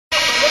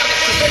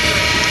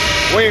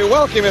We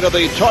welcome you to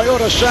the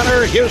Toyota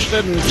Center,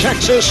 Houston,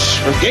 Texas,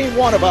 for Game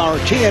 1 of our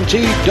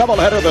TNT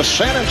doubleheader. The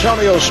San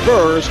Antonio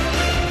Spurs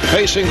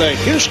facing the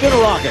Houston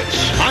Rockets.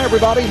 Hi,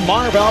 everybody.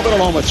 Marv Albert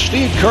along with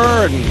Steve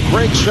Kerr and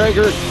Greg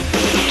Sager.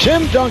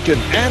 Tim Duncan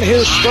and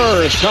his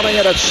Spurs coming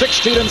in at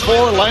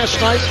 16-4. Last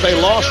night, they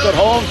lost at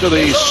home to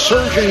the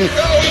surging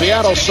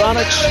Seattle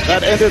Sonics.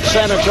 That ended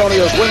San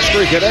Antonio's win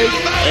streak at 8.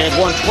 They had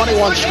won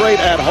 21 straight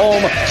at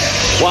home,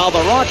 while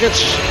the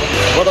Rockets,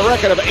 with a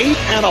record of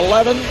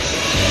 8-11,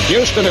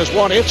 Houston has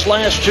won its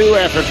last 2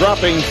 after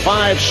dropping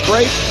 5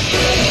 straight.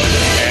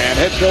 And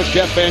head coach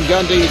Jeff Van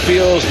Gundy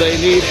feels they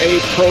need a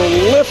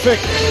prolific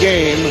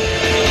game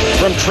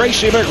from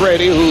Tracy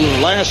McGrady, who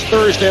last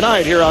Thursday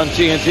night here on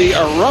TNT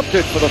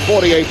erupted for the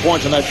 48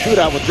 points in that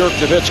shootout with Dirk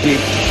Nowitzki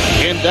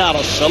in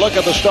Dallas. So look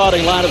at the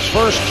starting lineups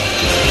first.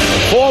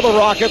 For the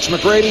Rockets,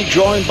 McGrady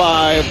joined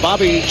by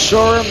Bobby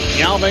Suhr,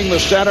 Yao Ming the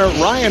center,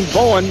 Ryan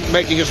Bowen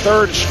making his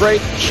 3rd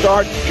straight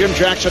start. Jim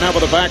Jackson out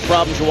with a back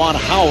problem. Juwan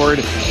Howard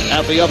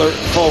at the other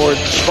forward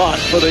spot.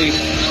 For the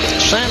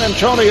San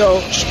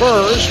Antonio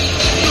Spurs,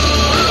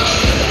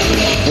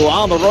 who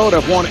on the road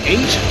have won 8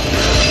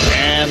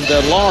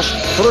 and lost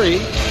 3.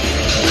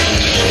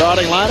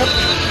 Starting lineup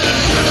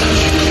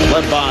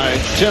led by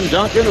Tim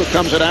Duncan, who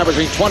comes in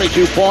averaging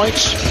 22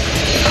 points,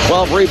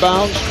 12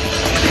 rebounds,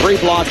 3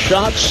 block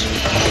shots.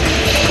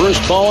 Bruce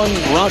Bowen,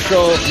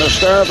 Rasho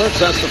Nesterovic,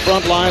 that's the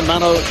front line.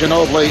 Manu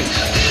Ginobili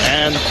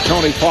and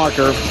Tony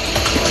Parker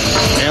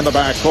in the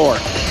backcourt.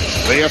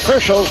 The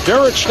officials,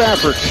 Derek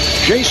Stafford,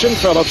 Jason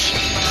Phillips,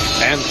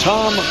 and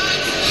Tom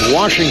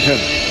Washington.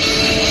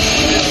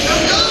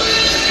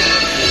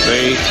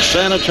 The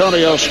San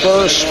Antonio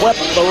Spurs swept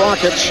the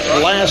Rockets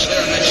last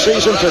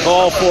season, took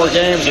all 4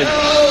 games, and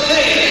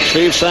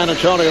Steve, San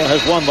Antonio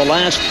has won the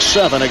last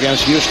 7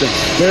 against Houston.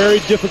 Very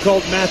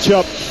difficult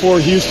matchup for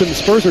Houston. The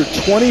Spurs are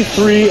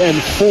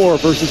 23-4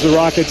 versus the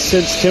Rockets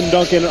since Tim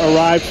Duncan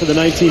arrived for the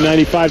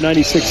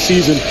 1995-96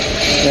 season,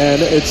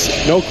 and it's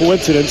no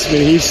coincidence. I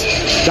mean, he's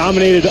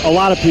dominated a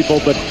lot of people,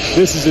 but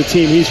this is a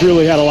team he's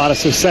really had a lot of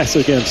success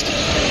against.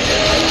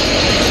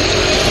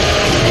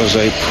 Was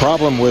a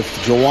problem with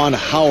Juwan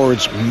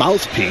Howard's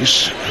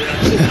mouthpiece.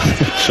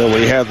 So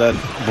we had that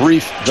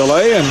brief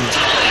delay, and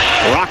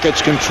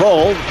Rockets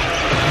control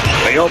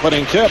the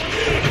opening tip.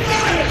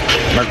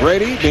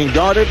 McGrady being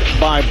guarded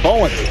by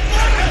Bowen,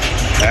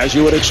 as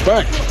you would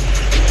expect.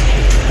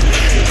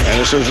 And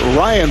this is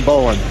Ryan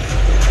Bowen.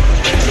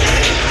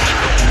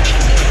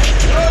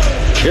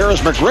 Here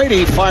is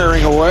McGrady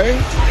firing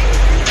away.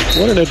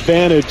 What an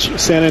advantage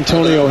San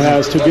Antonio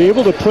has to be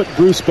able to put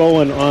Bruce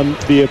Bowen on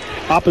the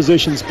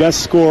opposition's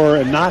best scorer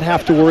and not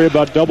have to worry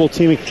about double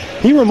teaming.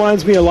 He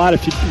reminds me a lot,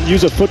 if you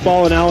use a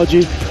football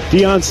analogy,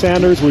 Deion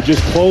Sanders would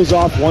just close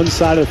off one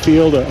side of the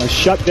field, a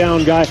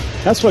shutdown guy.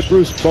 That's what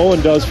Bruce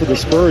Bowen does for the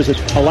Spurs. It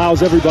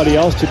allows everybody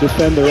else to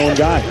defend their own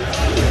guy.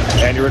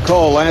 And you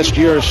recall last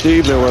year,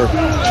 Steve, there were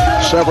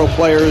several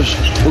players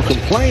who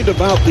complained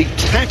about the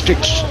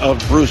tactics of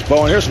Bruce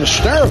Bowen. Here's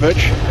Nesterovic.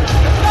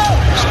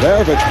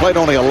 Nesterovic played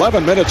only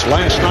 11 minutes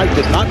last night,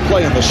 did not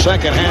play in the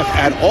second half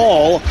at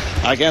all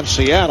against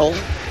Seattle.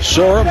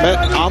 Suhr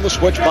met on the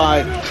switch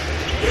by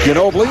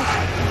Ginobili.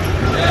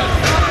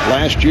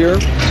 Last year,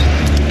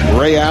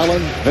 Ray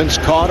Allen, Vince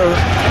Carter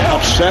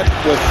upset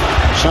with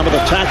some of the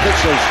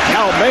tactics as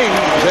Yao Ming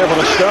was able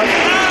to start.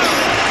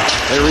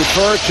 They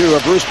refer to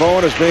Bruce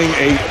Bowen as being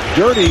a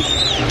dirty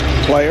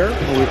player.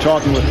 We were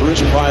talking with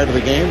Bruce prior to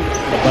the game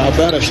about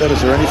that. I said,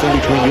 is there anything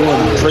between you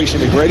and Tracy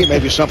McGrady?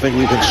 Maybe something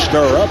we can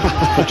stir up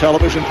for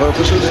television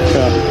purposes?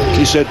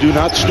 He said, do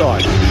not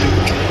start.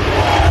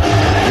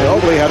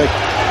 Ginobili had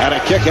to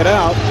kick it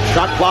out.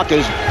 Shot clock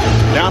is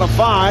down to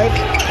 5.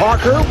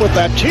 Parker with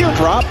that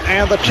teardrop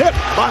and the tip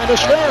by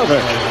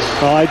Nesterovic.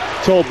 Well, I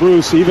told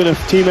Bruce, even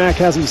if T-Mac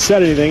hasn't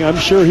said anything, I'm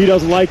sure he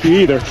doesn't like you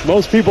either.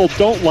 Most people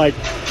don't like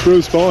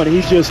Bruce Bowen.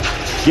 He just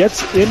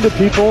gets into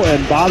people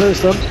and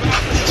bothers them.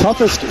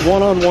 Toughest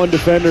one-on-one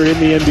defender in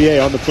the NBA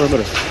on the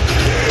perimeter.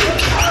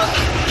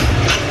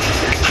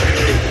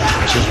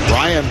 This is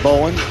Ryan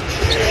Bowen.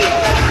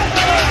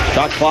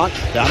 Shot clock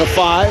down to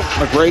 5.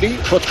 McGrady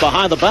puts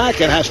behind the back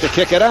and has to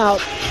kick it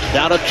out.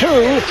 Down to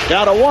 2,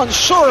 down to 1.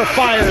 Suhr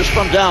fires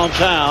from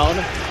downtown.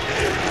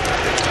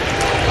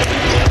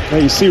 Now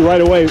you see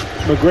right away,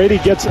 McGrady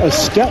gets a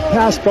step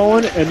past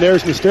Bowen, and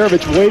there's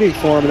Nesterovic waiting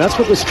for him, and that's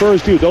what the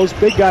Spurs do. Those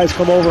big guys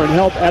come over and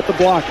help at the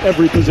block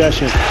every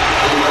possession.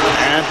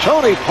 And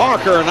Tony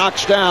Parker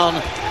knocks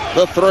down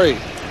the 3.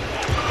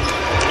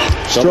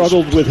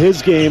 Struggled with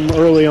his game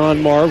early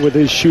on, Marv, with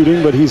his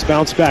shooting, but he's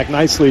bounced back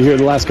nicely here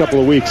the last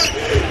couple of weeks.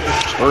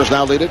 Spurs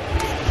now lead it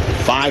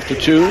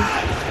 5-2.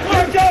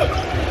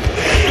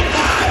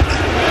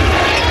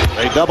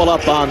 They double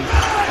up on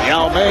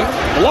Yao Ming.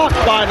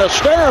 Blocked by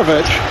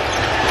Nesterovic.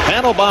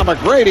 Handled by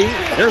McGrady.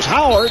 Here's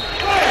Howard.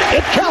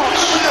 It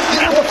counts.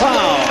 And the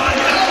foul.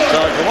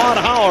 So Juwan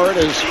Howard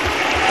is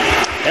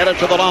headed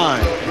to the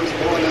line.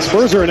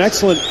 Spurs are an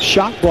excellent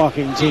shot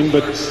blocking team,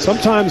 but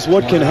sometimes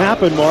what can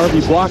happen, Marv,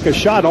 you block a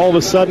shot, all of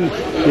a sudden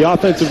the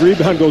offensive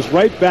rebound goes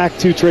right back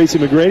to Tracy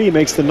McGrady. He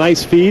makes the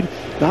nice feed.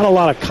 Not a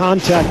lot of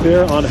contact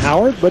there on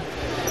Howard, but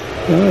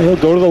he'll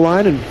go to the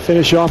line and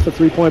finish off the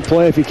three-point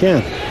play if he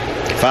can.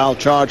 Foul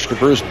charge to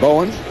Bruce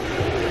Bowen.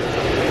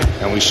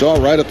 And we saw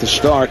right at the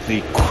start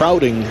the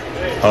crowding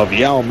of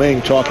Yao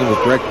Ming talking with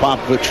Greg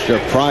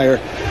Popovich prior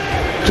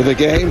to the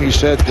game. He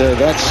said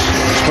that's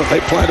what they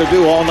plan to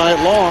do all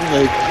night long.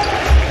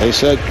 They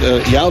said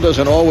Yao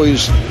doesn't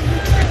always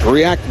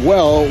react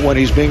well when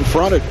he's being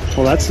fronted.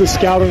 Well, that's the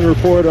scouting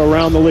report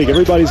around the league.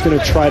 Everybody's going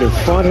to try to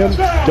front him,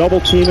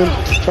 double team him,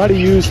 try to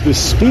use the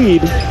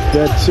speed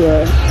that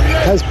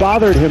has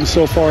bothered him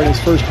so far in his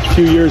first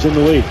few years in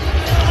the league.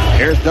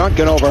 Here's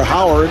Duncan over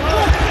Howard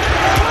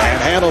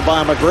and handled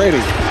by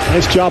McGrady.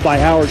 Nice job by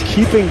Howard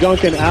keeping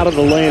Duncan out of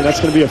the lane. That's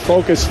going to be a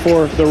focus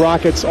for the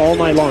Rockets all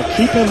night long.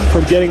 Keep him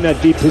from getting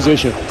that deep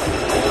position.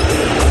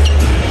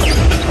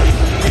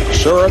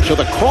 Surr to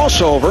the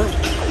crossover.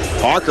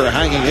 Parker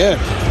hanging in,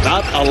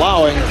 not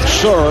allowing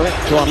Surr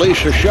to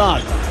unleash a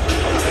shot.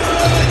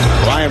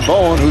 Ryan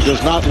Bowen, who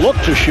does not look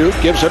to shoot,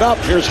 gives it up.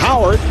 Here's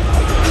Howard.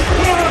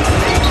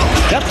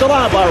 Kept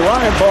alive by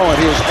Ryan Bowen.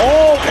 He is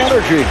all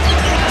energy.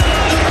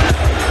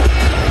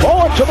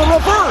 Bowen to the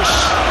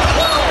reverse.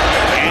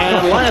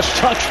 And last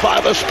touch by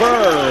the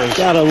Spurs.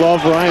 Gotta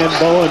love Ryan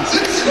Bowen.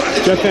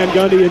 Jeff Van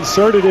Gundy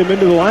inserted him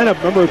into the lineup.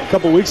 Remember a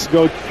couple weeks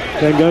ago,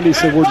 Van Gundy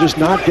said, we're just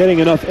not getting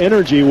enough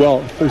energy.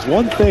 Well, if there's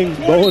one thing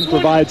Bowen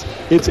provides,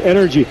 it's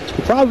energy.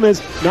 The problem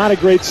is not a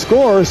great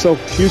scorer, so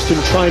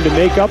Houston trying to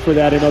make up for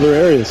that in other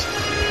areas.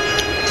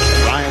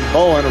 Ryan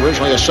Bowen,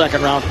 originally a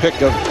second-round pick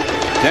of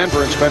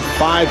Denver, and spent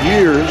 5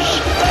 years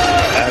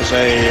as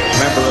a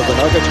member of the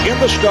Nuggets in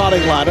the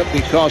starting lineup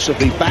because of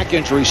the back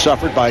injury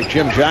suffered by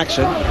Jim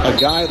Jackson, a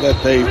guy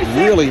that they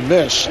really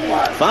miss.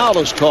 Foul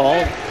is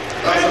called.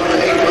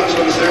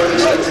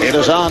 It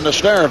is on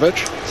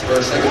Nesterovic.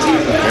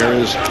 Here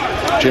is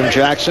Jim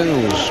Jackson,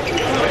 who's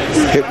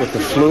hit with the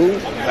flu,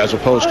 as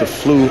opposed to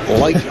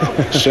flu-like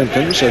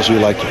symptoms, as you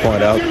like to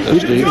point out,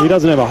 Steve. He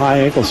doesn't have a high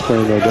ankle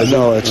sprain, though, does he?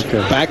 No, it's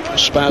back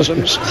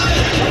spasms.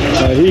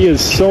 He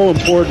is so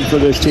important for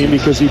this team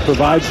because he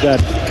provides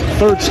that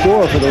third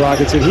scorer for the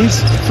Rockets, and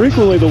he's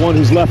frequently the one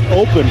who's left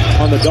open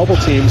on the double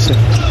teams.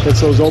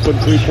 Gets those open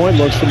three-point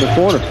looks from the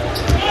corner.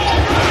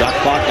 Shot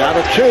clock down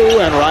to 2,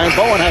 and Ryan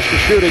Bowen has to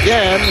shoot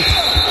again.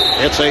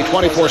 It's a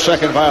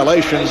 24-second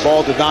violation.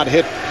 Ball did not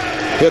hit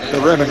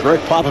the rim, and Greg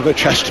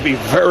Popovich has to be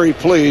very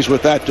pleased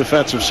with that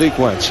defensive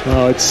sequence.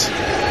 Oh, it's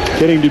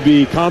getting to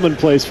be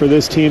commonplace for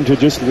this team to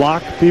just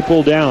lock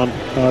people down.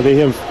 They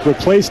have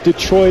replaced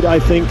Detroit, I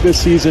think,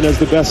 this season as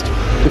the best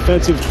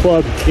defensive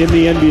club in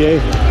the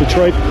NBA.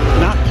 Detroit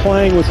not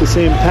playing with the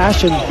same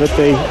passion that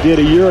they did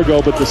a year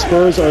ago, but the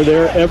Spurs are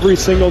there every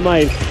single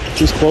night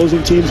just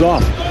closing teams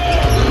off.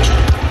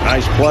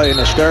 Nice play,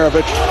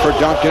 Nesterovic for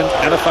Duncan,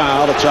 and a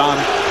foul. It's on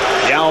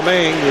Yao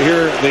Ming. You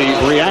hear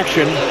the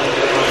reaction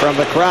from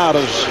the crowd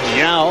as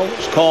Yao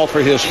is called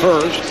for his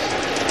first.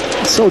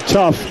 It's so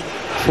tough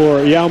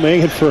for Yao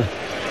Ming and for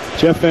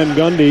Jeff Van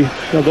Gundy.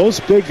 You know, those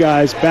big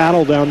guys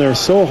battle down there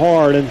so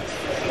hard, and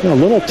a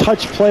little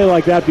touch play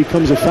like that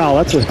becomes a foul.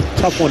 That's a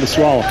tough one to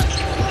swallow.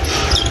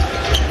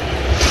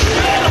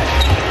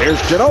 Here's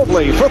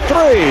Ginobili for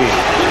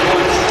 3.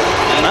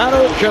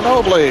 Manu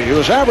Ginobili, who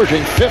is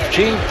averaging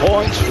 15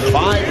 points,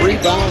 5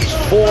 rebounds,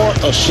 4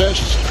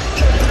 assists.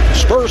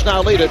 Spurs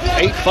now lead at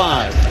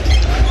 8-5.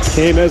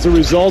 Came as a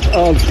result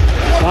of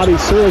Bobby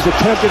Surr's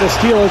attempt at a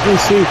steal, as we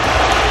see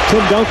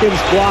Tim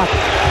Duncan's block.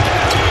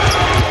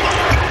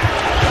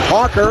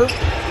 Parker.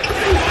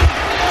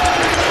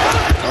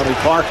 Tony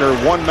Parker,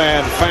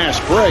 one-man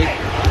fast break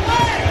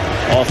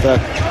off that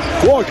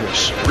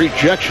gorgeous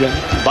rejection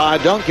by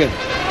Duncan.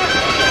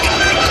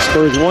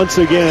 Spurs once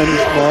again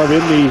are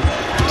in the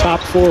top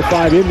 4 or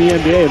 5 in the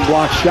NBA in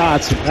block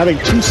shots. Having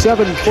 2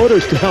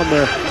 7-footers down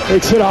there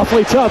makes it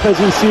awfully tough, as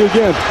we see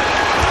again.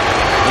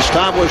 This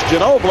time was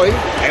Ginobili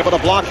able to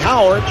block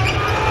Howard.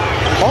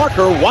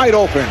 Parker wide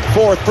open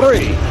for 3.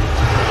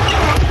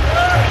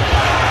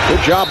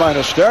 Good job by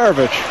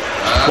Nesterovic.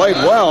 Played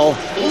well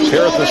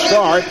here at the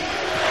start.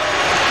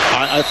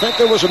 I think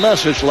there was a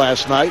message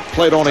last night.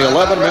 Played only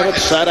 11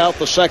 minutes, sat out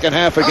the second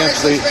half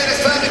against the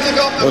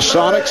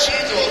Sonics.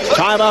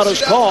 Timeout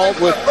is called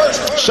with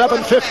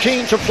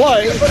 7:15 to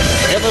play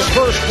in this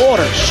first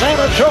quarter. San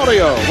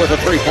Antonio with a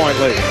 3-point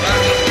lead.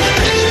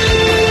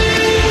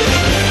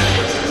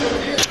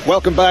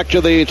 Welcome back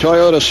to the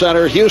Toyota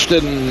Center,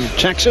 Houston,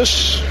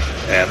 Texas.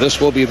 And this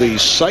will be the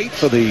site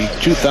for the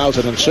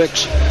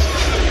 2006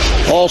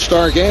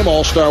 All-Star Game,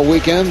 All-Star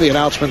Weekend. The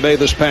announcement made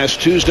this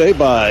past Tuesday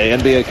by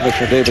NBA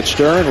Commissioner David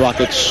Stern,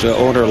 Rockets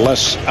owner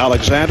Les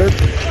Alexander.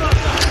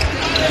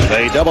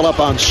 They double up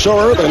on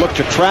Surr. They look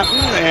to Trapton,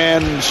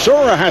 and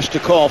Surr has to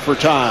call for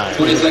time.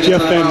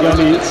 Jeff Van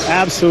Gundy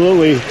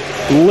absolutely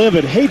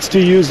livid. Hates to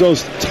use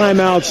those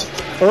timeouts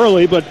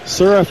early, but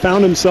Surr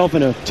found himself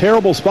in a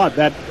terrible spot.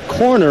 That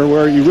corner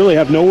where you really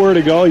have nowhere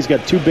to go. He's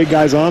got 2 big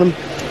guys on him.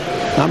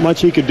 not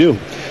much he could do.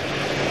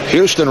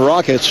 Houston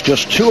Rockets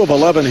just 2 of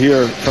 11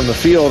 here from the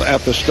field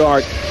at the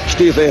start.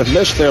 Steve, they have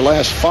missed their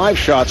last 5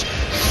 shots.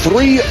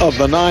 3 of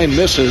the 9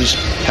 misses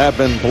have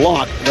been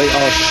blocked. They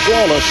are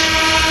scoreless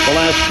the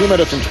last 2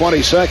 minutes and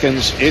 20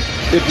 seconds. It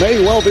may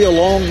well be a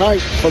long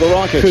night for the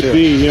Rockets. Could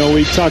be. You know,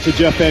 we talked to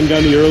Jeff Van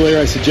Gundy earlier.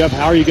 I said, Jeff,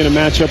 how are you going to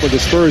match up with the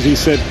Spurs? He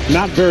said,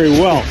 not very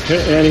well.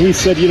 And he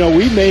said, you know,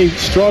 we may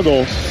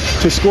struggle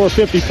to score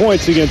 50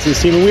 points against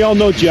this team. And we all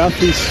know Jeff.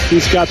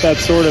 He's got that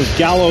sort of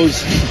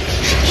gallows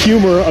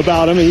humor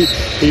about him.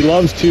 He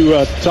loves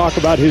to talk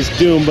about his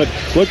doom. But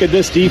look at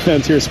this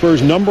defense here.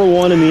 Spurs number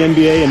 1 in the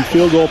NBA in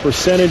field goal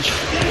percentage.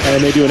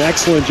 And they do an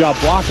excellent job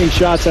blocking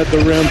shots at the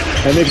rim.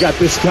 And they've got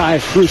this guy,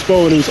 Bruce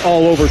Bowen, who's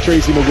all over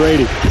Tracy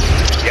McGrady.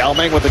 Yao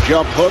Ming with the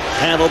jump hook,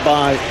 handled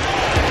by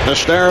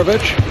Nesterovic.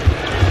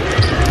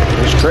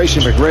 As Tracy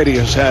McGrady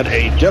has had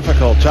a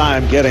difficult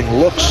time getting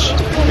looks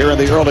here in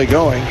the early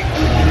going,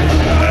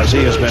 as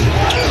he has been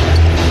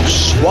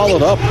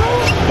swallowed up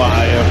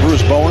by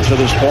Bruce Bowen to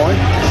this point.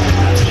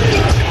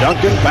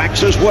 Duncan backs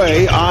his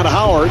way on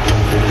Howard.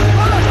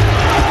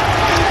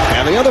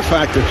 And the other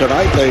factor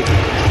tonight,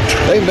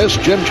 they miss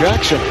Jim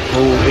Jackson,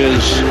 who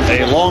is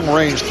a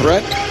long-range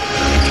threat.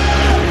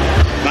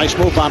 Nice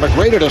move by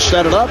McGrady to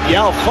set it up.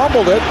 Yao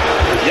fumbled it.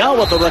 Yao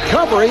with the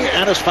recovery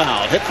and is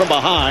fouled. Hit from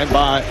behind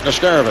by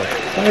Nesterovic.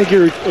 I think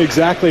you're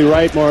exactly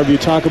right, Marv. You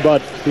talk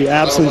about the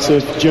absence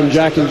of Jim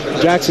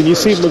Jackson. You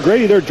see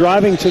McGrady there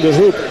driving to the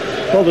hoop.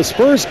 Well, the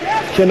Spurs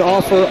can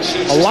offer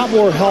a lot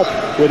more help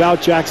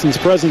without Jackson's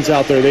presence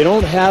out there. They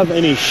don't have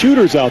any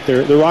shooters out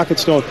there. The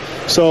Rockets don't.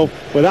 So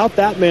without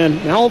that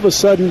man, now all of a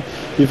sudden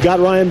you've got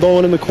Ryan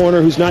Bowen in the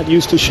corner who's not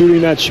used to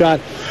shooting that shot.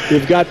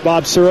 You've got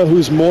Bob Sura,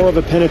 who's more of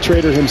a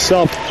penetrator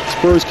himself.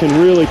 Spurs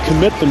can really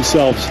commit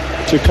themselves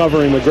to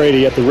covering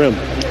McGrady at the rim.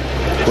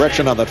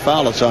 Correction on that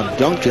foul. It's on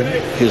Duncan,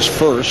 his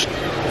first,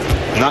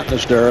 not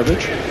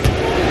Nesterovic.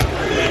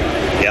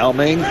 Yao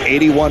Ming,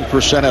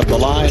 81% at the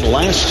line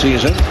last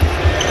season.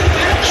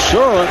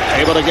 Sura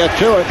able to get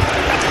to it.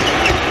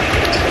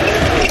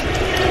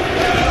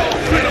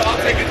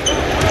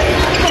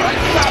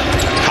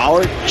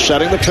 Howard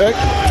setting the pick.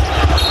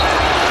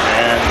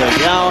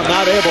 And Yao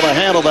not able to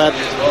handle that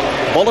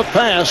bullet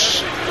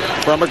pass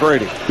from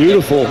McGrady.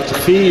 Beautiful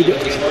feed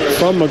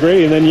from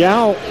McGrady. And then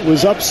Yao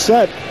was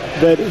upset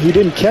that he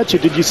didn't catch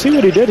it. Did you see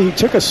what he did? He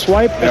took a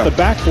swipe at the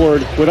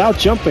backboard without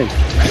jumping.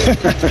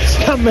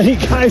 How many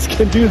guys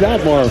can do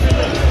that, Marv?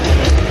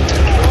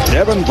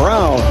 Devin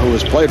Brown, who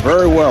has played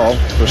very well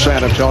for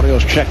San Antonio,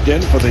 has checked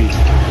in for the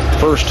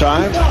first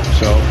time.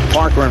 So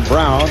Parker and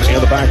Brown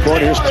in the backcourt.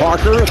 Here's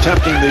Parker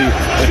attempting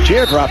the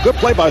teardrop. Good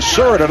play by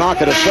Sura to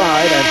knock it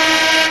aside,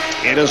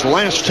 and it is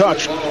last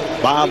touched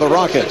by the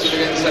Rockets.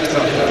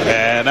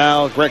 And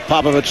now Greg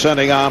Popovich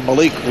sending on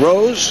Malik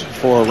Rose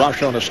for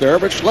Rasho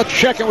Nesterovic. Let's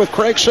check in with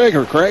Craig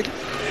Sager. Craig?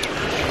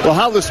 Well,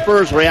 how the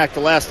Spurs react to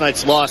last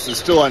night's loss is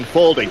still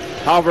unfolding.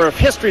 However, if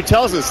history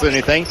tells us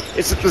anything,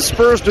 it's that the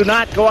Spurs do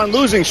not go on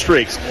losing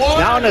streaks.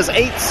 Now in his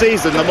 8th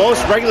season, the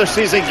most regular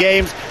season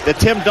games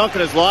that Tim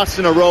Duncan has lost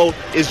in a row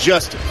is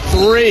just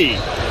 3.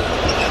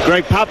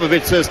 Greg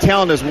Popovich says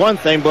talent is one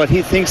thing, but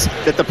he thinks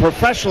that the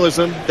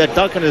professionalism that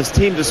Duncan and his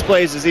team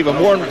displays is even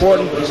more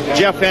important.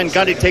 Jeff Van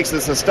Gundy takes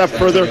this a step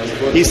further.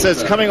 He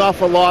says coming off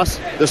a loss,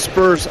 the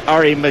Spurs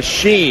are a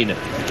machine.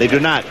 They do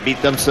not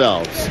beat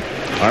themselves.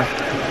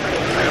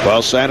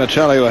 Well, San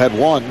Antonio had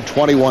won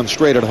 21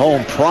 straight at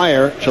home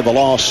prior to the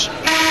loss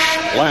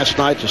last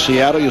night to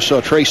Seattle. You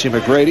saw Tracy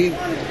McGrady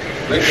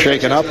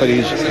shaken up, but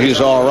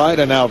he's all right.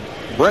 And now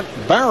Brent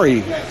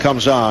Barry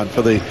comes on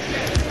for the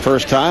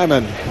first time,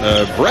 and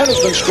Brent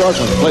has been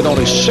struggling. Played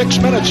only 6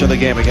 minutes in the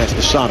game against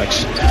the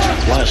Sonics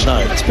last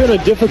night. It's been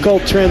a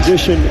difficult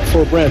transition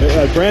for Brent.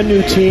 A brand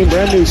new team,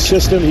 brand new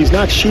system. He's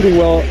not shooting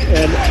well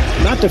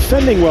and not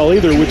defending well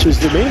either, which is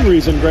the main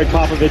reason Greg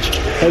Popovich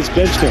has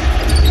benched him.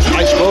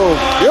 Nice move.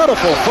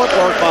 Beautiful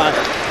footwork by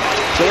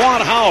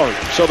Juwan Howard.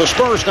 So the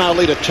Spurs now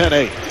lead at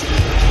 10-8.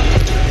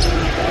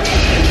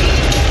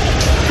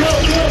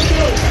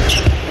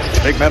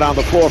 Big men on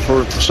the floor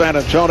for San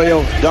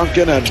Antonio,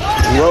 Duncan and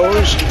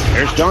Rose.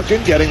 Here's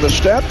Duncan getting the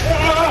step.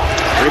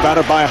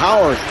 Rebounded by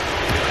Howard.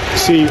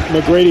 See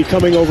McGrady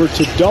coming over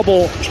to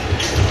double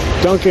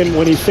Duncan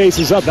when he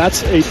faces up.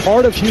 That's a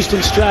part of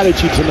Houston's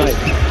strategy tonight.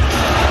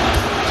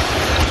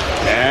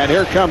 And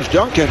here comes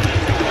Duncan.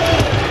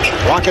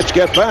 Rockets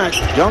get back.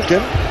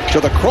 Duncan to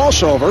the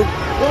crossover.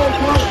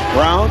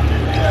 Brown.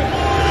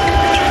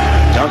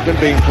 Duncan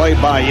being played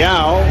by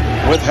Yao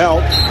with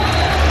help.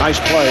 Nice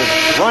play.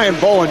 Ryan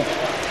Bowen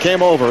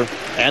came over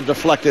and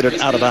deflected it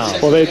out of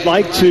bounds. Well, they'd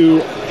like to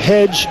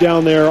hedge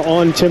down there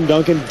on Tim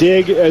Duncan,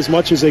 dig as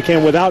much as they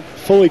can without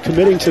fully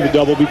committing to the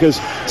double, because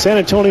San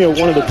Antonio,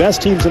 one of the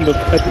best teams in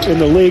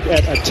the league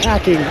at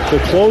attacking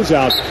the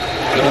closeout.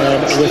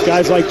 With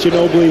guys like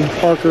Ginobili,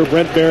 Parker,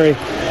 Brent Barry,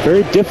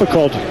 very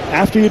difficult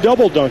after you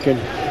double Duncan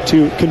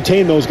to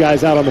contain those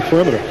guys out on the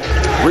perimeter.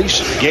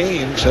 Reese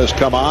Gaines has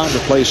come on,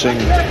 replacing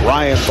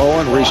Ryan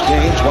Bowen. Reese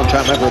Gaines,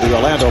 one-time member of the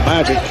Orlando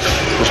Magic,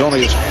 was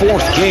only his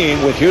 4th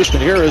game with Houston.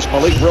 Here is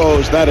Malik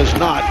Rose. That is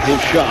not his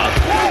shot.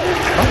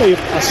 Probably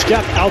a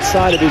step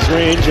outside of his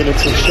range, and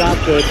it's a shot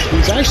that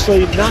he's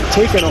actually not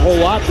taken a whole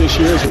lot this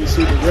year, as we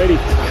see McGrady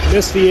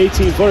miss the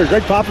 18-footer.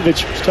 Greg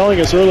Popovich was telling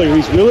us earlier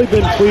he's really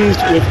been pleased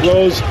with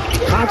Rose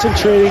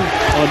concentrating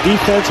on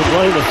defense and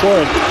running the floor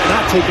and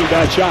not taking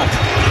bad shots.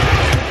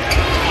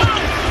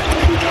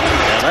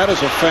 That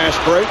is a fast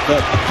break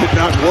that did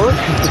not work.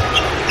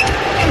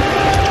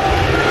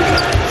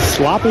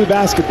 Sloppy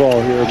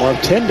basketball here, Mark.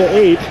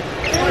 10-8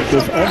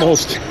 with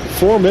almost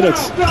 4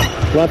 minutes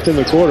left in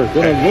the quarter.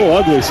 Been a little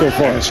ugly so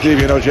far. And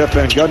Steve, you know, Jeff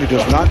Van Gundy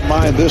does not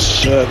mind this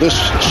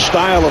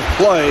style of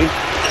play.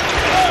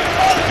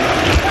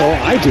 Oh,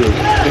 I do.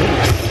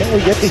 Can't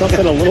we get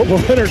something a little more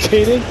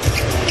entertaining?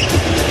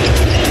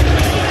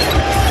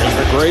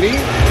 McGrady,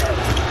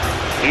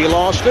 he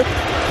lost it.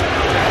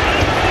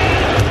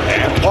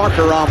 And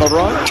Parker on the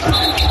run. And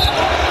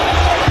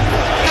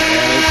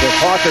as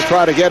Parker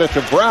tried to get it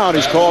to Brown,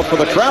 he's called for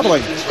the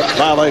traveling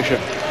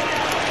violation.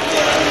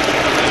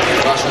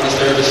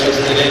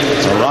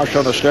 So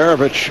Rasho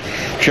Nesterovic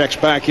checks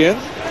back in.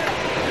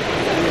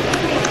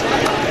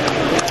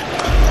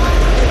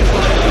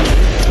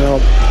 Well,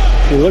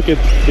 you look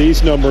at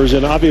these numbers,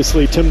 and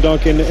obviously Tim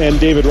Duncan and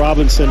David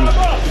Robinson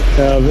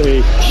have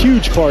a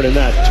huge part in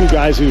that. Two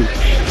guys who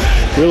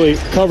really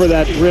cover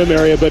that rim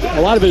area, but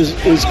a lot of it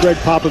is Greg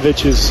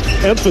Popovich's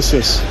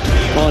emphasis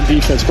on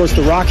defense. Of course,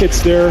 the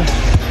Rockets there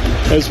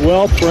as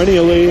well,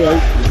 perennially.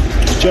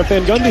 Jeff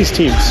Van Gundy's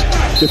teams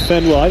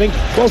defend well. I think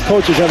both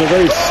coaches have a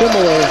very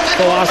similar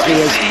philosophy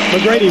as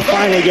McGrady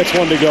finally gets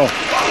one to go.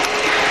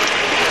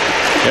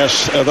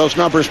 Yes, those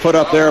numbers put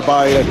up there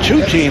by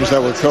 2 teams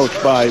that were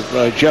coached by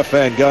Jeff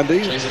Van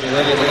Gundy.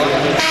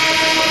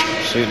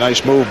 See a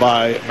nice move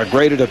by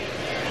McGrady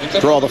to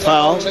draw the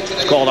foul.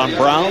 It's called on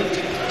Brown.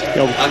 You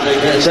know,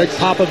 Greg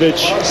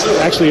Popovich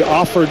actually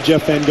offered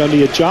Jeff Van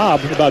Gundy a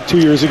job about 2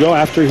 years ago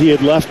after he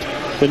had left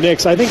the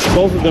Knicks. I think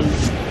both of them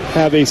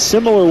have a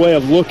similar way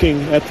of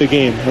looking at the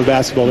game of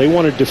basketball. They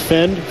want to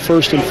defend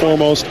first and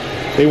foremost.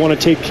 They want to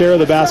take care of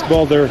the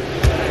basketball. They're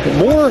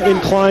more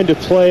inclined to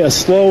play a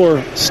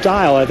slower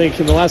style. I think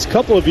in the last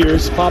couple of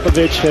years,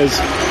 Popovich has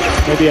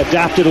maybe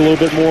adapted a little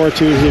bit more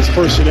to his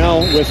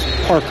personnel with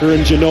Parker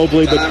and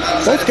Ginobili, but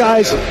both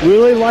guys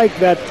really like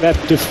that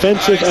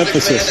defensive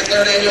emphasis.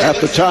 At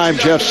the time,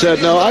 Jeff said,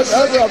 no, I'd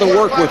rather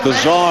work with the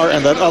czar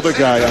and that other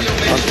guy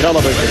on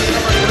television,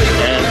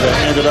 and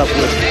ended up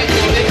with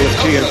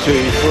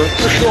TNT for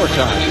a short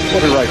time.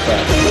 We'll be right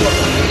back.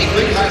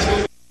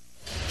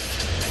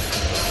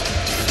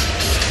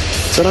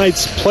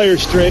 Tonight's Player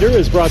Strader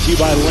is brought to you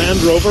by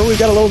Land Rover. We've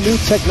got a little new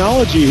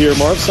technology here,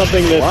 Marv,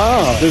 something that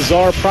the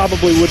Czar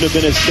probably wouldn't have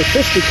been as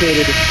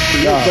sophisticated to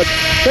use. But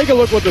take a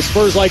look what the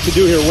Spurs like to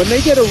do here. When they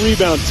get a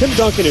rebound, Tim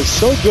Duncan is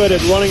so good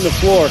at running the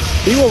floor,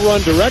 he will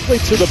run directly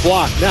to the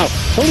block. Now,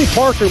 Tony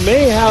Parker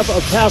may have a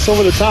pass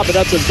over the top, but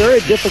that's a very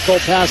difficult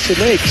pass to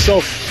make.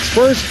 So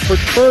Spurs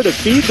prefer to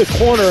feed the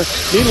corner.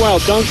 Meanwhile,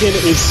 Duncan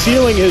is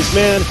sealing his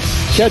man,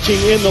 catching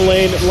in the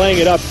lane, laying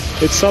it up.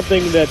 It's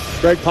something that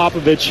Greg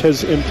Popovich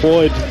has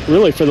employed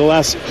really for the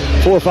last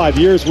 4 or 5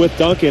 years with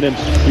Duncan, and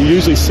you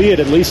usually see it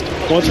at least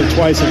once or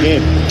twice a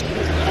game.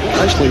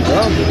 Nicely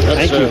done.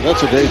 Thank you.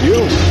 That's a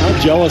debut. How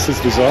jealous is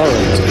Desaro?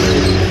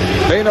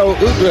 Beno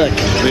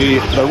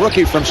Udrih, the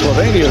rookie from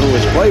Slovenia who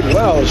has played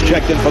well, has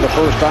checked in for the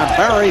first time.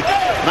 Barry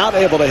not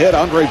able to hit.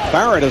 Andre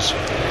Barrett has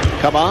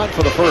come on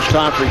for the first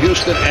time for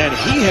Houston, and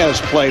he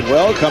has played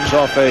well. Comes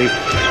off a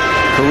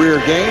career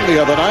game the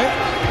other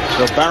night.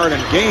 So Barrett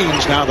and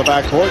Gaines now in the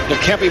backcourt.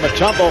 Dikembe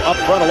Mutombo up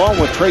front along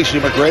with Tracy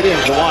McGrady and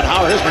Juwan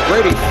Howard. Here's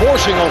McGrady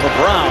forcing over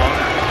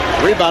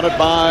Brown. Rebounded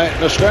by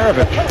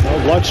Nesterovic.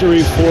 A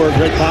luxury for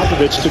Greg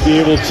Popovich to be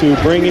able to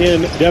bring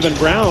in Devin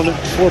Brown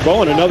for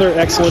Bowen, another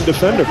excellent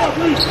defender.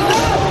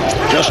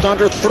 Just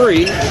under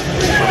 3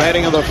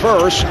 remaining in the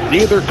first.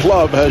 Neither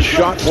club has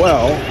shot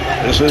well.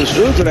 This is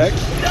Udrih.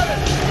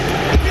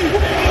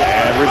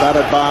 And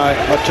rebounded by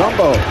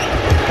Mutombo.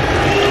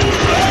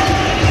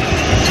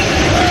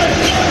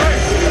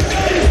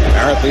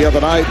 Barrett the other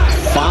night,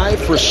 5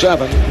 for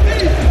 7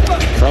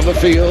 from the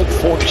field,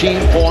 14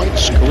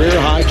 points, career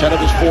high, 10 of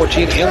his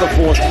 14 in the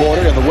fourth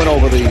quarter in the win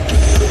over the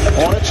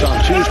Hornets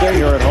on Tuesday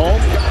here at home.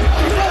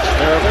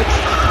 Nesterovic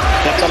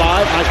kept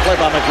alive, nice play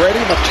by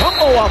McGrady.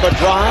 Mutombo on the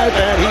drive,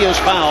 and he is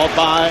fouled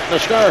by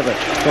Nesterovic.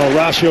 Well,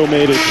 Rasho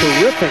made a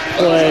terrific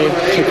play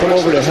to come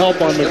over to help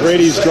on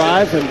McGrady's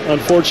drive, and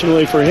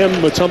unfortunately for him,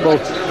 Mutombo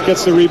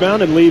gets the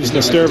rebound and leaves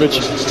Nesterovic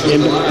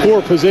in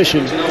poor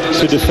position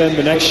to defend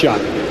the next shot.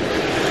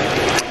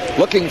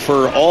 Looking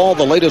for all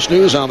the latest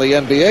news on the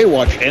NBA,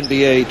 watch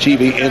NBA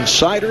TV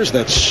Insiders.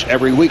 That's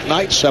every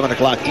weeknight, 7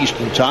 o'clock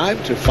Eastern Time,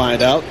 to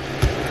find out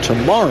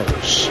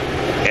tomorrow's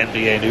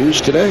NBA news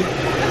today.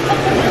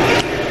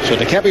 So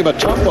Dikembe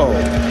Mutombo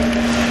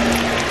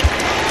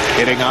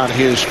hitting on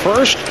his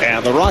first,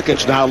 and the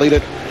Rockets now lead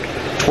it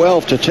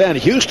 12-10.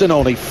 Houston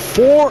only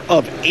 4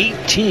 of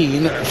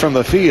 18 from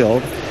the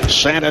field.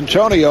 San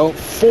Antonio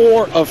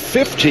 4 of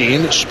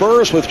 15.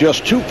 Spurs with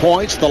just 2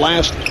 points the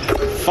last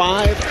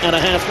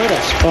 5.5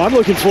 minutes. Well, I'm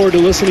looking forward to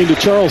listening to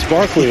Charles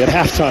Barkley at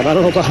halftime. I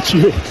don't know about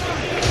you.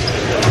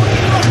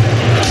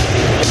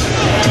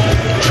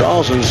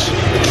 Charles is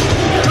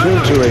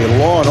tuned to a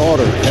Law and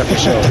Order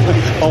episode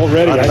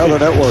already. On another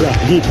network. Yeah,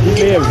 he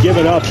may have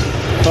given up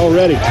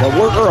already. But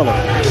we're early.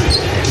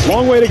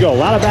 Long way to go. A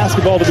lot of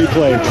basketball to be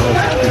played.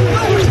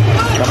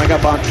 Coming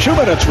up on 2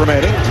 minutes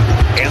remaining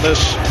in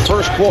this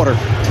first quarter.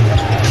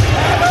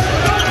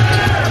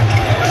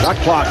 Shot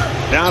clock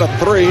down to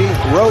 3.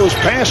 Rose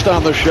passed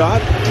on the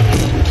shot.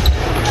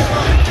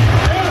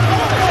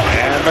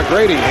 And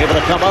McGrady able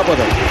to come up with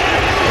it.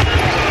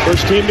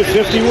 First team to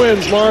 50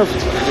 wins, Marv.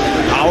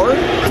 Howard.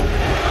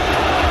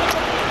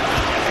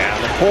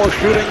 And the poor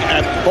shooting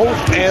at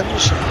both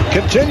ends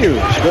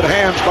continues. Good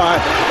hands by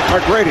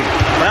McGrady.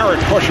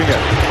 Barrett pushing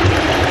it.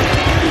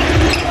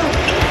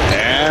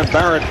 And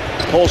Barrett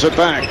pulls it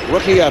back.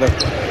 Rookie out of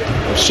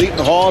Seton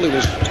Hall. He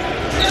was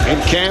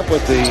in camp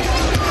with the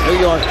New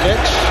York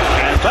Knicks.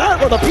 And Barrett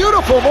with a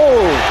beautiful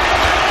move.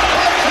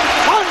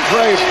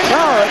 Andre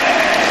Barrett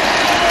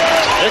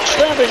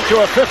extending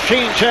to a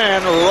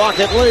 15-10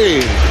 Rocket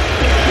lead.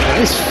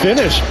 Nice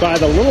finish by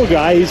the little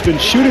guy. He's been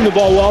shooting the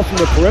ball well from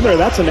the perimeter.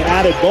 That's an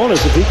added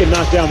bonus if he can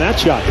knock down that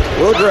shot.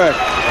 Udrih.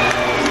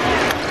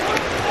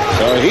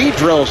 So he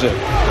drills it.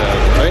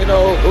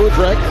 Reno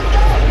Udrih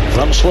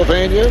from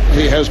Slovenia.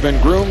 He has been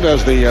groomed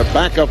as the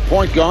backup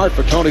point guard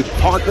for Tony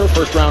Parker,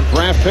 first-round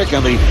draft pick,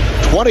 and the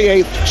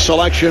 28th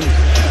selection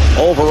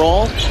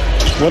overall.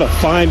 What a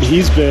find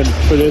he's been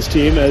for this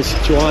team as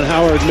Juwan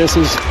Howard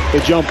misses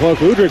the jump hook.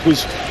 Udrih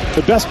was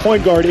the best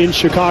point guard in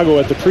Chicago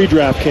at the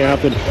pre-draft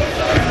camp, and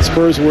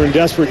Spurs were in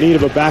desperate need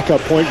of a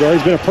backup point guard.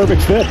 He's been a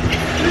perfect fit.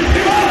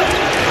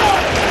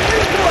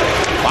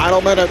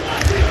 Final minute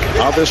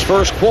of this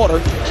first quarter.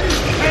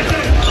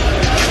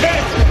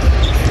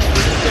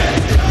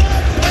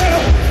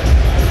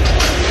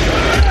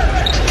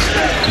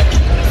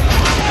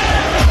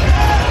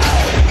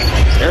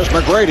 Here's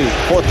McGrady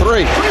for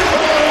 3.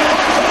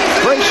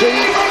 Tracy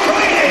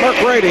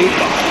McGrady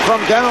from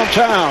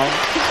downtown.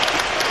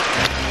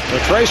 For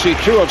Tracy,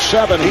 2 of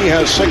 7. He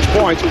has 6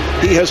 points.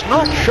 He has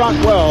not shot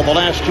well the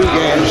last 2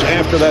 games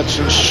after that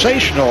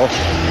sensational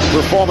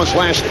performance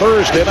last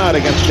Thursday night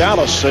against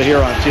Dallas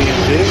here on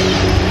TNT.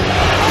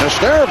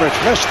 Nesterovic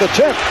missed the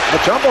tip.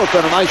 Mutombo's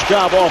done a nice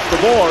job off the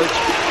boards.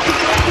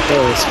 So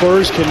the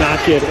Spurs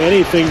cannot get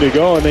anything to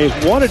go, and they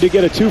wanted to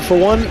get a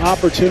 2-for-1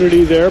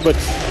 opportunity there, but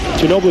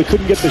Ginobili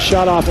couldn't get the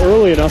shot off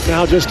early enough.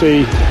 Now just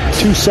a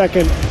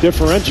 2-second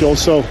differential,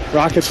 so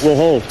Rockets will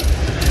hold.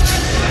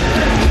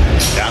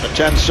 Down to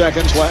 10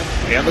 seconds left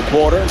in the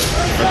quarter.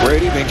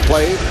 McGrady being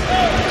played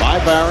by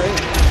Barry.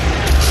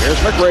 Here's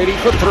McGrady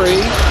for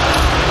 3.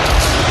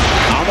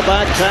 On the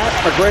back tap,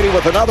 McGrady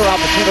with another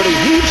opportunity.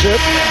 Heaves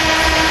it.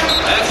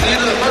 That's the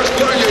end of the first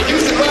quarter. Your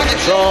Houston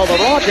Rockets. So the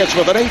Rockets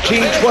with an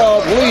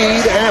 18-12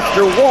 lead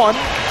after 1.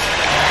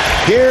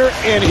 Here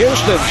in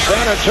Houston,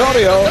 San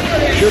Antonio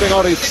shooting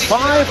only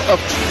 5 of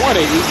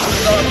 20.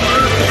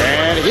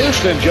 And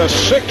Houston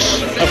just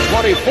 6 of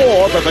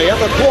 24, but they end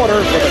the quarter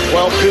with a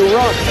 12-2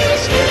 run.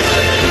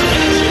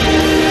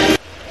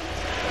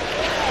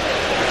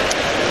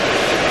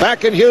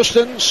 Back in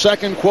Houston,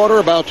 second quarter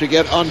about to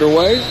get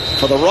underway.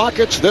 For the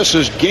Rockets, this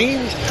is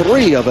game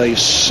 3 of a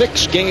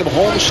 6-game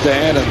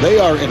homestand, and they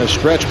are in a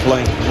stretch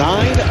playing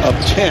 9 of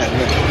 10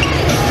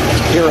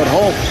 here at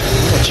home.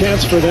 A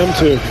chance for them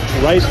to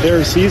right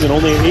their season.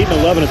 Only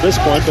 8-11 at this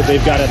point, but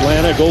they've got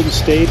Atlanta, Golden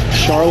State,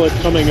 Charlotte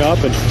coming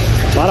up, and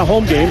a lot of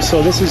home games,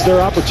 so this is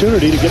their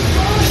opportunity to get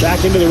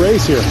back into the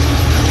race here.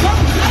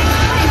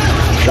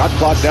 Shot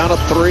clock down to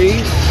 3.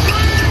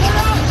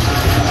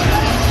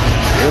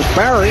 Here's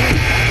Barry.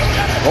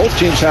 Both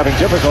teams having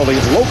difficulty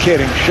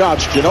locating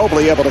shots.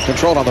 Ginobili able to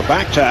control on the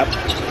back tap.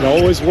 It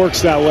always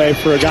works that way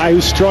for a guy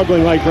who's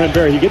struggling like Brent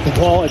Barry. You get the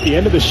ball at the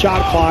end of the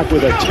shot clock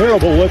with a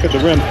terrible look at the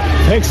rim.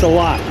 Thanks a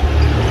lot.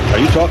 Are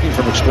you talking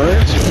from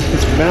experience?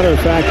 As a matter of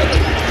fact,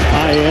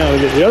 I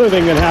am. The other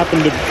thing that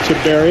happened to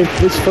Barry,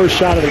 his first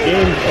shot of the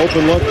game,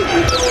 open look,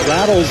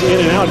 rattles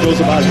in and out, goes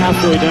about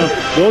halfway down.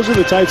 Those are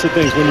the types of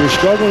things. When you're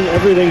struggling,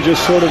 everything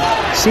just sort of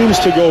seems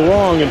to go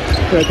wrong, and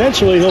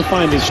eventually he'll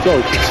find his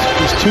stroke.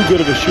 He's too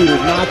good of a shooter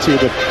not to,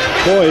 but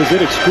boy, is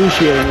it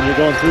excruciating when you're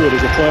going through it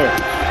as a player.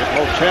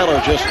 Mo Taylor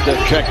just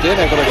checked in,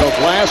 able to go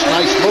glass.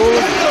 Nice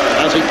move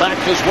as he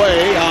backed his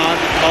way on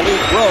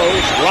Malik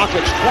Rose.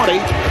 Rockets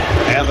 20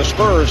 and the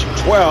Spurs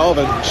 12,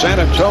 and San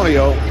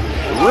Antonio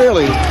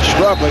really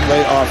struggling.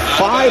 They are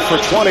 5 for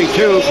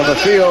 22 from the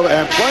field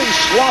and playing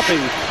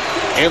sloppy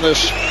in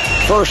this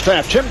first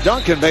half. Tim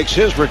Duncan makes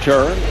his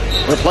return,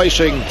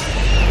 replacing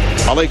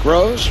Malik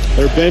Rose.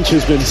 Their bench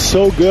has been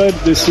so good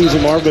this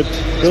season, Marv, but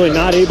really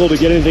not able to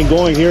get anything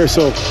going here.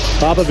 So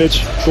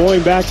Popovich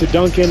going back to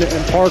Duncan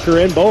and Parker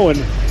and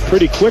Bowen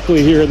pretty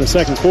quickly here in the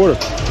second quarter.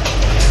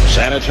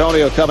 San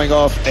Antonio coming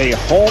off a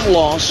home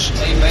loss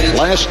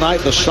last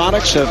night. The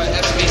Sonics have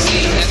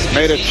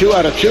made it 2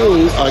 out of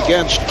 2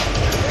 against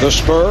the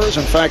Spurs.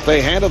 In fact,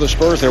 they handed the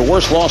Spurs their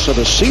worst loss of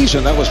the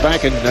season. That was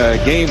back in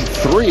Game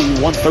 3,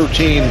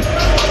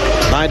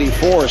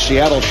 113-94.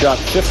 Seattle shot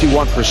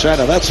 51%,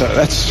 and that's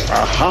a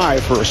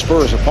high for a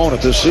Spurs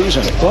opponent this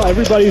season. Well,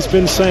 everybody's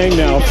been saying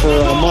now for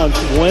a month,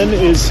 when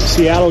is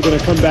Seattle going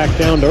to come back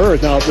down to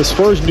earth? Now, the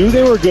Spurs knew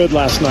they were good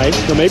last night,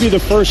 so maybe the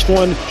first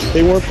one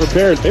they weren't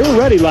prepared. They were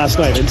ready last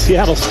night, and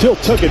Seattle still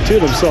took it to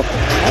them. So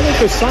I think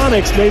the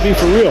Sonics may be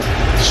for real.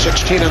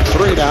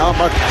 16-3 now.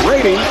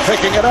 McGrady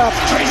picking it up.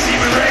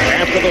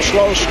 After the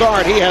slow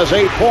start, he has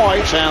 8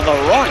 points, and the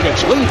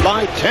Rockets lead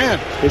by 10.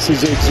 This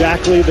is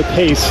exactly the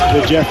pace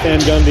that Jeff Van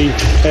Gundy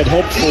had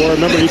hoped for.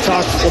 Remember, he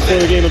talked before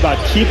the game about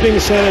keeping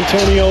San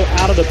Antonio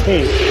out of the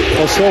paint.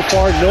 Well, so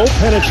far, no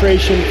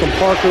penetration from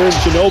Parker and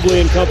Ginobili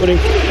and company,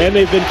 and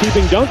they've been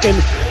keeping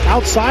Duncan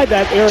outside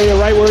that area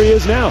right where he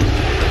is now.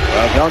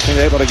 Well, Duncan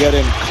able to get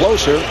in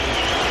closer.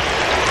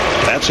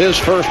 That's his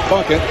first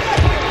bucket.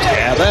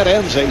 And that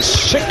ends a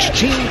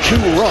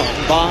 16-2 run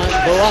by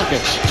the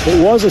Rockets. It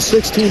was a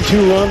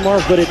 16-2 run,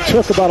 Mark, but it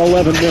took about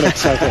 11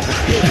 minutes, I think.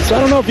 So I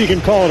don't know if you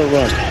can call it a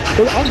run.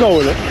 But I'll go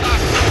with it.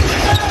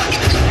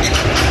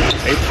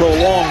 A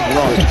prolonged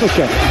run.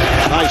 Okay.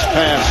 Nice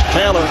pass.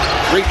 Taylor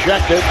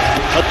rejected.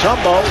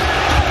 Mutombo.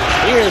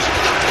 He is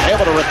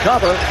able to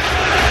recover.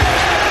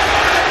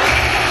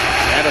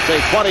 And it's a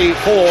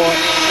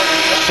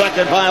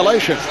 24-second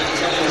violation.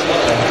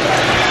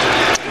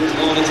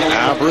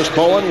 Now Bruce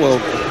Bowen will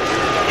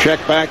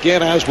check back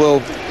in, as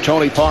will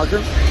Tony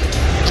Parker.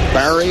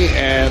 Barry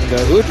and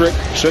Udrich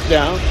sit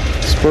down.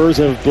 Spurs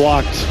have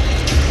blocked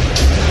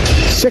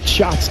 6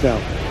 shots now,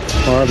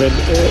 Marvin.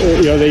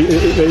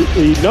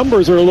 The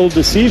numbers are a little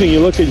deceiving. You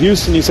look at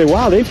Houston, you say,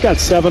 wow, they've got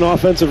 7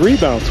 offensive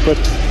rebounds. But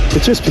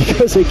it's just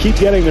because they keep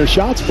getting their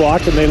shots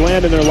blocked and they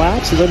land in their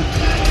laps, and then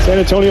San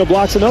Antonio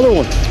blocks another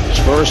one.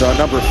 Spurs are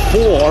number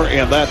 4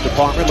 in that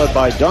department, led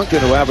by Duncan,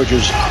 who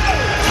averages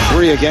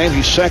 3 a game.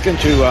 He's second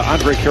to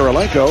Andrei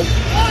Kirilenko.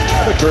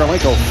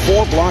 Kirilenko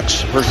 4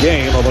 blocks per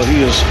game, although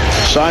he is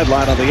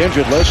sidelined on the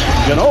injured list.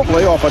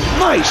 Ginobili off a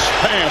nice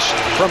pass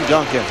from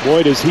Duncan.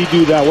 Boy, does he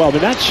do that well. I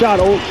mean, that shot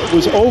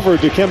was over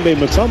Dikembe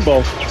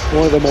Mutombo,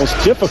 one of the most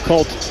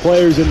difficult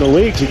players in the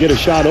league to get a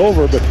shot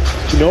over, but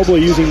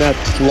Ginobili using that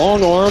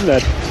long arm,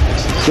 that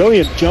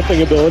brilliant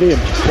jumping ability,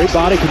 and great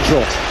body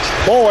control.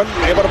 Bowen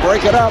able to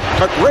break it up.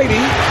 McGrady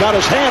got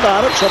his hand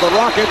on it, so the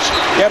Rockets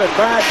get it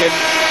back, and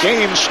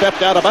Gaines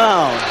stepped out of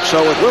bounds.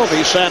 So it will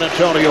be San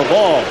Antonio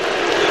ball.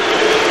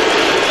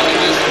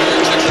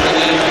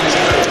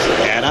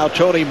 And now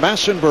Tony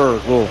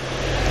Massenberg will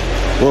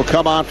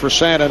come on for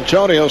San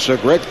Antonio. So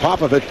Greg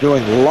Popovich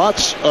doing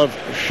lots of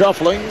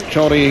shuffling.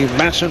 Tony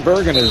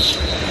Massenberg in his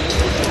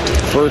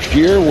first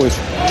year with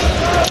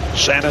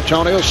San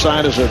Antonio,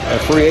 signed as a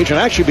free agent.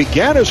 Actually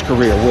began his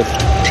career with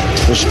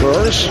the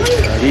Spurs.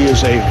 He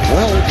is a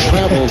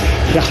well-traveled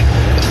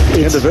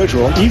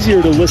individual.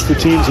 Easier to list the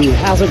teams he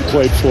hasn't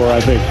played for,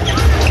 I think.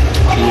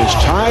 He is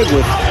tied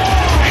with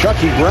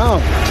Chucky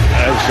Brown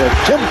as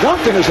Tim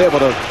Duncan is able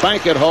to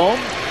bank it home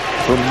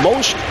for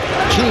most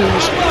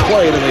teams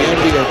played in the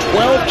NBA.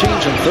 12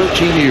 teams in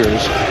 13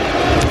 years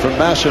from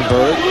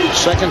Massenberg.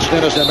 Second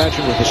stint, as I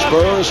mentioned, with the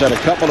Spurs. Had a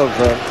couple of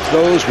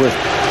those with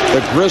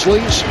the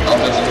Grizzlies.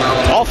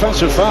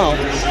 Offensive foul.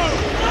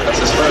 That's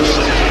his first.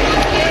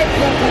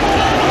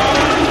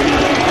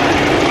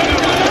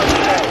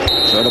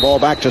 So the ball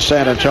back to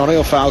San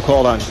Antonio. Foul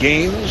called on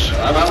Gaines.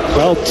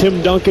 Well,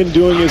 Tim Duncan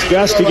doing his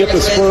best to get the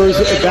Spurs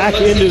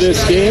back into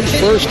this game.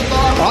 First,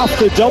 off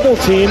the double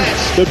team,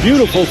 the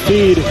beautiful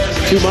feed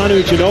to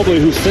Manu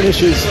Ginobili, who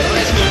finishes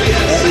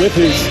with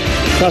his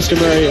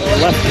customary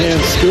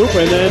left-hand scoop.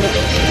 And then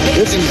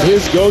this is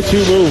his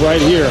go-to move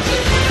right here.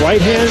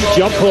 Right-hand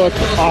jump hook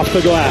off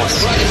the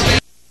glass.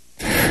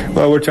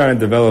 Well, we're trying to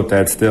develop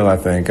that still, I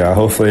think.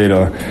 Hopefully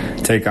it'll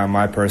take on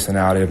my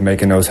personality of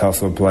making those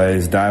hustle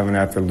plays, diving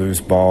after loose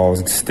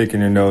balls, sticking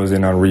your nose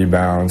in on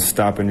rebounds,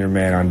 stopping your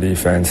man on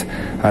defense.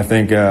 I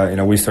think,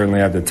 we certainly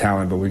have the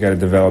talent, but we got to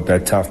develop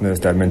that toughness,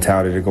 that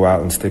mentality to go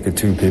out and stick it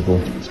to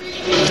people.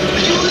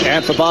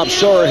 And for Bob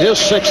Sawyer, his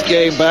 6th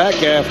game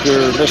back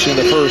after missing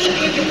the first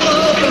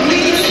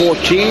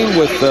 14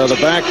 with the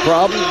back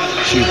problem.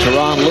 See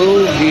Tyronn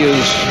Lue, he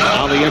is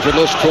on the injured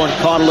list, torn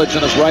cartilage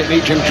in his right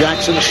knee. Jim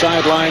Jackson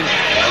sidelined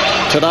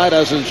tonight,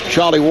 as is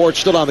Charlie Ward,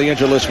 still on the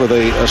injured list with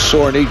a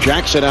sore knee.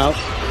 Jackson out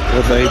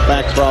with a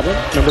back problem.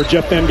 Remember,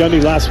 Jeff Van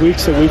Gundy last week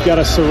said we've got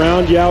to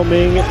surround Yao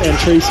Ming and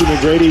Tracy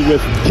McGrady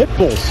with pit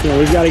bulls.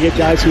 We've got to get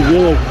guys who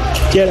really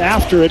get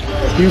after it.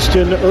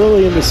 Houston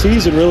early in the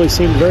season really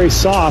seemed very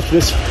soft.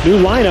 This new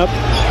lineup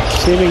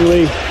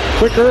seemingly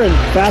quicker and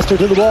faster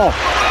to the ball.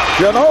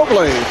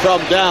 Ginobili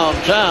from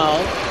downtown.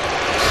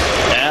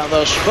 And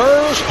the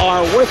Spurs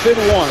are within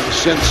 1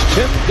 since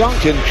Tim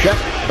Duncan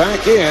checked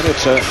back in.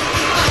 It's a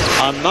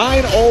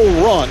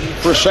 9-0 run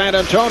for San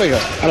Antonio.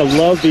 I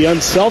love the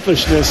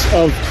unselfishness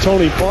of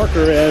Tony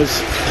Parker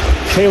as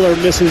Taylor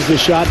misses the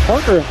shot.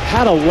 Parker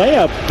had a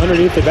layup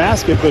underneath the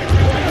basket, but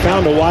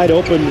found a wide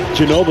open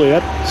Ginobili.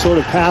 That sort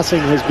of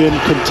passing has been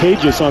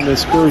contagious on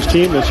this Spurs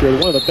team this year.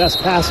 One of the best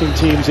passing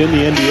teams in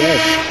the NBA.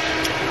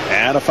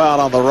 And a foul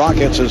on the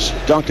Rockets as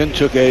Duncan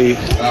took a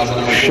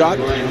shot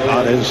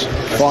on his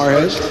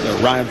forehead.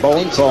 Ryan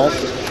Bowen called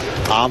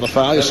on the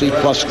foul. You see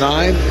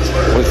 +9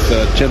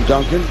 with Tim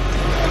Duncan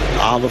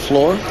on the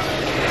floor.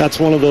 That's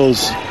one of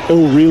those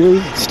 "oh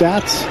really"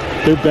 stats.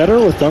 They're better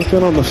with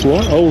Duncan on the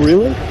floor. Oh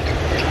really?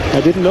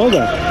 I didn't know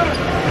that.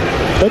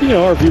 But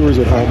our viewers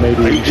at home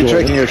maybe enjoy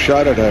You're taking a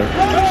shot at a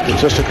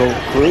statistical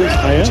crew.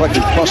 I am. It's like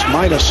the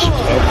plus-minus of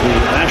the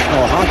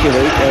National Hockey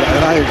League,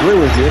 and I agree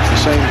with you. It's the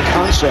same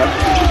concept.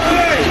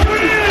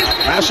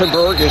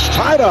 Massenberg is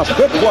tied up.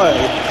 Good play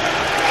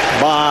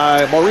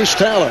by Maurice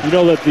Taylor. You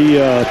know that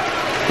the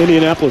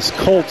Indianapolis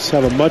Colts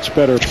have a much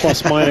better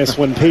plus-minus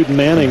when Peyton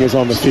Manning is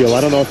on the field.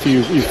 I don't know if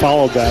you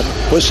followed that.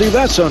 Well, see,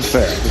 that's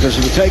unfair, because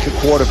if you take a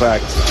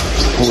quarterback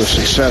who is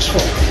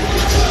successful,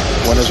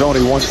 when there's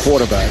only one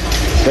quarterback,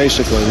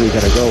 basically we're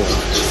going to go with.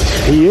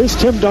 He is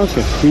Tim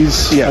Duncan.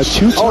 He's a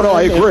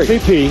two-time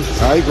MVP.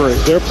 I agree.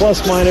 Their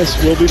plus-minus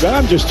will be better.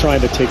 I'm just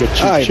trying to take a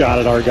cheap shot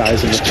at our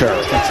guys. It's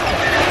terrible.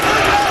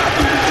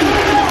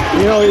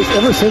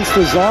 Ever since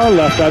the Czar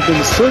left, I've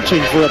been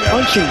searching for a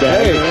punching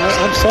bag. Hey,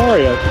 I'm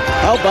sorry.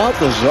 How about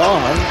the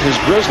Czar? His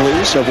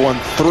Grizzlies have won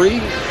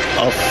 3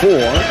 of 4.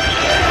 And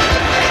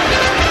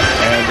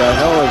I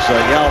know as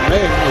Yao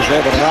Ming was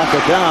able to knock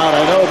it down,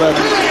 I know that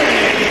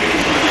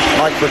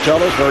Mike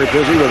Fratello is very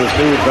busy with his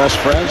new best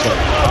friends like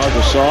Al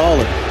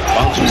Gasol and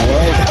Bonzi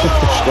Wells,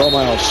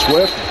 Stromile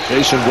Swift,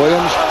 Jason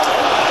Williams.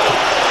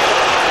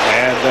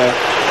 And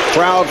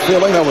crowd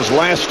feeling that was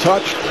last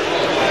touched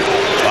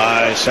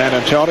by San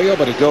Antonio,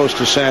 but it goes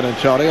to San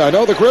Antonio. I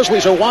know the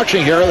Grizzlies are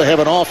watching here. They have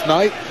an off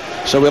night.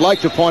 So we like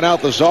to point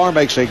out the Czar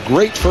makes a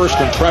great first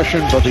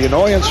impression, but the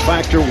annoyance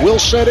factor will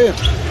set in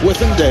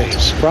within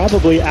days.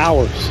 Probably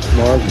hours,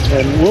 Marv.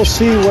 And we'll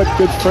see what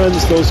good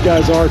friends those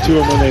guys are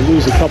to him when they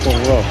lose a couple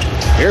in a row.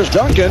 Here's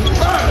Duncan.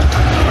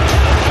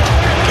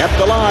 Kept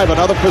alive.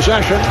 Another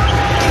possession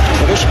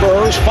for the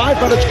Spurs.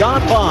 5 minutes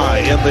gone by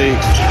in the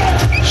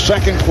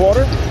second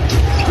quarter.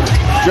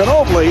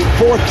 Ginobili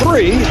for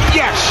 3.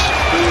 Yes!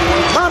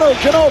 Manu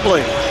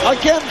Ginobili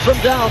again from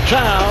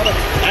downtown,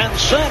 and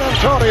San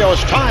Antonio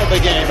has tied the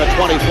game at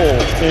 24.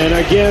 And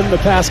again, the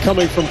pass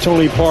coming from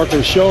Tony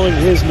Parker, showing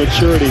his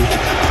maturity,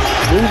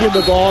 moving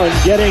the ball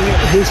and getting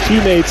his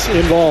teammates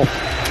involved.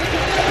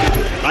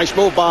 Nice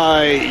move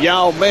by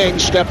Yao Ming,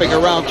 stepping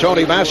around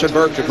Tony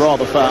Massenberg to draw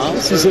the foul.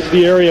 This is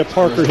the area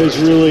Parker has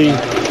really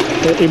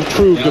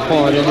improved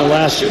upon in the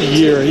last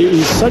year.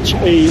 He's such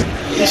a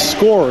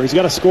scorer. He's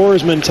got a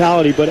scorer's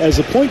mentality, but as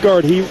a point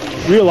guard, he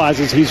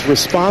realizes he's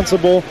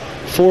responsible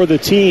for the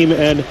team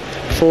and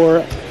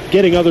for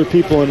getting other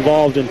people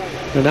involved. And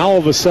now all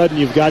of a sudden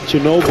you've got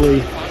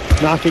Ginobili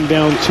knocking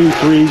down 2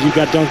 threes. You've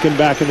got Duncan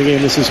back in the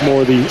game. This is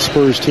more the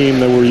Spurs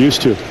team that we're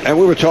used to. And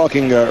we were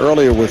talking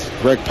earlier with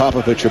Greg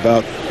Popovich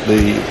about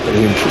the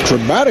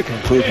dramatic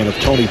improvement of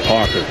Tony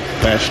Parker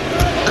past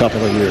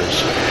couple of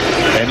years.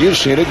 And you've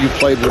seen it. You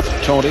played with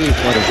Tony in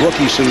his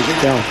rookie season.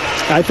 Yeah.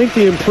 I think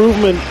the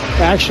improvement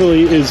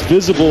actually is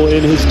visible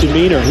in his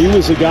demeanor. He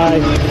was a guy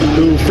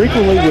who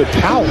frequently would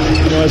pout,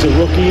 as a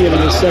rookie, and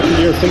in his second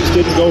year, things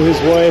didn't go his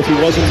way if he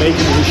wasn't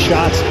making his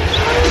shots.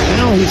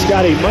 Now he's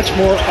got a much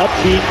more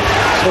upbeat,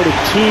 sort of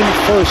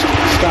team-first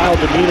style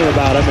demeanor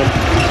about him, and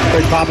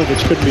Greg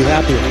Popovich couldn't be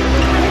happier.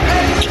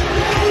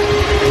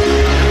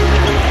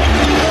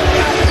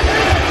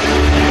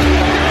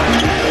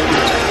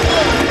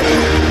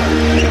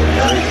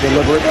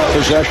 Deliberate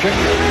possession,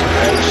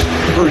 as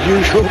per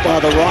usual by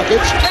the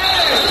Rockets.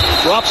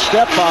 Drop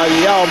step by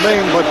Yao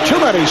Ming, but too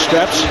many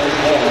steps.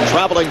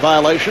 Traveling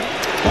violation.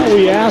 Well,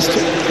 we asked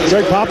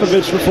Greg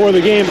Popovich before the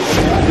game,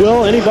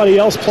 will anybody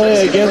else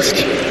play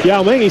against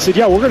Yao Ming? He said,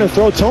 yeah, we're going to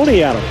throw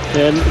Tony at him.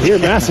 And here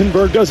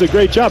Massenberg does a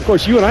great job. Of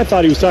course, you and I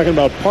thought he was talking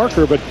about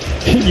Parker, but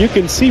you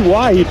can see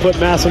why he put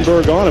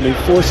Massenberg on him. He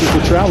forces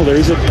the travel there.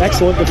 He's an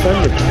excellent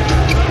defender.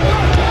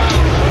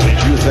 Did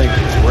you think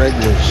Greg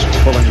was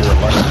pulling your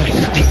leg?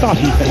 I thought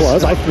he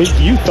was. I think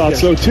you thought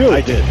so too.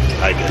 I did.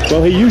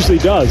 Well, he usually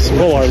does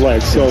pull our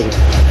legs. So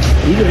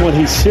even when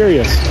he's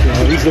serious,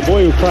 he's the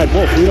boy who cried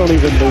wolf. We don't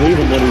even believe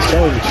him when he's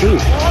telling the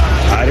truth.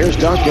 All right, here's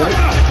Duncan.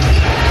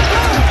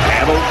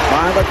 Handled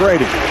by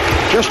McGrady.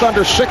 Just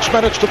under 6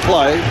 minutes to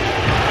play.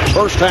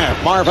 First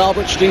half. Marv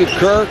Albert, Steve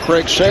Kerr,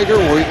 Craig Sager.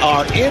 We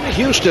are in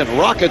Houston.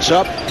 Rockets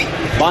up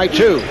by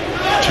 2.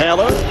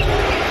 Taylor.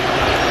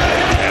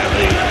 And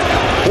the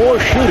poor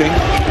shooting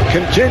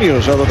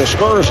continues, although the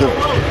Spurs have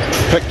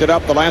picked it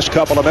up the last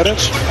couple of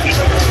minutes.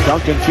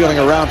 Duncan feeling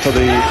around for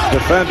the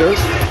defender.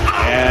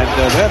 And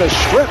then a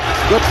strip.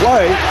 Good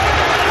play.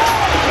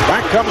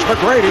 Back comes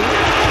McGrady.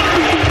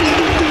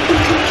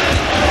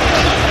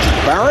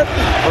 Barrett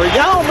for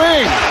Yao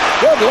Ming.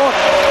 Good look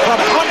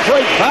from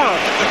Andre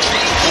Barrett.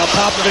 Now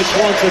Popovich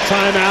wants a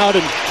timeout,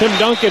 and Tim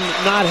Duncan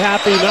not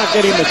happy, not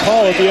getting the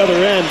call at the other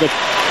end. But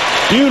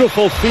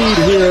beautiful feed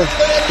here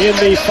in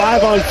the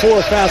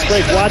 5-on-4 fast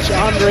break. Watch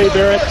Andre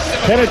Barrett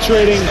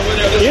penetrating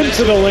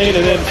into the lane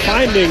and then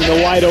finding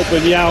the wide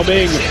open Yao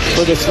Ming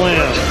for the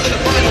slam.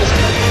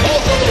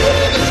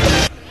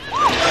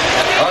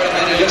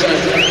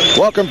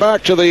 Welcome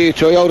back to the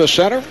Toyota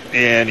Center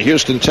in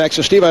Houston,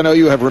 Texas. Steve, I know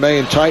you have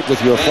remained tight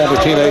with your former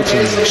teammates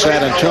in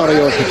San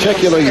Antonio, in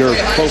particular your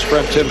close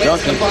friend Tim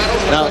Duncan.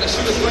 Now,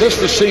 this is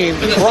the scene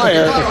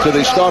prior to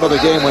the start of the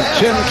game when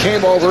Tim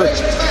came over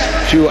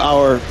to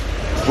our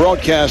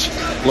broadcast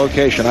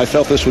location. I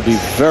felt this would be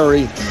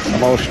very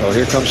emotional.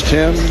 Here comes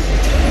Tim.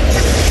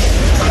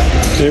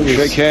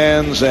 Shake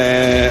hands,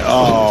 and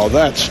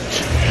that's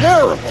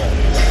terrible.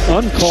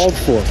 Uncalled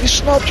for. He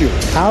snubbed you.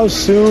 How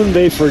soon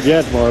they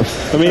forget, Marv.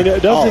 I mean,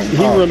 doesn't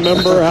he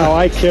remember how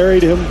I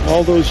carried him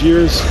all those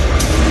years?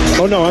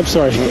 Oh, no, I'm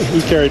sorry.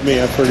 He carried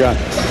me. I forgot.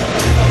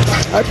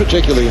 I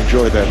particularly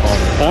enjoyed that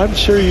moment. I'm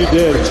sure you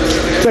did.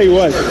 I'll tell you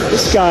what,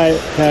 this guy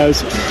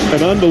has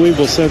an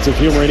unbelievable sense of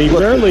humor, and he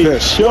rarely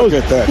shows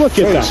it. Look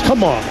at that.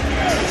 Come on.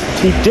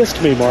 He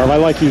dissed me, Marv. I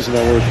like using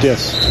that word,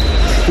 diss.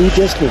 He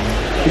dissed me.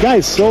 The guy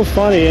is so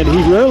funny, and he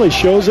rarely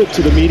shows it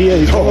to the media.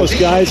 He's one of those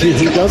guys,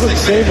 he doesn't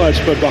say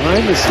much, but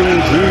behind the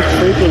scenes, he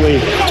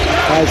frequently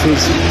has his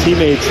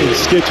teammates in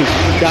stitches.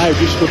 A guy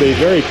just with a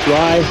very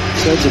dry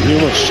sense of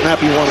humor.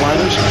 Snappy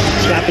one-liners,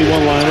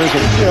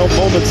 and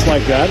moments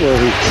like that where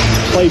he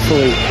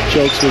playfully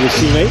jokes with his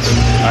teammates.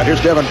 All right,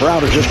 here's Devin Brown,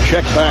 who just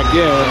checked back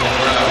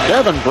in.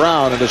 Devin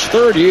Brown, in his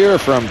third year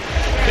from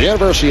the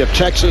University of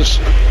Texas,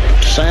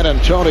 San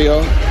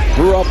Antonio,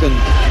 grew up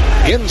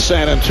in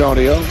San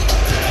Antonio.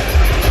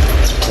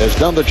 Has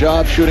done the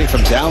job shooting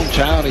from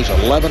downtown. He's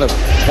 11 of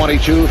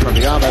 22 from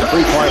beyond that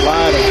three-point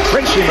line. And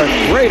Tracy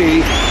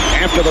McGrady,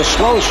 after the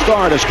slow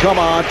start, has come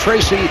on.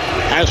 Tracy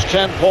has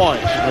 10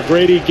 points.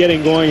 McGrady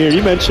getting going here.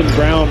 You mentioned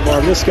Brown,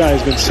 Marv. This guy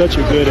has been such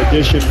a good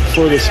addition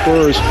for the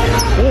Spurs.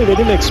 Really, they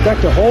didn't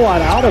expect a whole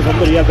lot out of him,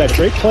 but he had that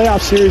great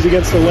playoff series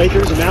against the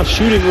Lakers, and now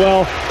shooting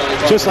well,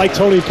 just like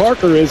Tony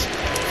Parker is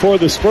for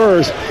the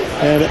Spurs.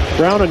 And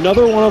Brown,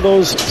 another one of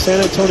those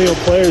San Antonio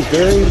players,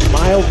 very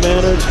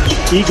mild-mannered,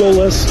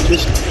 egoless,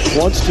 just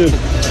wants to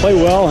play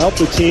well, help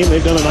the team.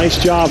 They've done a nice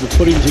job of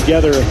putting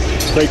together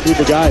a great group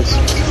of guys.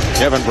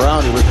 Devin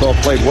Brown, you recall,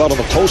 played well in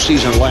the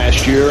postseason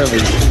last year in the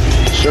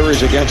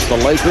series against the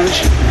Lakers.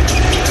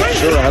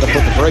 Sure had to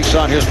put the brakes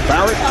on. Here's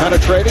Barrett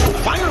penetrating,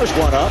 fires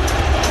one up.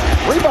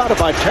 Rebounded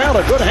by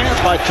Taylor. Good hands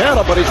by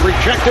Taylor, but he's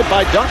rejected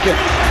by Duncan.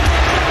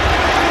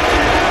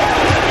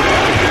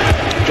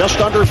 Just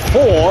under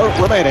 4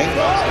 remaining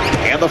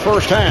in the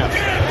first half.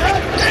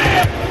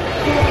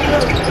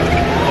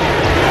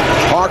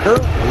 Parker,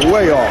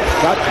 way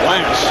off. Got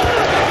glass.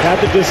 Had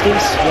the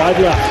distance, wide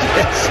left.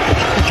 Yes.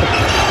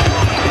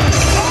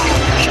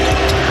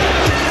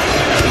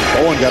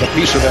 Bowen got a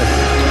piece of that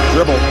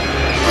dribble.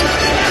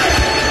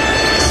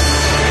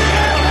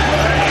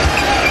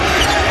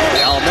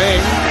 Yao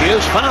Ming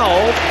is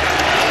fouled.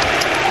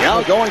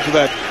 Yao going to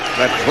that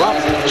drop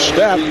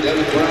step.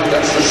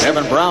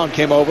 Devin Brown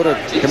came over to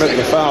commit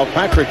the foul.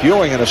 Patrick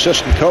Ewing, an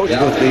assistant coach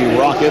with the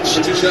Rockets,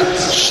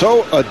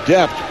 so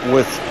adept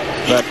with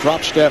that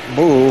drop step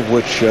move,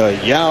 which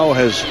Yao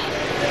has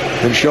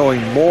been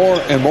showing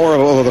more and more of.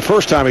 Although the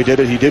first time he did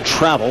it, he did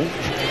travel.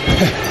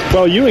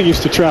 Well, Ewing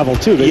used to travel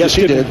too. Yes,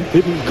 he did.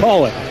 Didn't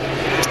call it.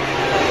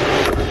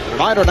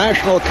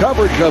 International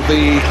coverage of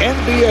the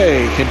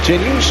NBA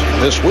continues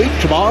this week.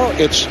 Tomorrow,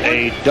 it's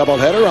a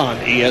doubleheader on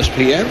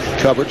ESPN.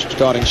 Coverage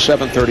starting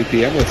 7:30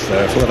 p.m. with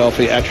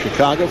Philadelphia at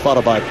Chicago,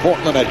 followed by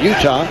Portland at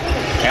Utah.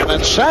 And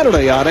then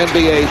Saturday on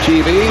NBA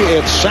TV,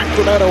 it's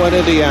Sacramento and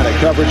Indiana.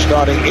 Coverage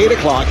starting 8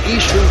 o'clock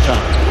Eastern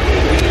Time.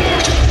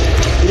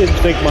 You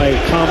didn't think my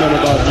comment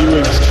about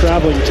Ewing's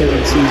traveling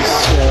tendencies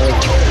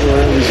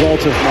were a result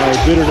of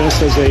my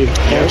bitterness as a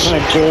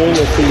longtime Bull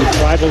with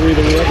the rivalry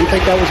that we had. Do you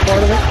think that was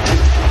part of it?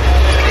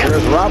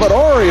 Here's Robert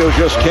Horry, who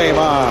just came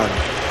on.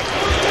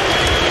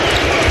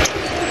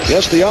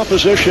 Yes, the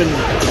opposition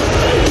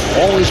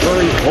always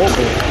very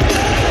vocal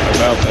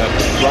about that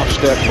drop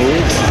step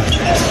move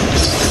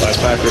by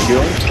Patrick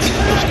Ewing.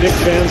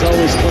 Knicks fans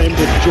always claimed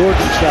that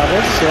Jordan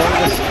traveled, so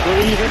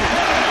we're even.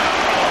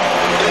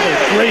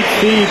 Great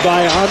feed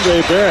by Andre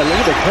Barrett. Look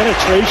at the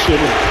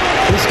penetration.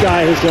 This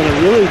guy has done a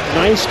really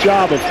nice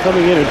job of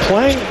coming in and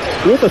playing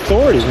with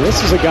authority. This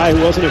is a guy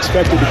who wasn't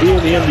expected to be in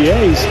the NBA.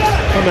 He's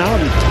come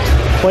out and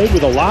played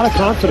with a lot of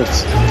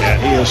confidence. And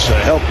he has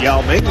helped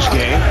Yao Ming's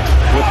game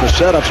with the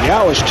setups.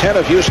 Yao is 10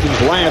 of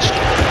Houston's last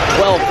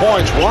 12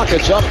 points.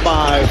 Rockets up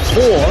by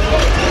 4.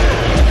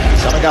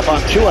 Coming up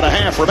on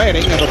 2.5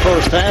 remaining in the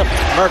first half.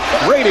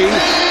 McGrady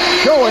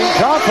showing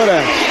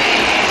confidence.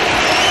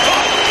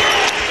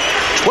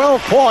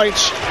 12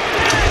 points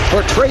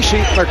for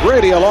Tracy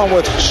McGrady, along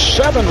with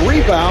 7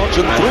 rebounds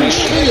and 3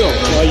 steals.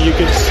 Well, you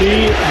can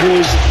see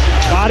his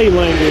body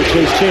language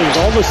has changed.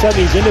 All of a sudden,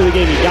 he's into the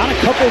game. He got a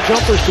couple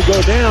jumpers to go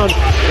down.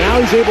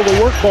 Now he's able to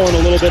work Bowen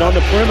a little bit on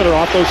the perimeter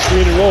off those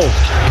screen and rolls.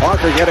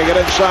 Parker getting it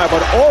inside,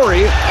 but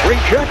Horry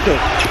rejected.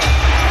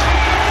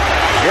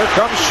 Here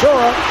comes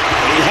Sura.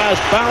 He has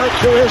Barrett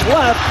to his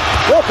left.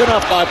 Broken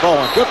up by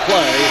Bowen. Good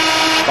play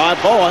by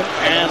Bowen.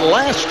 And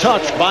last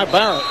touch by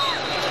Barrett.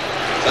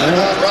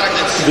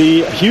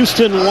 The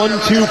Houston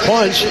 1-2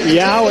 punch,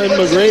 Yao and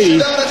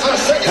McGrady,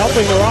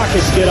 helping the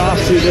Rockets get off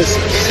to this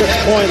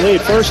 6-point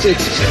lead. First,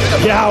 it's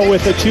Yao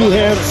with a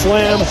two-hand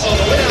slam,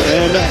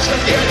 and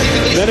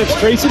then it's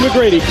Tracy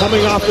McGrady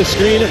coming off the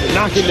screen and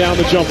knocking down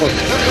the jumper.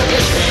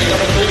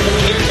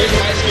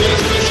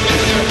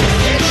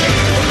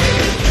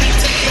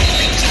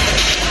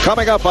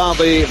 Coming up on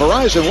the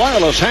Verizon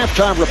Wireless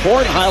halftime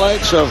report,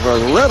 highlights of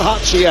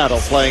red-hot Seattle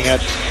playing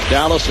at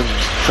Dallas, and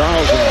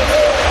Charles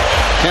and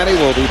Kenny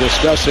will be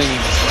discussing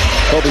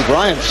Kobe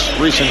Bryant's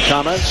recent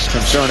comments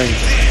concerning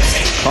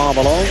Karl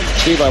Malone.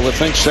 Steve, I would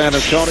think San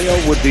Antonio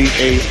would be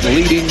a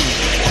leading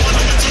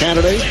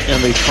candidate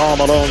in the Karl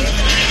Malone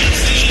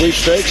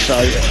sweepstakes.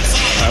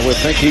 I would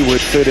think he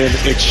would fit in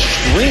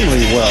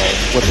extremely well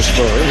with the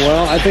Spurs.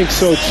 Well, I think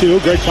so too.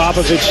 Greg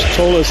Popovich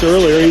told us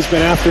earlier he's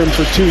been after him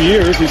for 2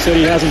 years. He said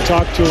he hasn't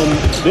talked to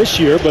him this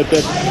year, but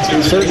that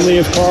certainly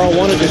if Karl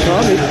wanted to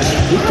come,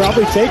 he'd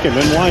probably take him,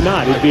 and why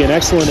not? He'd be an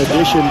excellent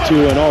addition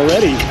to an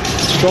already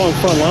strong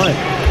front line.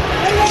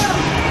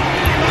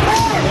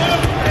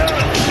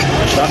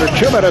 Just under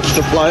 2 minutes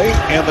to play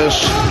in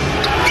this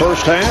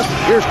first half.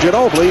 Here's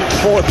Ginobili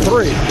for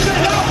 3.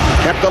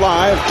 Kept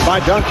alive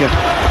by Duncan.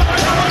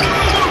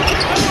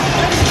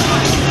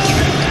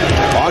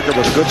 Parker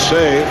with a good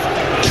save.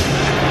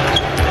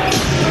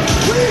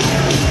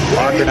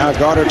 Parker now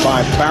guarded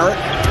by Barrett.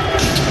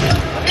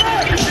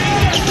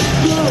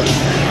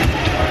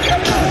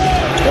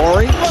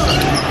 Horry.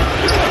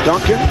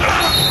 Duncan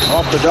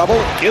off the double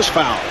is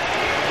fouled.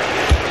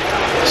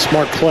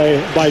 Smart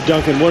play by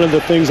Duncan. One of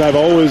the things I've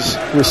always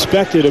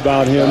respected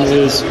about him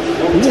is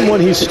even when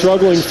he's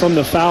struggling from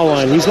the foul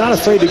line, he's not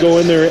afraid to go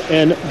in there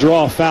and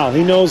draw a foul.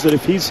 He knows that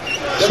if he's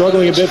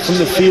struggling a bit from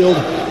the field,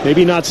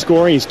 maybe not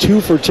scoring, he's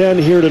 2 for 10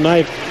 here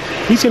tonight,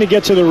 he's going to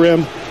get to the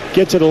rim,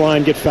 get to the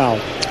line, get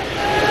fouled.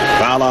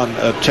 Foul on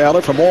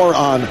Taylor. For more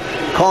on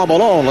Karl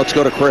Malone, let's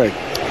go to Craig.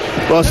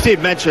 Well,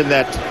 Steve mentioned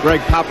that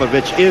Greg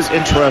Popovich is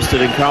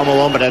interested in Karl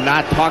Malone, but had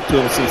not talked to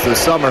him since the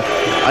summer.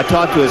 I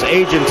talked to his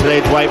agent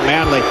today, Dwight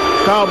Manley.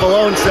 Karl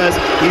Malone says,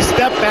 he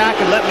stepped back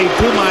and let me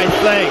do my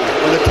thing.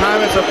 When the time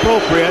is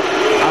appropriate,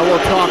 I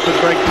will talk with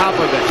Greg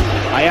Popovich.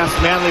 I asked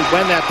Manley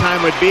when that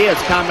time would be. His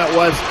comment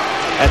was,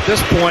 at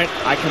this point,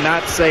 I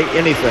cannot say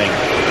anything.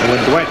 And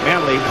when Dwight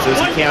Manley says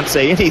he can't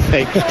say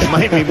anything, it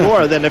might be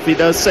more than if he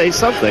does say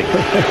something.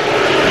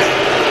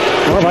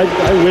 Well, I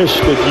wish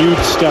that you'd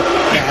step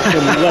back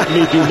and let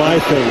me do my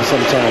thing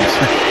sometimes.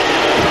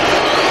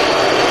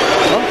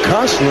 I'm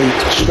constantly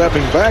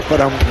stepping back,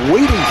 but I'm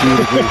waiting for you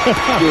to do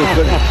your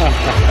thing.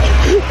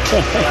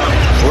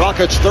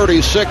 Rockets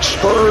 36,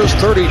 Spurs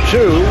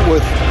 32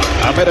 with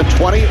a minute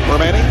 20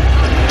 remaining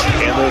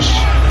in this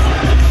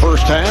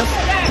first half.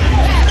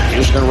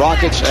 Houston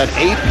Rockets at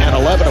 8 and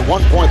 11. At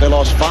one point, they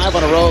lost 5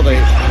 in a row.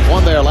 They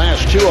won their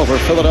last 2 over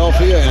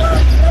Philadelphia and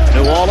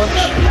New Orleans.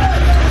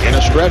 In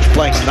a stretch,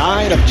 playing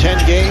 9 of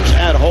 10 games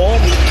at home.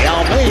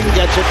 Yao Ming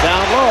gets it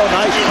down low.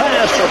 Nice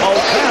pass from Mo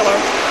Taylor.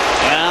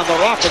 And the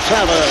Rockets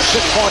have a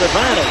 6-point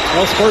advantage.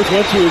 Well, Spurs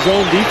went to his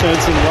own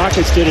defense, and the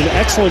Rockets did an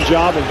excellent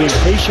job of being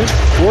patient,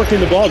 working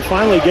the ball, and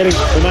finally getting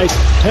a nice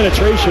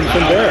penetration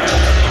from Barrett.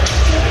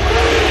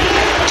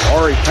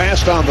 Horry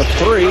passed on the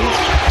 3.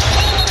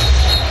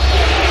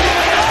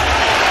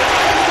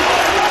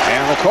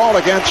 And the call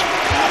against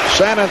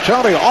San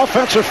Antonio.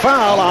 Offensive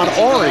foul on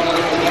Horry.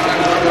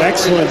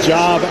 Excellent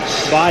job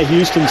by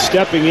Houston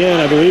stepping in.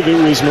 I believe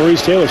it was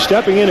Maurice Taylor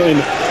stepping in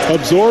and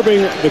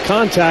absorbing the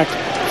contact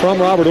from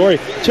Robert Horry.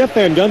 Jeff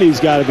Van Gundy's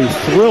got to be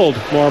thrilled,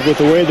 Marv, with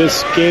the way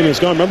this game has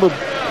gone. Remember,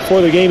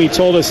 before the game, he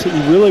told us he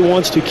really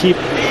wants to keep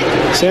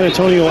San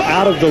Antonio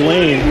out of the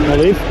lane. Well,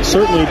 they've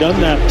certainly done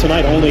that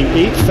tonight. Only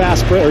 8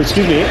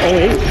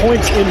 only 8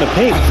 points in the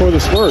paint for the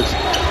Spurs.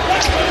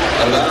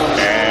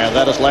 And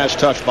that is last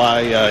touched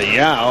by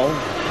Yao.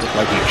 Looked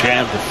like he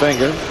jammed the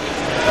finger.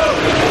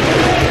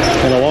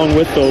 And along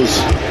with those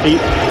 8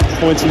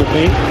 points in the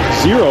paint,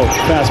 0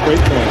 fast break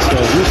points. So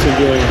Houston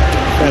doing a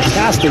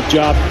fantastic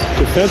job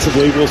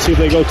defensively. We'll see if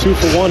they go 2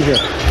 for 1 here.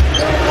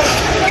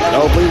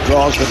 Ginobili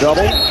draws the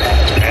double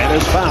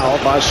and is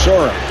fouled by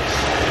Sora.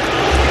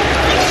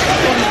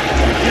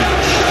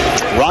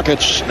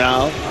 Rockets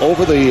now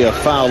over the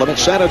foul limit.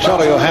 San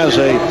Antonio has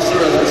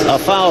a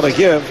foul to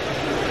give.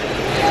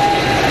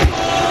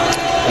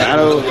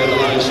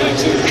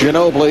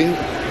 Ginobili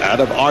out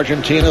of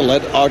Argentina,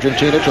 led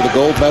Argentina to the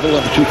gold medal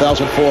in the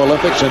 2004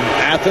 Olympics in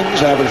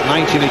Athens, averaged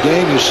 19 a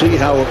game. You see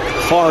how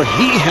far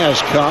he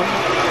has come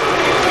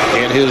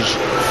in his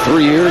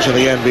 3 years in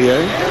the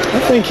NBA. I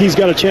think he's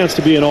got a chance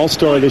to be an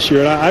all-star this year,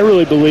 and I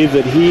really believe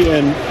that he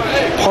and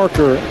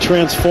Parker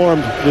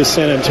transformed this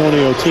San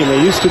Antonio team.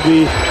 They used to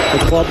be a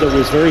club that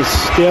was very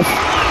stiff,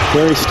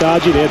 very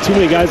stodgy. They had too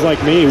many guys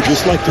like me who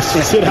just like to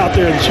sit out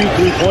there and shoot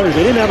 3-pointers.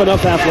 They didn't have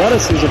enough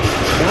athleticism.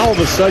 Now all of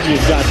a sudden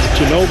you've got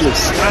Ginobili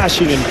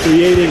slashing and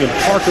creating, and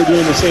Parker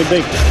doing the same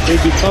thing.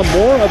 They've become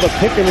more of a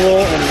pick and roll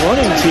and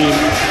running team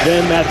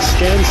than that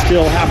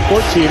standstill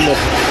half-court team that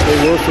they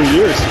were for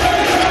years.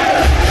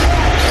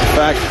 In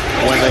fact,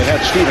 when they had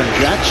Steven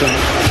Jackson.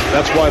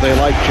 That's why they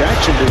like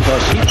Jackson,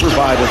 because he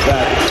provided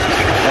that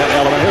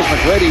element. Here's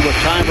McGrady with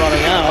time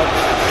running out.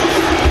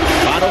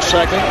 Final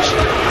seconds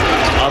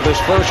of this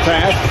first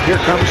half. Here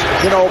comes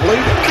Ginobili.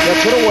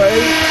 Gets it away.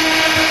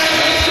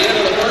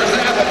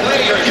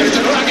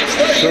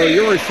 So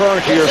you're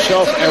referring to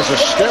yourself as a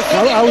stiff?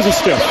 I was a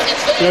stiff.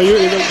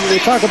 They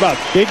talk about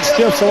big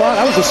stiffs a lot.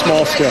 I was a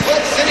small stiff.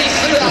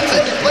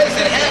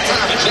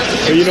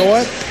 But you know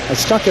what? I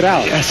stuck it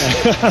out. Yes.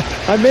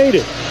 I made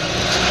it.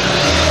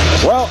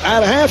 Well,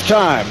 at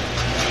halftime,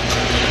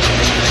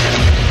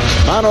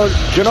 Manu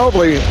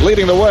Ginobili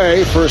leading the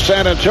way for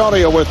San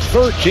Antonio with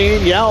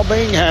 13. Yao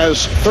Ming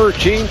has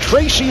 13.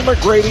 Tracy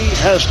McGrady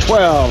has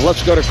 12.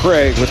 Let's go to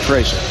Craig with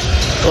Tracy.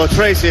 Well,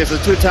 Tracy, as a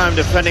two-time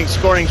defending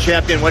scoring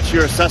champion, what's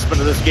your assessment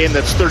of this game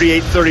that's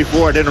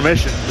 38-34 at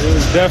intermission? It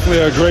was definitely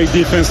a great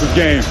defensive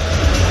game.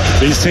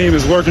 This team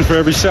is working for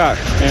every shot,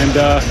 and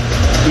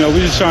we're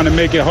just trying to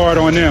make it hard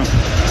on them.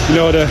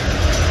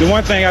 The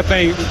one thing I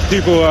think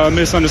people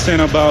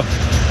misunderstand about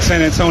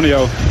San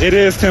Antonio, it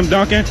is Tim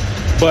Duncan,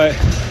 but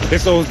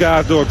it's those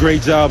guys do a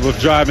great job of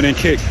driving and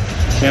kick,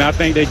 and I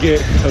think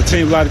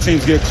a lot of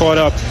teams get caught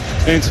up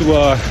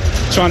into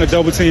trying to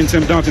double team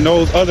Tim Duncan.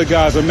 Those other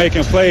guys are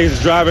making plays,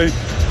 driving,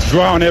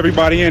 drawing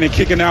everybody in and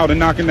kicking out and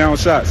knocking down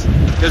shots.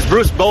 Does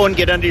Bruce Bowen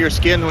get under your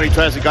skin when he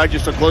tries to guard you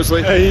so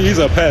closely? Hey, he's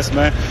a pest,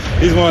 man.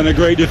 He's one of the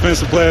great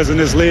defensive players in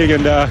this league,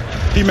 and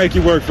he make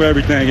you work for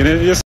everything. And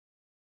it's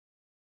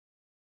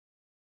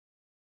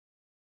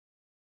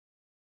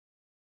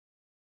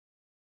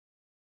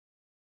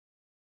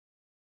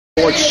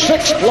for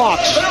 6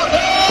 blocks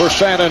for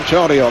San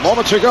Antonio.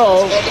 Moments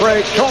ago,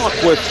 Craig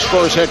talked with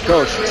Spurs head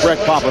coach Greg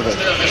Popovich.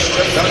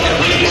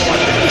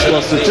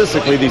 Well,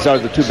 statistically, these are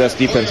the two best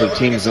defensive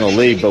teams in the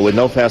league, but with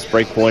no fast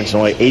break points and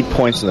only 8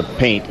 points in the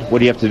paint, what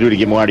do you have to do to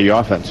get more out of your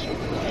offense?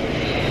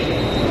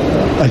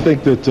 I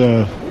think that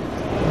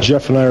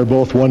Jeff and I are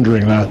both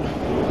wondering that.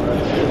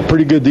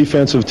 Pretty good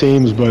defensive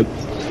teams, but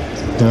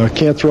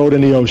can't throw it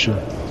in the ocean.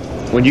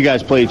 When you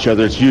guys play each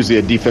other, it's usually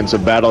a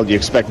defensive battle. Do you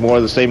expect more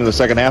of the same in the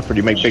second half, or do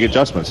you make big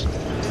adjustments?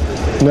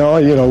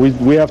 No,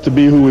 we have to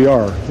be who we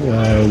are,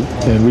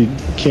 and we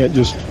can't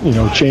just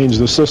change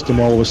the system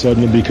all of a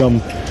sudden and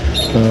become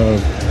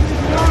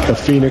a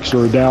Phoenix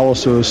or a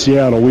Dallas or a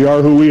Seattle. We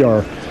are who we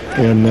are,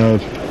 and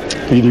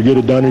either get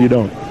it done or you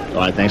don't.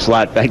 All right, thanks a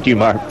lot. Thank you,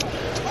 Mark.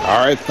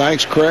 All right,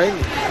 thanks, Craig.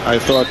 I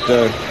thought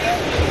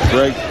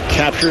Greg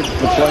captured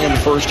the play in the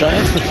first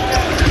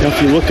half. If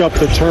you look up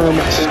the term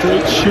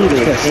straight shooter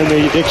in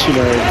the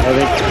dictionary, I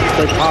think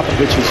Greg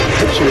Popovich's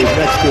picture is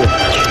next to it.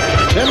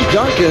 Tim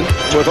Duncan,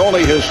 with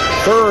only his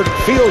third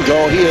field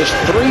goal, he is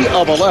 3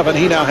 of 11.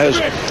 He now has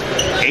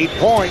 8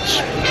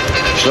 points.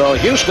 So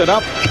Houston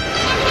up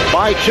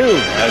by 2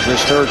 as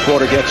this third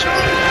quarter gets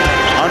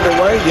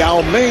underway.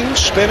 Yao Ming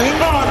spinning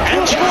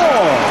and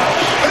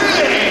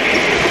scores.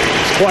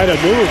 It's quite a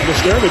move.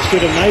 Misterovich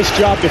did a nice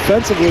job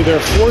defensively. They're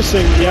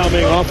forcing Yao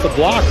Ming off the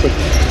block, but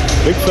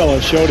big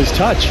fella showed his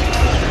touch.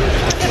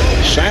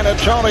 San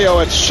Antonio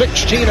at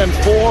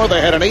 16-4. They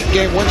had an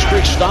 8-game win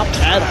streak stopped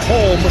at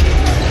home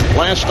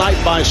last night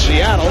by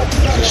Seattle.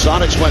 The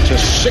Sonics went to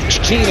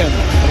 16-3.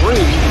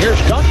 Here's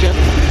Duncan.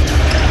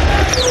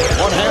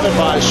 One-handed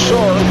by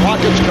Soar.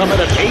 Rockets come in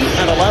at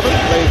 8-11.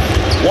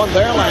 They won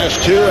their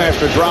last 2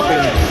 after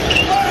dropping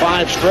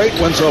 5 straight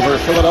wins over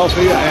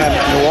Philadelphia and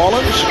New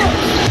Orleans.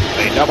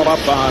 They doubled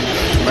up on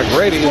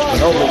McGrady as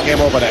Ginobili came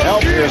over to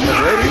help. Here's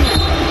McGrady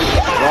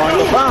drawing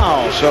the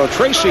foul. So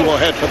Tracy will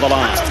head for the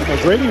line.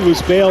 McGrady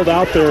was bailed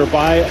out there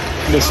by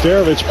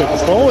Misterovich,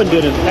 but Bowen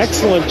did an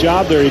excellent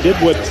job there. He did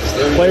what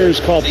players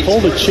call pull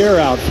the chair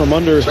out from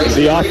under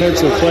the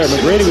offensive player.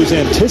 McGrady was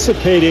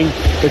anticipating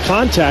the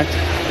contact,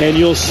 and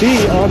you'll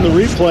see on the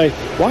replay,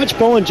 watch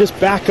Bowen just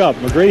back up.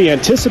 McGrady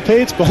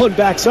anticipates, Bowen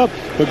backs up.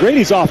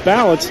 McGrady's off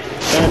balance,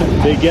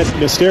 and they get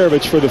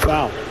Misterovich for the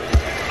foul.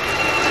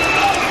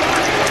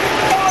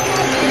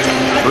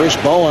 Bruce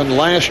Bowen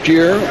last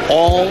year,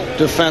 all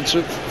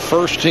defensive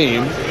first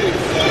team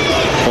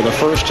for the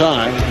first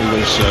time. He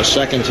was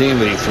second team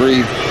the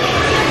 3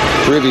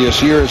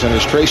 previous years, and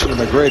as Tracy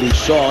McGrady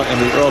saw in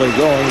the early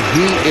going,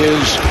 he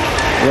is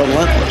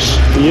relentless.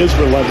 He is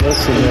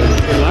relentless,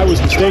 and I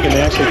was mistaken.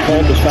 They actually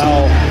called the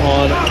foul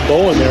on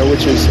Bowen there,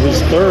 which is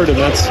his third, and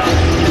that's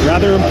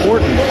rather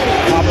important.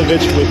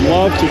 Popovich would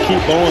love to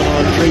keep Bowen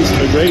on Tracy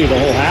McGrady the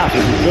whole half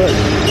if he could.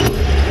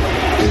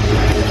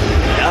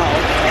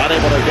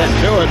 Able to get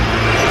to it.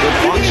 Good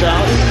box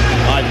out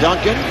by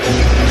Duncan.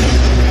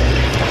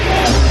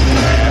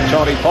 And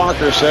Tony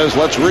Parker says,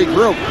 let's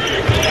regroup.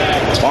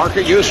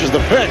 Parker uses the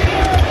pick.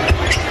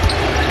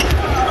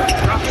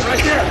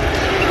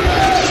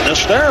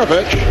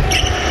 Misterovich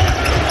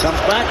comes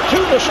back to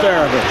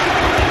Misterovich.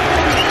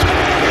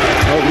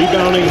 Well,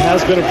 rebounding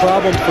has been a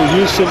problem for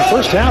Houston.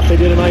 First half, they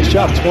did a nice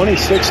job,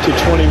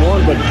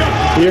 26-21, but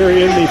here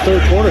in the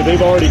third quarter,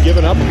 they've already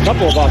given up a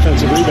couple of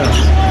offensive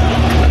rebounds.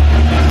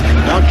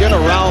 Duncan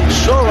around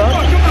Sura,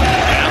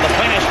 and the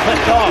pass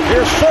picked off.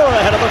 Here's Sura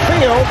ahead of the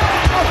field.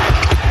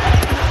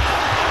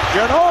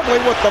 Ginobili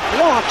with the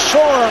block.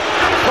 Sora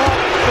thought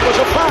it was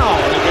a foul.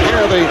 You can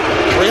hear the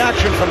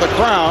reaction from the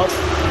crowd.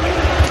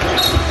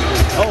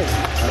 Oh,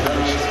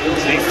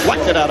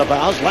 deflected out of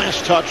bounds.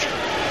 Last touch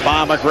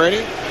by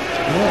McGrady.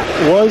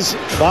 Was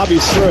Bobby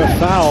Sura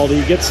fouled?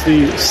 He gets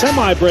the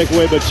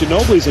semi-breakaway, but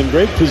Ginobili's in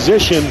great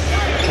position.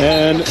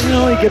 And,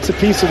 he gets a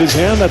piece of his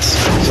hand. That's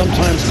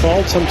sometimes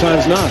called,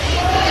 sometimes not.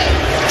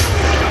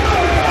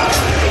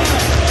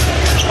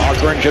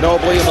 Parker and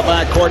Ginobili in the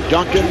backcourt.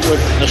 Duncan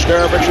with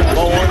Nesterovic and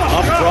Bowen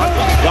up front.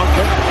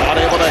 Duncan not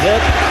able to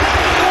hit.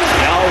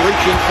 Now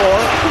reaching for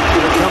it.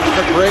 Here comes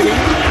McGrady.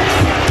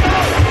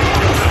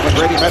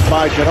 McGrady met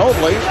by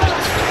Ginobili.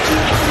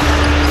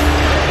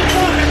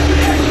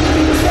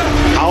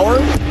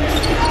 Howard.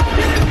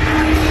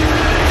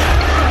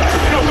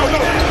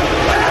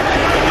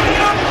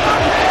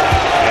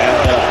 And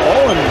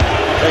Bowen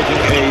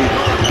taking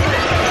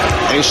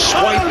a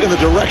swipe in the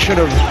direction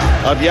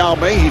of Yao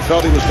Ming. He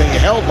felt he was being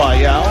held by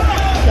Yao.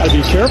 Got to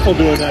be careful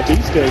doing that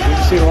these days.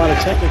 We've seen a lot of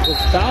technical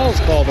fouls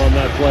called on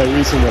that play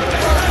recently.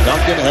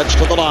 Duncan heads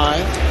to the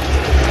line.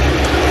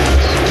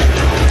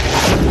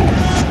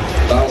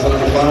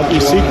 You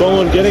see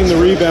Bowen getting the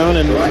rebound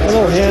and a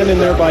little hand in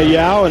there by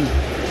Yao, and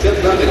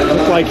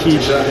looked like he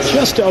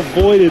just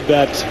avoided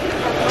that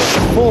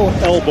full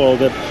elbow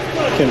that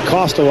can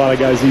cost a lot of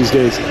guys these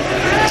days.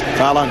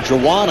 Foul on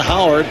Juwan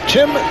Howard.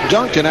 Tim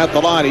Duncan at the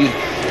line. He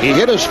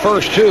hit his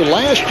first two.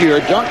 Last year,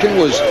 Duncan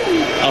was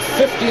a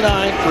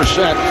 59%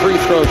 free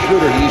throw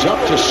shooter. He's up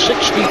to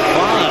 65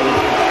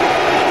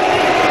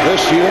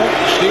 this year.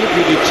 Steve,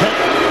 you detect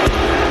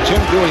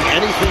Tim doing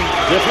anything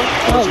different,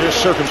 or is this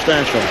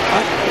circumstantial?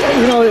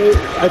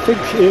 I think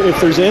if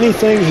there's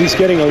anything, he's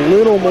getting a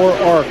little more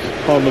arc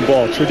on the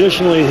ball.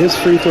 Traditionally, his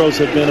free throws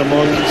have been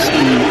amongst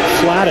the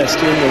flattest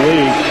in the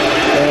league.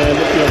 And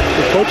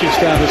the coaching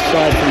staff has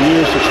tried for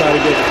years to try to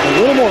get a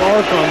little more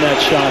arc on that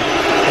shot.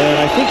 And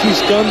I think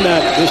he's done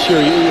that this year.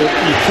 You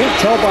can't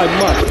tell by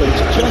much, but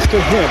it's just a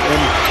hint.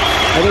 And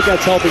I think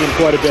that's helping him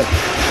quite a bit.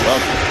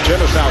 Well, Tim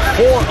is now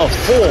 4 of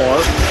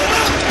 4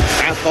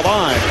 at the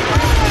line.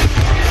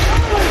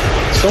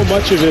 So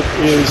much of it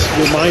is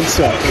your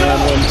mindset. And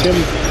when Tim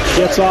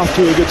gets off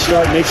to a good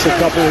start, makes a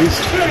couple, he's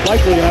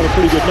likely to have a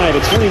pretty good night.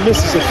 It's when he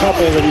misses a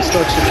couple that he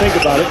starts to think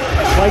about it,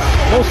 like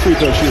most free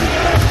throw shooters.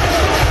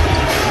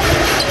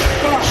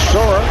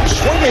 Sora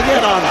swinging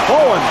in on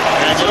Bowen.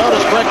 And you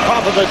notice Greg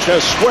Popovich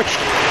has switched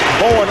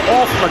Bowen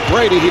off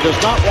McGrady. He does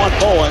not want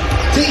Bowen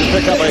to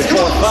pick up a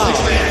fourth foul.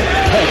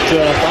 But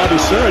Bobby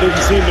Sura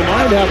didn't seem to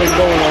mind having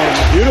Bowen on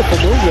him. Beautiful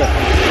move there.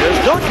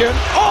 Here's Duncan.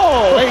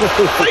 Oh, a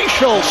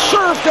facial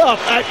served up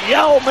at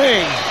Yao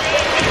Ming.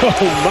 Oh,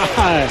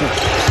 my.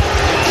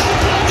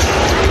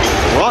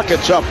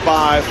 Rockets up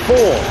by 4.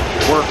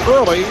 We're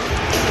early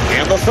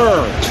in the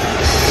third.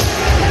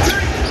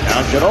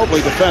 Now Ginobili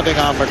defending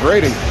on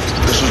McGrady.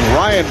 This is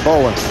Ryan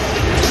Bowen.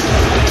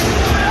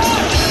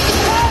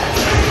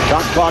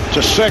 Shot clock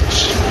to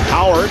 6.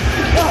 Howard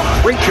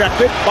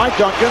rejected by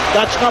Duncan.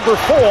 That's number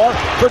 4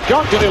 for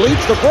Duncan. He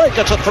leads the break.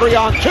 It's a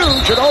 3-on-2.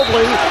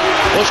 Ginobili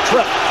was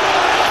tripped.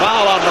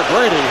 Foul on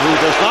McGrady, who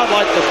does not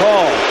like the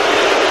call.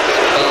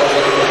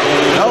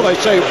 No, they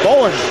say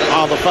Bowen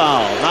on the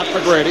foul, not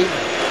McGrady.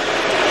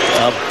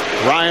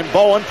 Ryan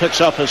Bowen picks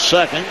up his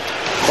second.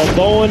 Well,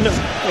 Bowen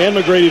and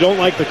McGrady don't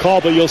like the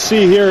call, but you'll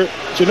see here,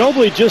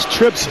 Ginobili just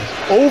trips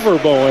over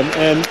Bowen,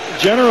 and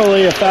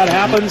generally, if that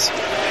happens,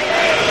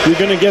 you're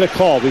going to get a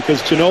call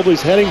because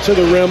Ginobili's heading to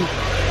the rim.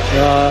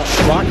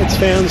 Rockets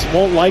fans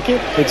won't like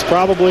it. It's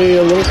probably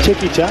a little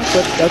ticky-tack,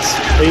 but that's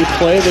a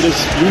play that is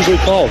usually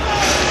called.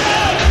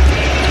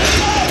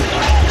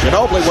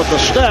 Ginobili with the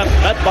step,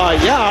 met by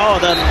Yao,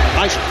 and then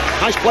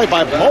nice play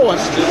by Bowen.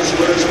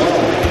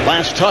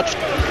 Last touch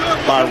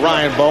by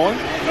Ryan Bowen.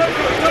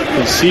 You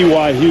can see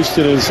why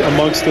Houston is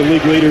amongst the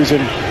league leaders in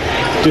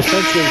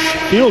defensive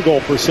field goal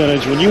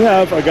percentage. When you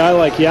have a guy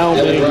like Yao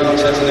Ming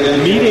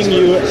meeting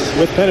you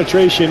with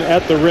penetration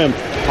at the rim,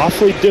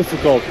 awfully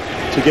difficult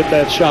to get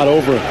that shot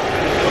over.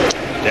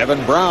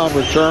 Devin Brown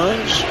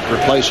returns,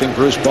 replacing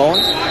Bruce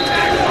Bowen.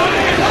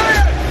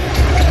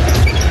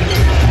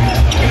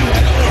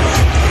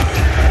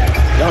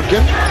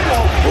 Duncan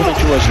moving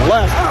to his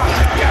left.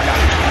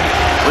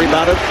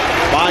 Rebounded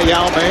by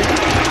Yao Ming.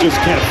 Just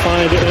can't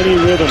find any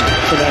rhythm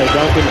tonight.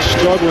 Duncan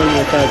struggling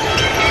with that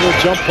little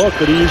jump hook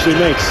that he usually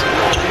makes.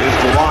 Here's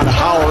Juwan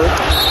Howard.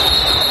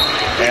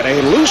 And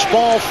a loose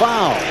ball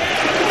foul.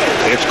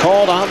 It's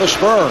called on the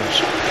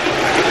Spurs.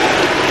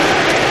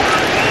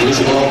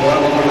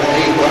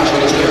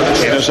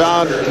 It is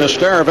on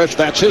Nesterovic.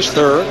 That's his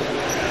third.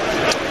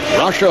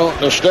 Rasho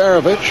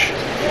Nesterovic,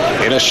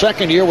 in his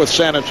second year with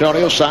San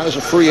Antonio, signed as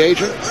a free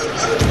agent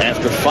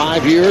after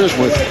 5 years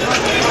with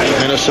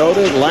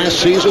Minnesota. Last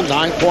season,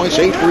 9 points,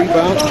 8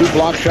 rebounds, 2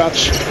 block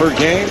shots per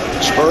game.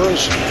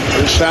 Spurs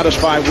are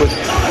satisfied with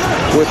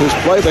his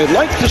play. They'd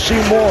like to see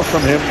more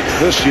from him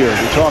this year.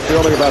 We talked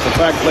earlier about the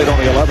fact he played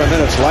only 11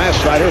 minutes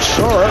last night. Here's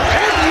Sora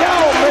and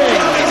Yao Ming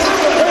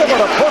able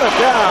to put it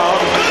down.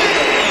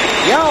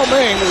 Yao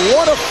Ming,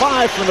 1 of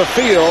 5 from the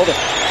field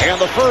in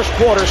the first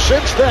quarter.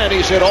 Since then,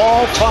 he's hit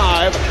all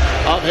 5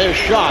 of his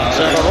shots,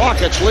 and the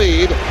Rockets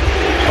lead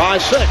by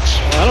 6.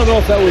 I don't know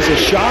if that was a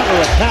shot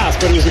or a pass,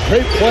 but it was a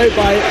great play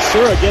by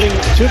Sura getting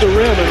to the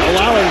rim and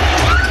allowing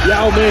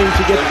Yao Ming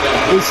to get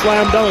the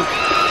slam dunk.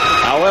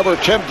 However,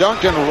 Tim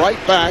Duncan right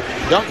back.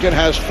 Duncan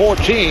has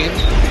 14.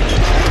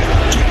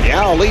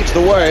 Yao leads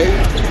the way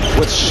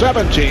with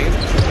 17.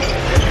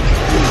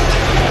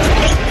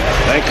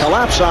 They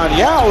collapse on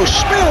Yao,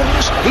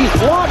 spins, he's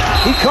blocked,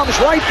 he comes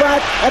right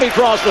back, and he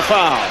draws the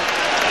foul.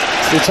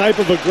 The type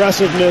of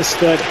aggressiveness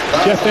that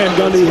Jeff Van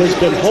Gundy has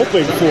been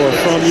hoping for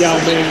from Yao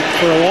Ming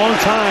for a long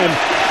time,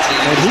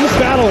 and he's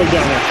battling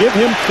down there. Give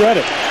him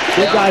credit.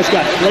 This guy's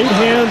got great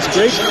hands,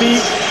 great feet.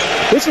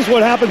 This is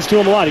what happens to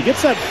him a lot. He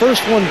gets that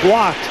first one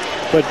blocked,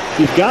 but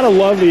you've got to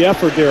love the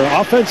effort there.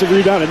 Offensive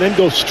rebound and then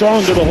go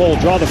strong to the hole,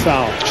 draw the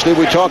foul. Steve,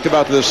 we talked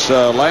about this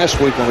last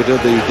week when we did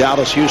the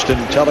Dallas-Houston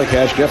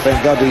telecast. Jeff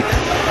Van Gundy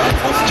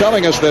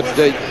telling us that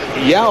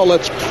Yao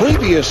lets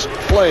previous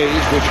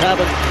plays, which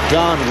haven't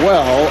gone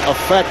well,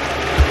 affect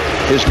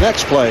his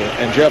next play.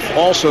 And Jeff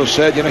also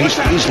said, you know,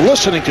 he's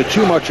listening to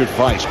too much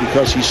advice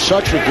because he's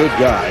such a good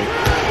guy.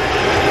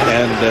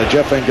 And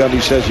Jeff Van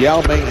Gundy says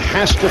Yao Ming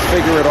has to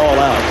figure it all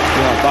out,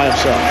 you know, by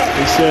himself.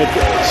 He said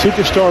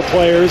superstar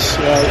players,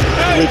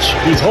 which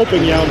he's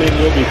hoping Yao Ming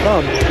will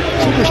become,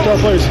 superstar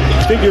players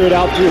figure it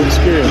out through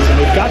experience. And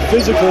they've got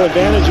physical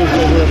advantages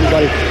over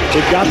everybody.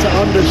 They've got to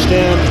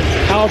understand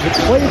how to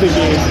play the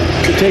game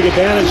to take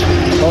advantage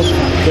of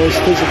those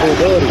physical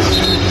abilities.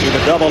 See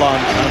the double on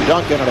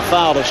Duncan, and a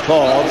foul is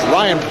called.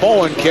 Ryan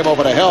Bowen came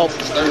over to help,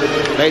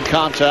 made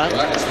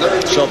contact.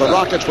 So the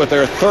Rockets with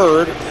their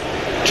third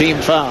team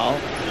foul.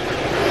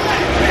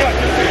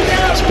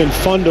 It's been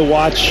fun to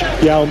watch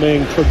Yao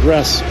Ming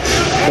progress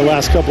the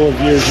last couple of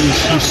years.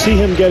 You see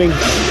him getting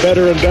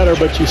better and better,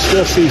 but you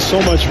still see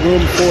so much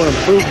room for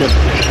improvement.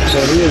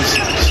 So he is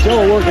still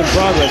a work in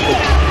progress, but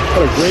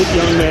what a great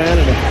young man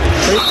and a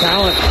great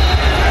talent.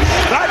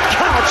 That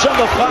counts on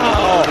the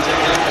foul.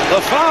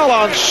 The foul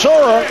on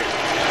Sura.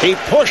 He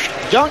pushed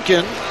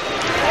Duncan.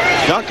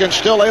 Duncan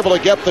still able to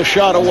get the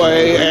shot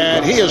away,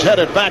 and he is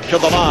headed back to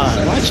the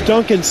line. Watch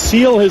Duncan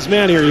seal his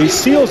man here. He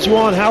seals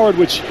Juwan Howard,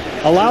 which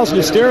allows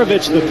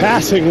Nesterovic the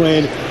passing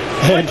lane.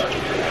 And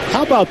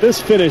how about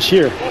this finish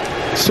here?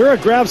 Sura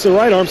grabs the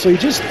right arm, so he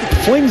just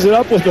flings it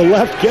up with the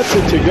left, gets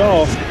it to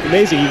go.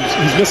 Amazing.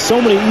 He's missed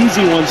so many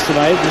easy ones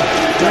tonight.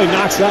 Now he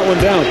knocks that one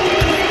down.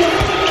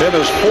 Tim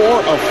is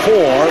 4 of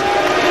 4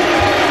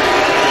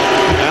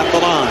 at the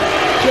line.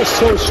 Just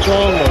so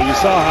strong, though. You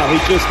saw how he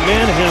just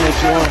manhandled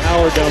Juwan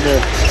Howard down there.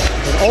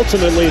 And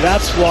ultimately,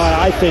 that's why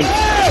I think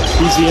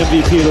he's the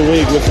MVP of the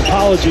league, with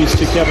apologies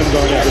to Kevin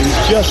Garnett. He's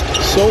just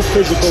so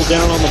physical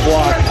down on the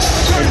block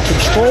and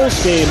controls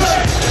games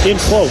in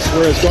close,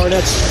 whereas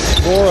Garnett's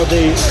more of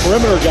a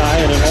perimeter guy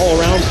and an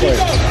all-around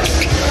player.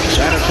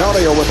 San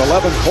Antonio with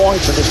 11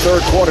 points in this third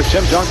quarter.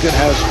 Tim Duncan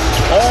has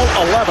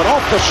all 11.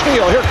 Off the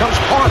steal. Here comes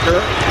Parker.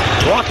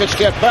 Rockets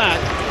get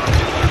back.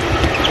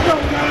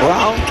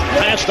 Brown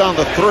passed on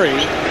the 3.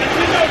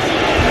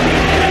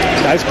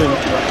 Guy's been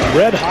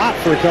red hot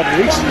for a couple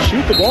weeks to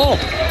shoot the ball.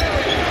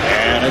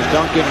 And as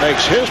Duncan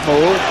makes his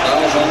move,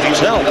 he's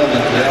held.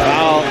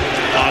 Foul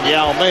on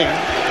Yao Ming.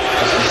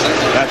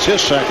 That's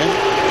his second.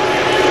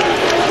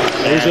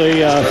 There's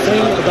a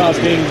thing about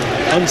being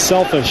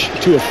unselfish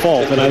to a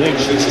fault, and I think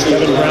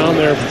Kevin Brown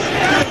there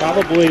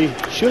probably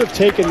should have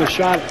taken the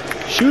shot.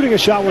 Shooting a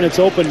shot when it's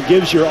open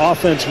gives your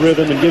offense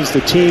rhythm and gives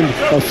the team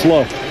a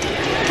flow.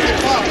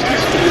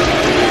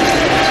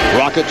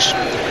 Rockets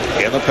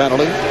in the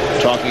penalty,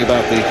 talking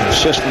about the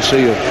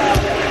consistency of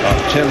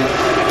Tim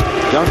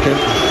Duncan.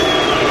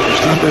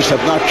 His numbers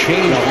have not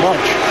changed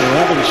much. They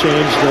haven't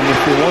changed, and if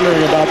you're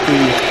wondering about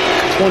the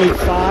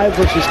 25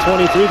 versus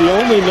 23, the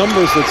only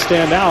numbers that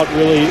stand out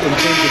really in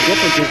terms of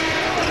differences,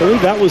 I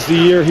believe that was the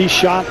year he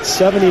shot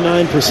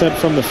 79%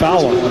 from the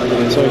foul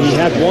line. So he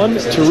had one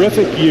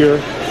terrific year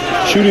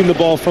shooting the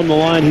ball from the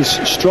line. He's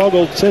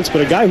struggled since,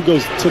 but a guy who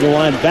goes to the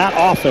line that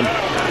often,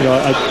 you know,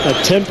 a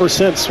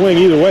 10% swing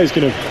either way is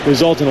going to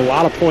result in a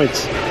lot of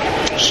points.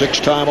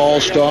 6-time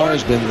All-Star,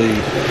 has been the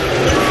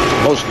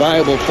most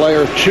valuable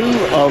player 2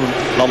 of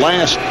the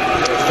last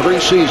 3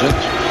 seasons.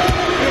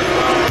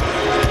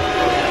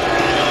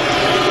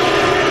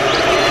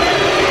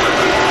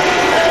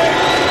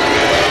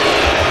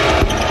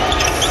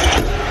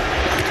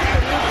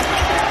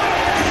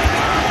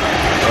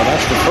 Well,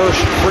 that's the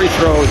first free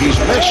throw he's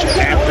missed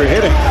after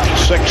hitting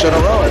 6 in a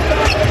row.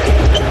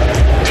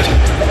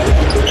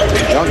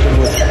 Duncan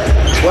with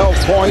 12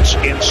 points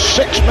in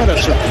 6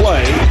 minutes of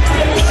play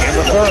in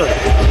the third.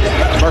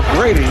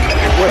 McGrady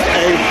with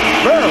a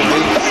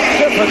very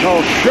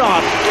difficult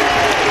shot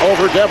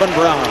over Devin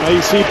Brown. Now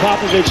you see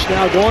Popovich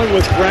now going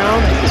with Brown.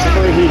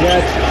 Remember he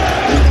had,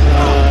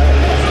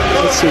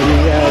 he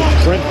had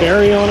Brent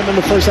Berry on him in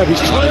the first half. He's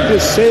trying to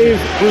save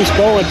Bruce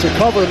Bowen to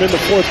cover him in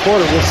the fourth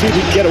quarter. We'll see if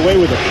he can get away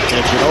with it.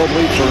 And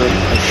Ginobili for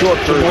a short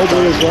period.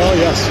 Ginobili as well,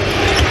 yes.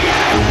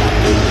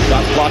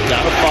 Shot clock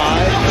down to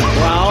 5.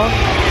 Brown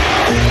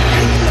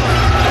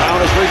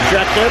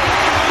Rejected.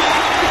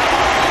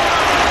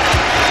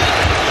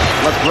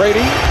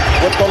 McGrady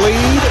with the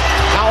lead.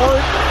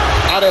 Howard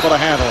not able to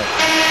handle it.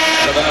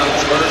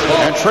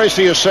 And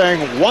Tracy is saying,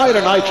 why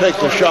didn't I take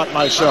the shot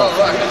myself?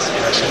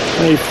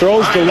 And he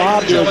throws the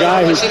lob to a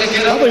guy who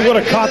probably would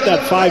have caught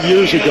that 5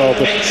 years ago.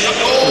 But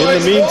in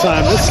the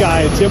meantime, this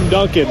guy, Tim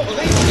Duncan,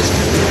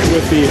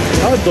 with the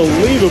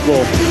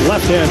unbelievable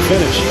left-hand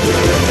finish.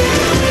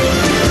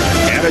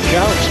 And it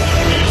counts.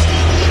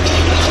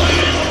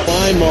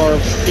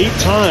 Marv 8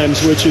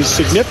 times, which is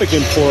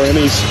significant for him.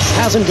 He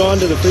hasn't gone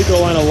to the free throw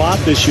line a lot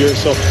this year,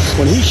 so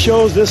when he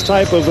shows this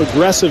type of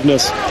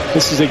aggressiveness,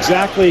 this is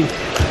exactly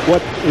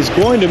what is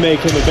going to make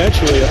him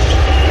eventually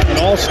an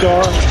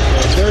all-star,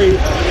 a very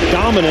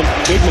dominant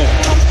big man.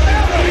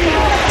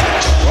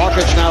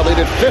 Rockets now lead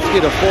at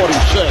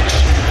 50-46.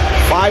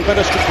 5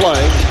 minutes to play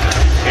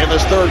in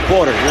this third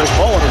quarter. Here's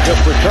Bowen, who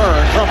just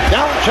returned from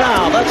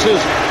downtown. That's his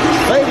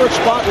favorite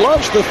spot.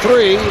 Loves the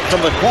three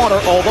from the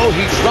corner, although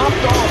he dropped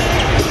off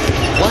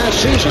last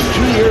season.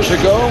 2 years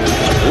ago,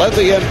 led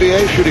the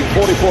NBA shooting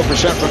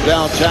 44% from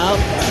downtown.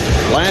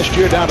 Last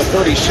year down to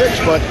 36,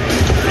 but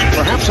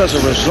perhaps as a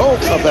result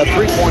of that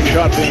three-point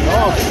shot being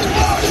off,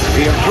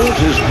 he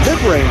improved his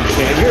mid-range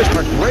game. Here's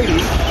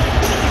McGrady,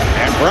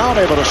 and Brown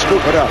able to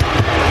scoop it up.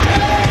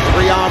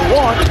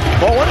 3-on-1,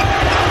 Bowen.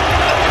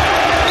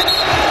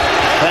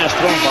 Pass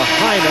thrown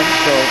behind him,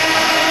 so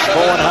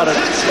Bowen had an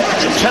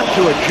attempt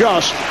to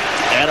adjust,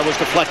 and it was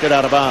deflected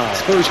out of bounds.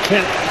 Spurs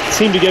can't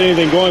seem to get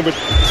anything going, but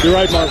you're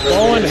right, Mark.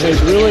 Bowen has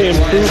really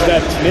improved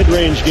that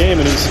mid-range game,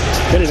 and he's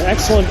been an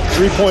excellent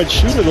three-point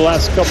shooter the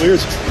last couple of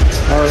years.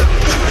 Our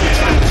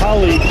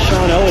colleague,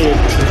 Sean Elliott,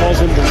 calls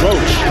him the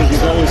Roach, because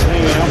he's always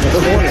hanging out in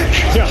the corner.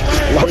 Yeah,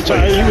 which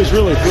he was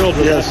really thrilled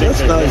with. Yes, that's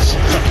nice.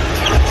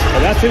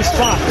 And that's his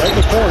spot, right in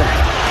the corner.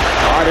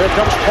 All right, here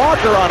comes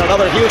Parker on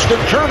another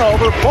Houston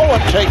turnover. Bowen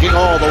taking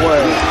all the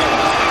way.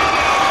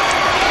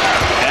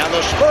 And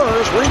the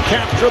Spurs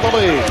recapture the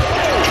lead.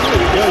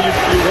 You know,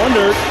 you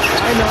wonder,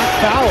 why not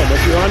foul him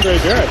if you're Andre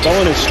Barrett?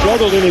 Bowen has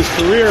struggled in his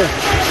career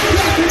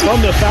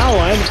from the foul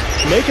line.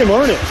 Make him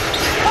earn it.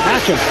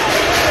 Hack him.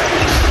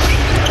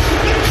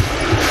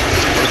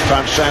 First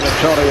time San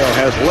Antonio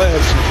has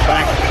led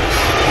back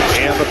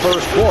in the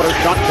first quarter.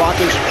 Shot clock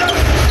is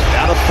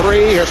down to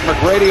 3. Here's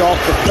McGrady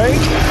off the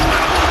fake.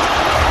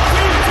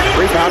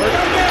 Rebounded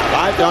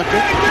by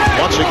Duncan.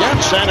 Once again,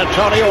 San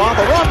Antonio on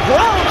the run.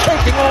 Brown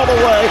taking all the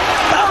way.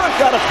 Barrett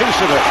got a piece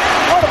of it.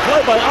 What a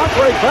play by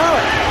Andre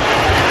Barrett.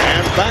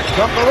 And back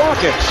come the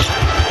Rockets.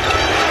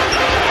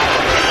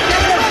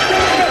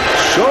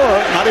 Sure,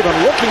 not even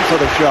looking for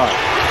the shot.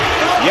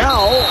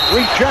 Yao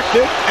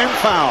rejected and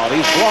fouled.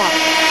 He's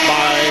blocked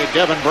by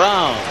Devin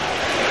Brown.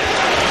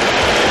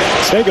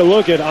 Take a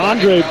look at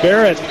Andre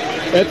Barrett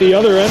at the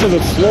other end of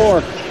the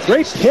floor.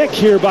 Great pick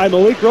here by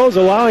Malik Rose,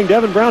 allowing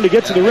Devin Brown to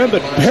get to the rim,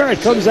 but Barrett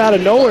comes out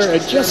of nowhere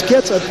and just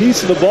gets a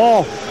piece of the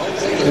ball.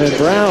 And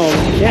Brown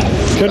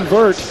can't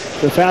convert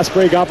the fast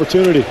break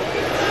opportunity.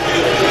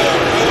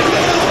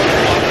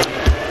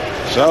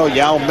 So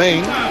Yao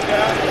Ming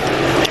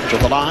to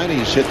the line.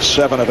 He's hit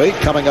 7 of 8.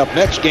 Coming up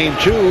next, game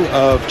 2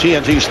 of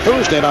TNT's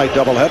Thursday night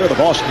doubleheader. The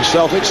Boston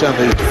Celtics and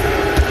the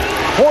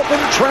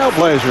Portland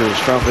Trailblazers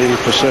from the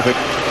Pacific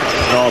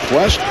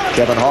Northwest.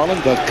 Kevin Harlan,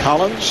 Doug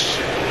Collins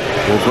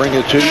will bring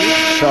it to you.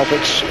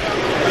 Celtics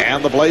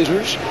and the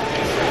Blazers.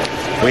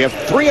 We have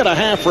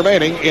 3.5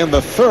 remaining in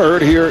the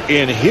third here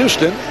in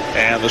Houston.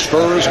 And the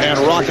Spurs and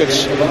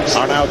Rockets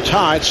are now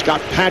tied.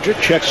 Scott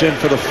Padgett checks in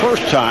for the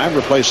first time,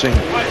 replacing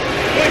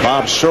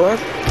Bob Sura.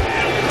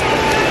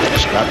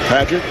 Scott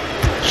Padgett,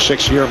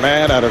 6-year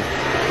man out of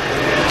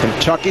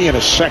Kentucky in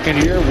his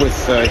second year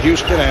with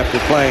Houston after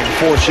playing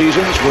 4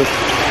 seasons with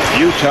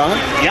Utah.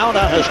 Yao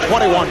now has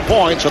 21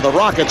 points, and the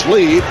Rockets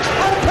lead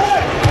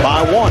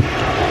by 1.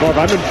 Mark,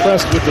 I'm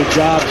impressed with the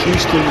job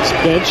Houston's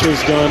bench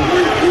has done.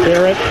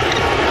 Barrett,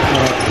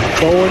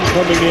 Bowen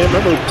coming in.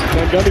 Remember,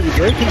 Van Gundy was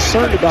very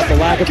concerned about the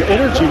lack of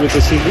energy with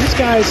this team. These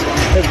guys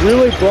have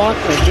really brought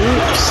a new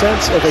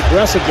sense of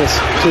aggressiveness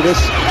to this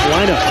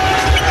lineup.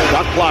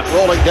 Shot clock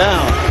rolling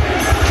down.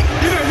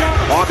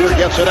 Walker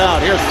gets it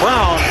out. Here's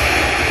Brown.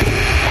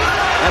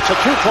 That's a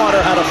 2-pointer,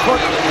 had a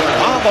foot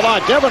on the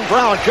line. Devin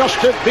Brown just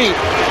to beat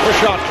the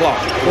shot clock.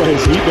 Boy,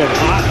 has he been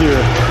hot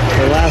here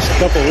the last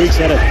couple of weeks.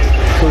 Had a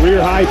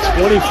career-high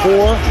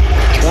 24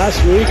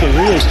 last week, and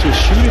he is just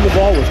shooting the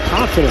ball with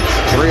confidence.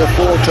 3 of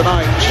 4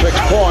 tonight, 6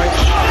 points.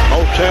 Mo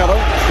Taylor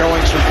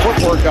showing some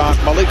footwork on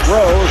Malik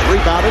Rose.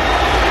 Rebounded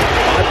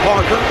by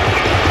Parker.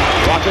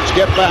 Rockets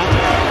get back.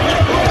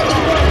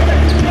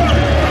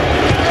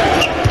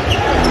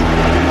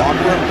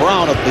 Parker and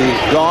Brown at the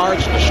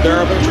guards.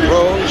 Starovich,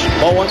 Rose,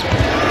 Bowen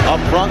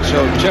up front.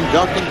 So Tim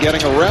Duncan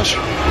getting a rest.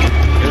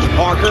 Here's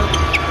Parker.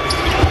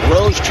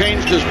 Rose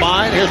changed his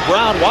mind. Here's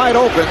Brown wide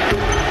open.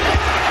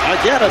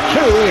 Again at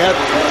 2. He had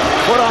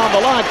put on the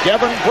line.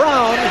 Devin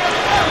Brown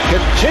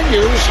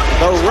continues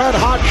the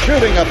red-hot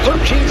shooting. A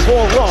 13-4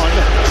 run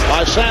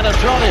by San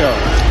Antonio.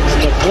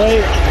 And the play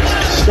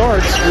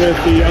starts with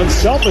the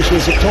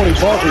unselfishness of Tony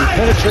Parker. He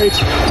penetrates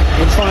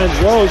and finds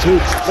Rose,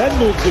 who then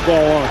moves the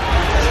ball on.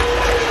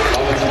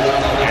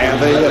 And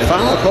the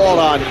foul called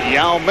on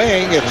Yao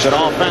Ming. It's an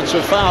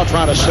offensive foul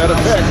trying to set a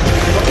pick.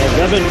 Well,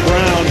 Devin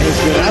Brown has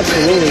been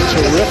absolutely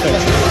terrific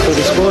for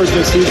the Spurs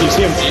this season. You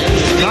see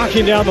him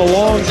knocking down the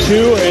long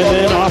 2 and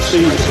then off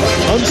the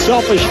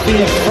unselfish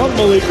feed from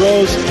Malik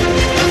Rose.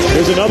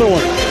 Here's another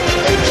one.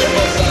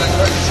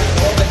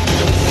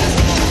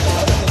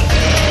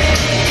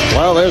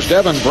 Well, there's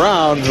Devin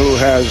Brown, who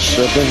has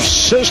been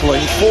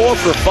sizzling 4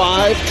 for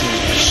 5,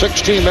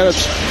 16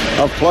 minutes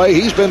of play.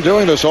 He's been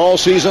doing this all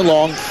season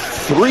long.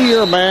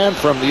 3-year man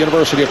from the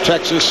University of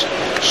Texas,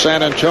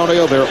 San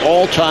Antonio, their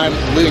all-time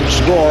leading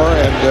scorer,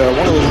 and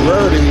one of those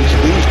rarities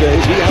these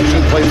days. He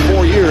actually played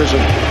 4 years of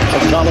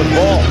college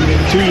ball.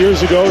 2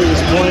 years ago, he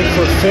was playing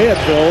for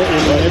Fayetteville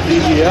in the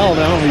NBDL.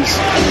 Now he's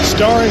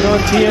starring on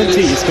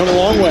TNT. He's come a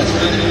long way.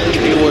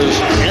 He was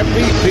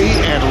MVP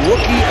and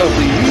Rookie of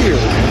the Year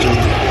in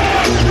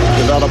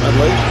the development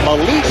league.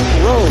 Malik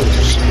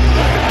Rose.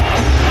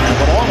 And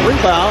the long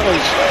rebound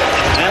is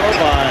handled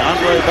by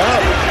Andre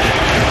Barrett.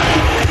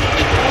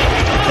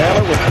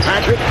 Taylor with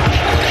Patrick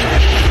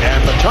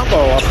and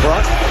Mutombo up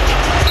front.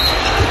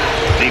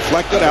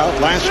 Deflected out.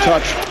 Last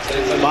touch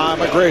by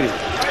McGrady.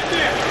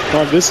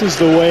 Well, this is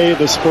the way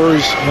the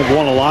Spurs have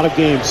won a lot of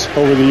games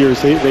over the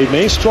years. They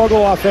may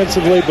struggle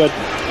offensively, but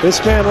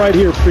this man right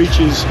here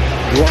preaches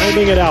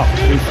grinding it out.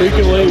 He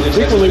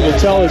frequently will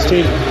tell his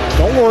team,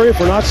 don't worry if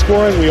we're not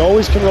scoring. We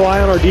always can rely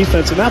on our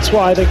defense, and that's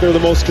why I think they're the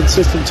most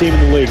consistent team in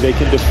the league. They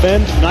can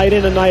defend night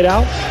in and night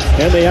out,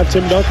 and they have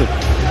Tim Duncan.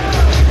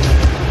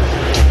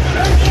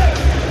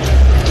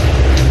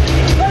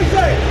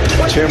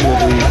 Tim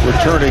will be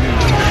returning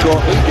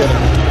shortly, getting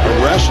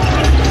a rest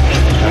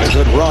and a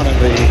good run in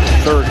the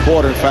third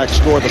quarter. In fact,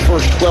 scored the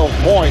first 12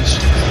 points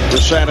for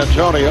San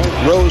Antonio.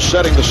 Rose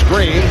setting the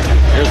screen.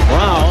 Here's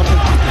Brown.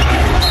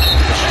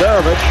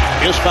 Starovich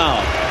is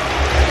fouled.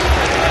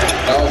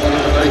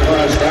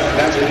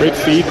 Great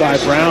feed by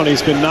Brown.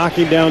 He's been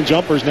knocking down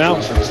jumpers.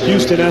 Now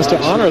Houston has to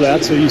honor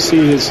that, so you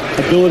see his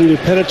ability to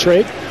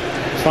penetrate,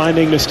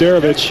 finding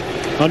Nesterovic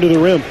under the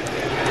rim.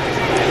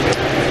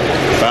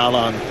 Foul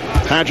on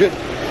Paget.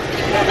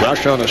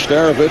 Rush on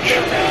Nesterovic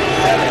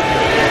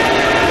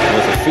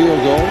with a field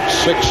goal,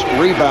 6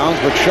 rebounds,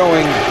 but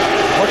showing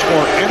much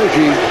more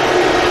energy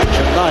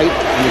tonight.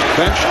 He was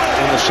benched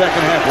in the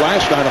second half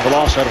last night of the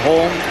loss at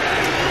home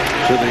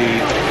to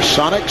the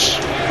Sonics.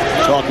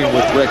 Talking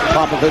with Greg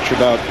Popovich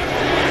about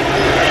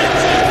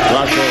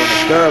Rush on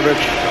Nesterovic.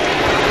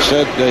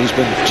 Said he's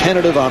been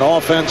tentative on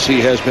offense.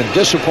 He has been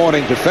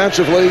disappointing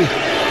defensively.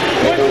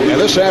 And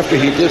this after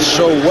he did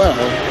so well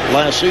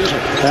last season.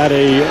 Had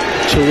a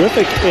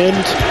terrific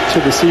end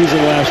to the season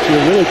last year.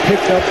 Really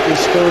picked up the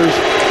Spurs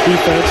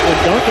defense. When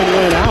Duncan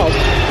went out,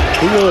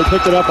 he really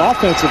picked it up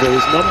offensively.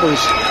 His numbers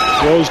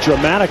rose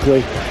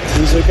dramatically.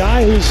 He's a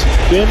guy who's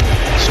been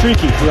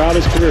streaky throughout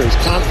his career. His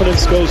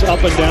confidence goes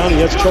up and down. He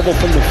has trouble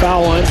from the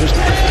foul line. Just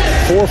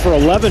 4 for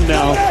 11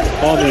 now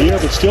on the year,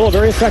 but still a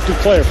very effective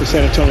player for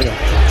San Antonio.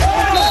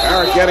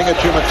 Barrett getting it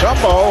to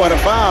Mutombo and a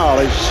foul.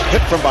 He's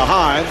hit from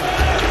behind.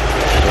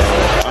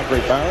 So Andre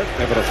Barrett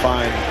able to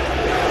find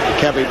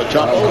Kevin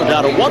Mutombo. We're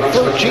down to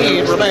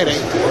 1:13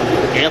 remaining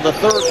in the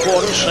third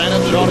quarter. San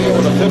Antonio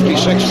with a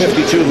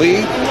 56-52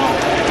 lead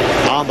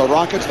on the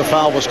Rockets. The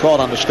foul was called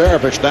on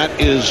Nesterovic. That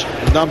is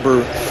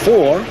number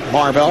 4.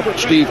 Marv Albert,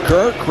 Steve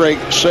Kerr, Craig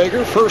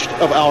Sager. First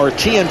of our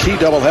TNT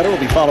doubleheader will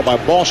be followed by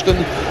Boston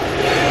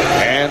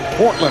and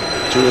Portland,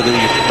 2 of the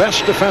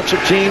best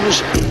defensive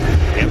teams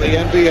in the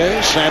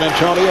NBA. San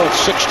Antonio at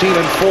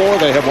 16-4.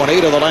 They have won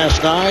 8 of the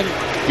last 9.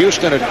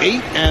 Houston at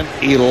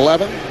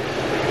 8-11.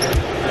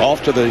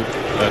 Off to the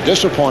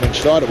disappointing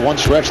start. At one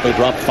stretch, they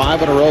dropped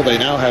 5 in a row. They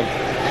now have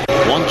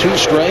 1-2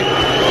 straight,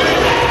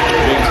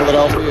 being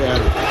Philadelphia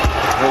and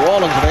New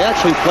Orleans. They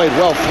actually played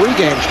well 3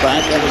 games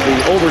back. That was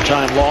the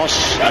overtime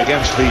loss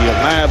against the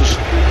Mavs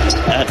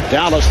at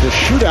Dallas. The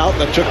shootout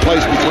that took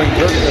place between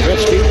Dirk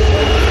Nowitzki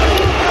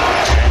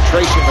and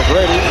Tracy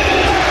McGrady.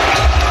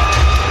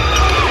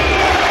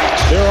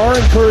 There are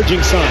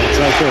encouraging signs,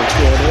 I think.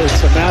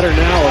 It's a matter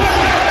now of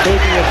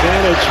taking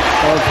advantage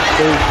of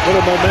the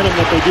little momentum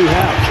that they do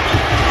have.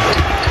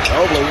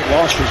 Mobley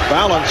lost his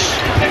balance.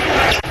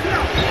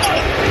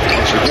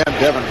 Once again,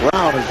 Devin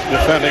Brown is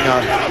defending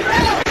on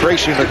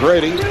Tracy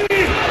McGrady.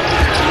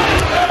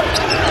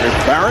 Here's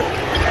Barrett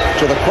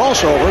to the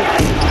crossover.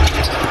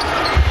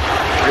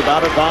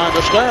 Rebounded by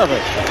Nesterovic.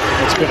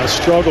 It's been a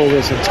struggle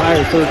this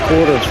entire third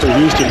quarter for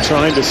Houston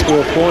trying to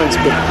score points.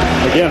 But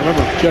again,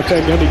 remember, Jeff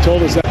Van Gundy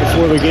told us that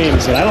before the game. He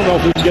said, I don't know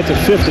if we can get to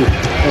 50.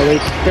 Well, they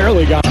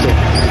barely got there.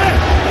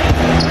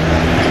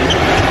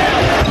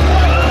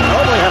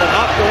 Mobley had it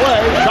knocked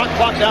away. Shot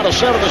clock down to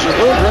 7. This is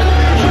Rudrick.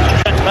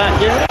 Check back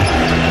in.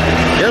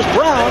 Here's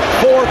Brown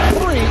for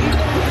 3.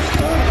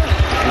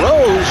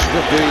 Rose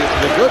with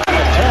the good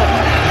attempt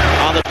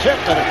on the tip,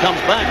 and it comes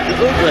back to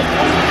Udrich.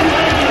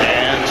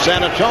 And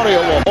San Antonio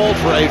will hold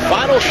for a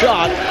final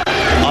shot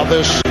of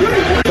this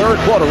third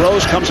quarter.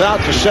 Rose comes out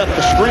to set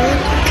the screen.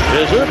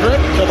 Here's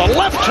Udrich to the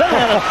left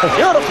hand.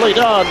 Beautifully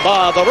done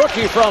by the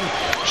rookie from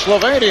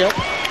Slovenia.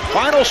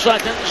 Final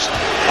seconds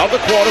of the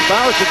quarter.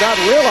 Barrett did not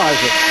realize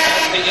it.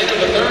 At the end of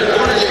the third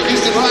quarter, your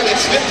Houston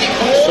Rockets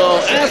 54. So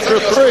after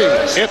three,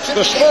 it's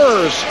the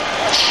Spurs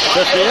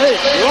 58,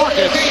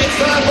 Rockets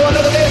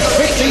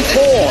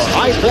 54.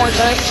 High Point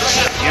men,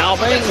 Yao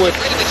Ming with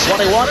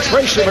 21,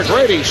 Tracy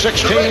McGrady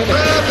 16,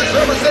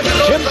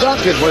 Tim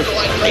Duncan with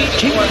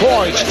 18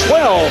 points,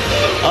 12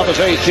 of his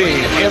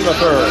 18 in the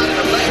third.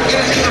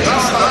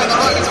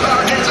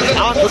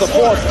 On to the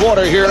fourth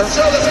quarter here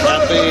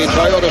at the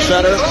Toyota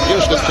Center,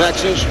 Houston,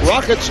 Texas.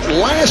 Rockets'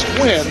 last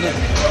win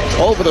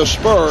over the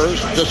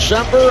Spurs,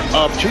 December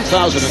of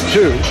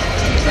 2002,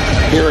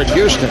 here in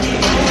Houston.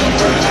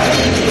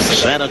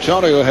 San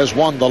Antonio has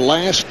won the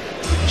last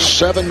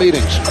 7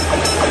 meetings,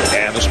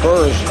 and the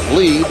Spurs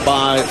lead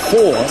by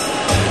 4.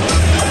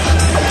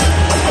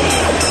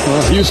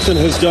 Well, Houston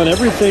has done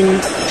everything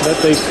that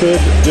they could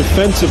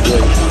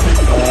defensively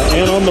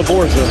and on the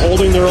boards. They're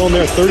holding their own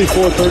there,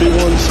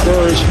 34-31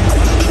 Spurs.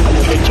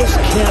 They just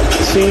can't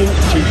seem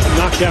to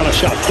knock down a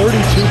shot,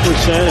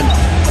 32%. And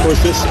of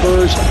course, this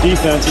Spurs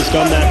defense has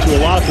done that to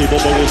a lot of people,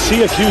 but we'll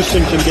see if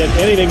Houston can get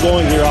anything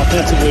going here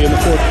offensively in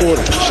the fourth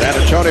quarter. San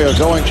Antonio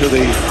going to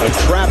the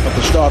trap at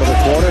the start of the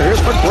quarter.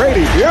 Here's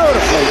McGrady,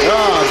 beautifully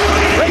done.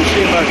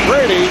 Tracy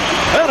McGrady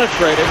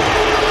penetrated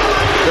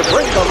to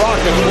bring the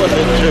Rockets with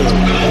it, too.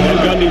 And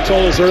Gundy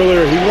told us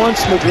earlier he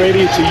wants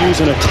McGrady to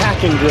use an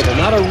attacking dribble,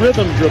 not a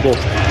rhythm dribble.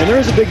 And there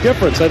is a big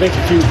difference. I think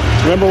if you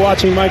remember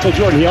watching Michael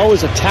Jordan, he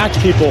always attacked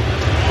people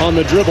on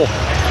the dribble.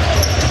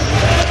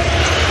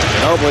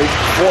 Nobly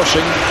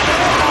forcing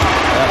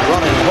that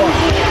running hook.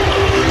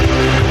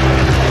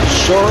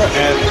 Sura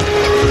and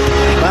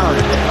Barrett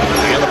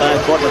in the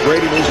backcourt.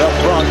 McGrady moves up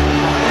front.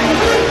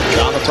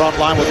 Down the front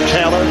line with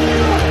Taylor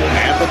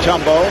and the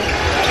Tumbo.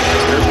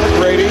 Here's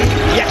McGrady.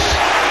 Yes!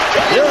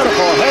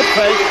 Beautiful head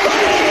fake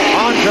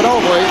on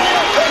Ginobili.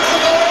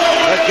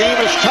 The game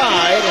is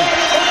tied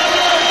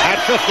at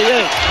 58.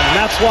 And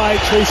that's why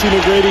Tracy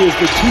McGrady is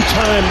the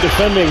 2-time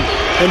defending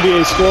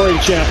NBA scoring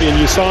champion.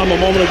 You saw him a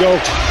moment ago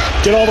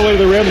get all the way to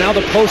the rim. Now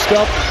the post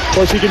up. Of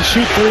course, he can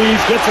shoot threes,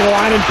 gets to the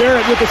line, and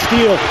Barrett with the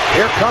steal.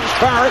 Here comes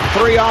Barrett,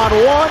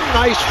 3-on-1.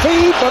 Nice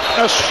feed, but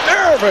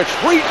Nesterovic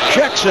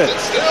rejects it.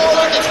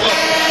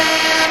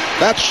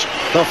 That's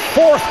the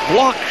 4th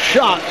block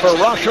shot for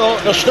Rasho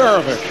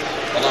Nesterovic.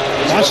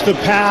 Watch the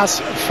pass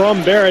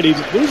from Barrett. He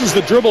loses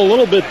the dribble a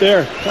little bit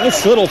there.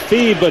 Nice little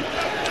feed, but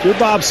you're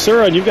Bob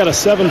Sura, and you've got a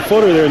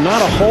 7-footer there.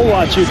 Not a whole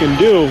lot you can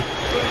do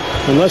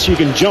unless you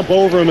can jump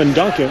over him and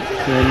dunk it.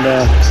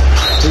 And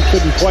he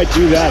couldn't quite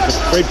do that,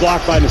 but great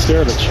block by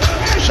Nesterovic.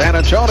 San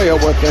Antonio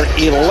with their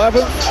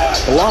 11th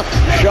block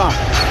shot.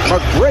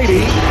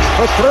 McGrady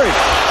for 3.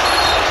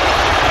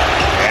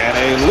 And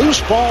a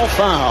loose ball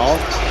foul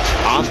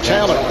on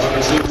Taylor.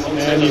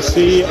 And you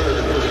see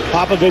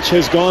Popovich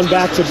has gone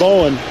back to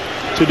Bowen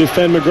to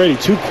defend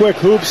McGrady. 2 quick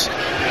hoops,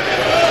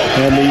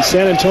 and the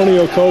San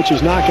Antonio coach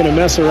is not going to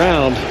mess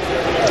around.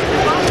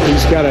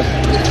 He's got to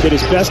get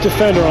his best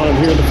defender on him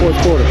here in the fourth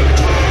quarter.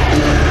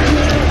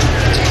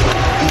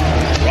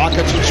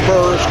 Rockets and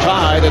Spurs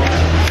tied at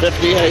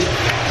 58.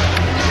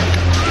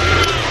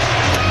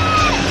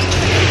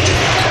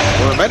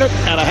 We're a minute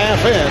and a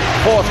half in,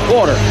 fourth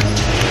quarter.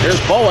 Here's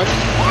Bowen.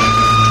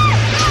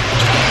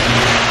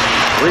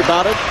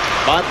 Rebounded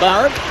by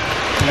Barrett.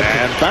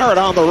 And Barrett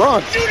on the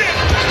run.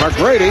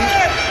 McGrady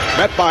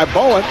met by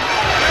Bowen.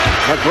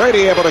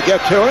 McGrady able to get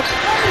to it.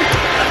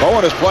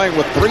 Bowen is playing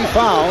with 3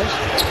 fouls.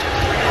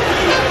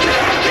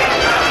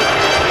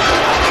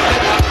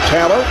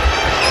 Taylor.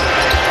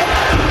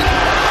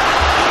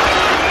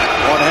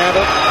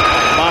 One-handed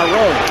by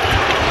Rose.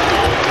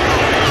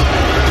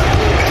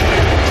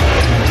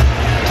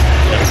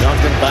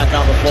 Duncan back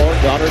on the floor,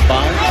 guarded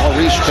by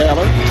Maurice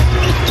Taylor.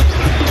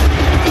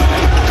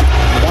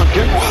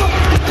 Duncan.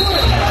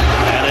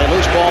 And a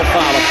loose ball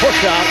foul, a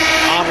push out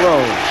on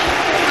Rose.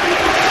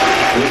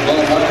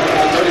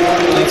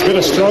 It's been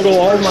a struggle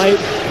all night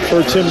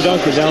for Tim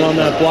Duncan down on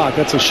that block.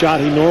 That's a shot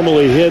he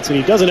normally hits, and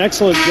he does an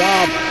excellent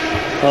job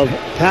of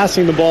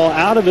passing the ball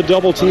out of the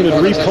double team and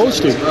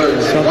reposting,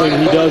 something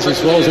he does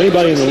as well as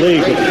anybody in the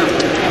league. But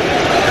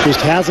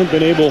just hasn't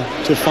been able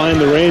to find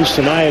the range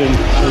tonight, and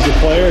as a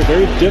player,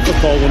 very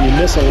difficult when you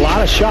miss a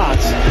lot of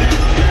shots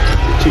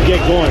to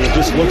get going. It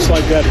just looks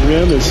like that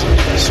rim is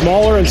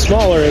smaller and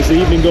smaller as the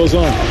evening goes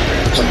on.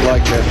 Looked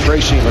like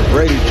Tracy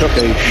McGrady took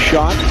a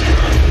shot.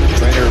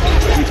 Trainer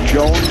Keith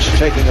Jones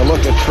taking a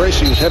look at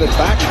Tracy, who's headed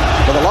back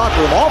to the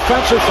locker room.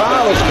 Offensive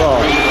foul is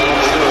called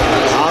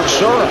on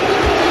Sura.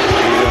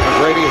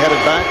 McGrady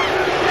headed back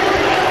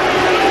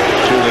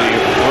to the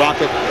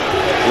Rocket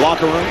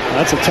locker room.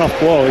 That's a tough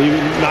blow. He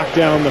knocked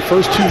down the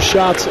first 2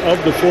 shots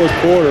of the fourth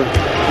quarter.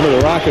 One of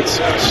the Rockets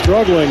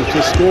struggling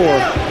to score.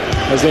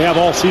 as they have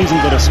all season,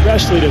 but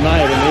especially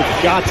tonight, and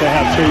they've got to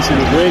have Tracy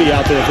McGrady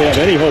out there if they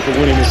have any hope of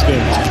winning this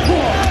game.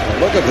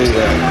 Look at the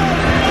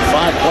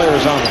 5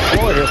 players on the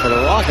floor here for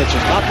the Rockets.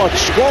 There's not much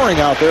scoring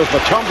out there.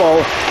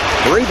 Mutombo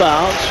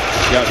rebounds.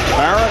 You got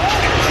Barrett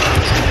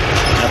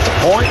at the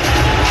point.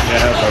 You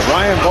have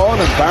Ryan Bowen,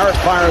 and Barrett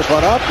fires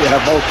one up. You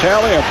have Mo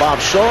Taylor, you have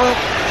Bob Sora.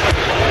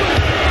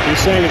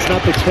 You're saying it's not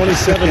the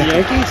 27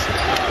 Yankees?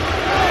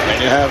 And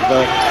you have,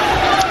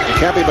 it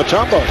can't be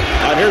Mutombo.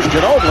 And here's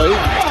Ginobili.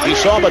 He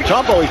saw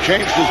Mutombo. He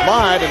changed his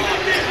mind and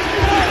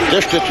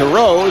dished it to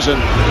Rose. And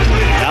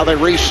now they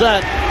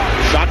reset.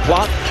 Shot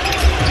clock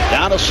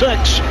down to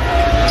 6.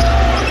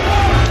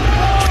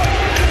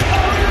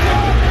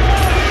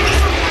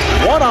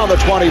 1 on the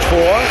 24.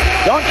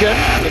 Duncan,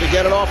 did he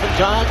get it off in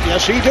time?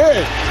 Yes, he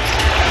did.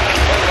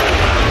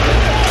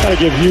 Got to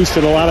give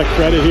Houston a lot of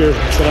credit here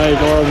tonight,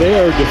 Nora. They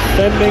are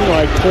defending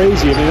like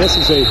crazy. I mean, this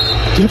is a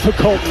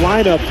difficult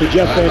lineup for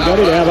Jeff Van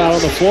Gundy to have out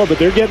on the floor, but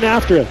they're getting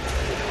after it.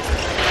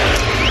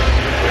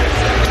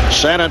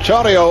 San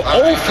Antonio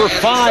 0 for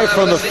 5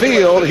 from the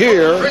field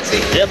here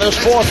in this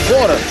 4th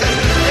quarter.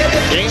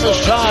 Game is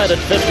tied at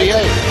 58.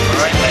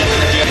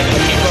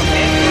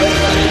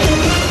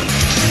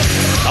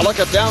 A look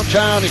at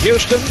downtown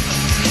Houston.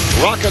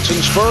 Rockets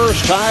and Spurs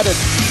tied at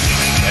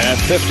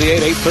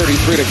 58,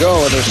 8:33 to go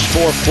in this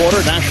 4th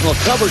quarter. National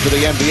coverage of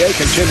the NBA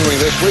continuing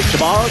this week.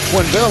 Tomorrow,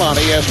 Twinville on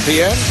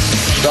ESPN.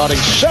 Starting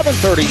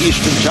 7:30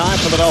 Eastern Time,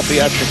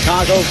 Philadelphia at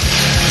Chicago,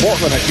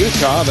 Portland at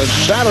Utah. Then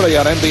Saturday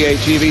on NBA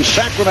TV,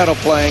 Sacramento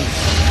playing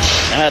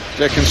at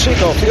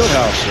Conseco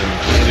Fieldhouse in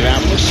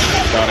Indianapolis,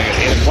 starting at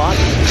 8 o'clock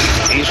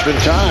Eastern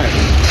Time.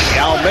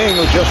 Yao Ming,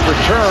 who just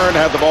returned,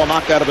 had the ball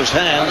knocked out of his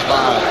hands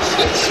by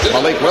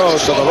Malik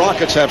Rose, so the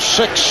Rockets have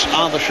 6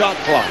 on the shot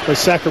clock. But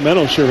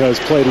Sacramento sure has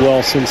played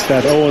well since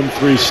that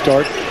 0-3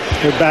 start.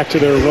 They're back to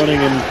their running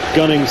and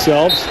gunning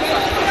selves.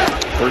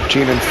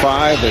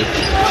 13-5. They've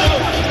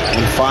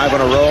won 5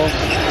 in a row.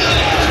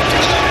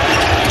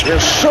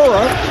 Here's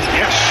Sura.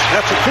 Yes,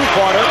 that's a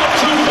 2-pointer.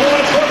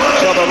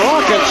 So the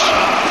Rockets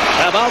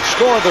have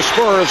outscored the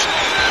Spurs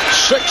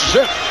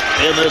 6-zip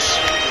in this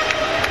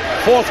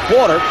 4th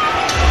quarter.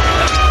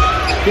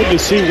 Good to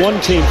see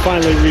one team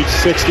finally reach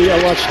 60.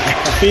 I watched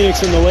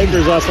Phoenix and the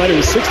Lakers last night. It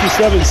was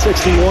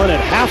 67-61 at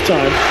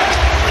halftime.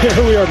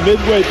 Here we are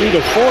midway through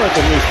the 4th,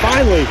 and we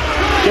finally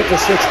get to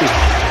 60.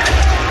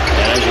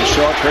 And as you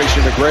saw,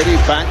 Tracy McGrady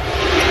back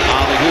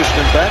on the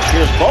Houston bench.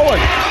 Here's Bowen.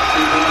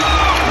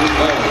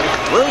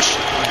 Bruce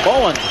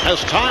Bowen has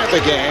tied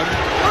the game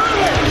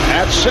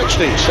at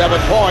 60.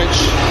 7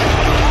 points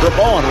for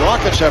Bowen.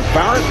 Rockets have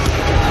Barrett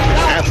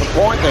at the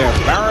point. They have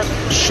Barrett,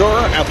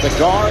 Sura at the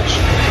guards.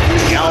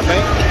 Yao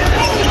Ming,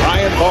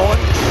 Ryan Bowen,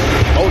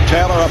 Mo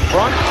Taylor up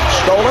front.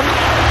 Stolen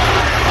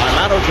by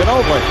Manu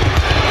Ginobili.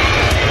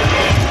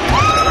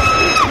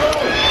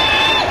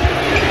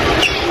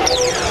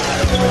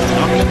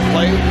 Duncan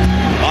played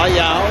by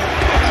Yao.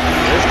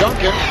 Here's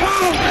Duncan.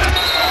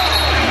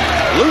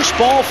 Loose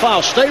ball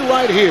foul. Stay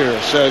right here,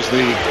 says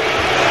the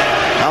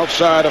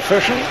outside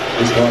official,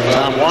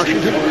 Tom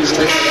Washington.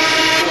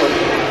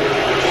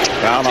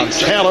 Foul on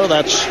Taylor.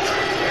 That's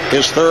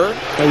his 3rd.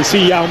 Now you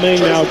see Yao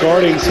Ming now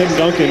guarding Tim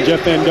Duncan.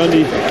 Jeff Van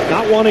Gundy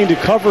not wanting to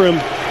cover him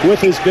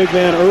with his big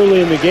man early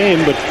in the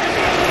game, but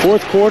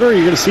 4th quarter,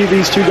 you're going to see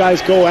these two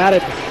guys go at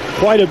it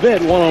quite a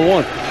bit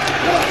one-on-one.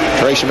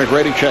 Tracy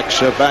McGrady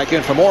checks back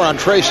in. For more on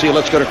Tracy,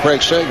 let's go to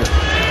Craig Sager.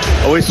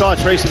 Well, we saw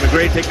Tracy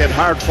McGrady take that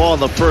hard fall in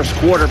the 1st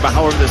quarter, but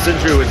however, this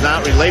injury was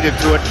not related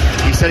to it.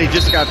 He said he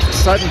just got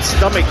sudden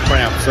stomach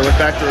cramps, so went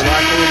back to the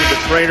locker room with the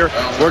trainer,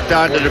 worked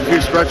on, did a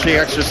few stretching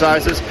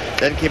exercises,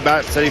 then came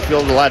back and said he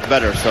feels a lot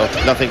better, so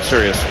nothing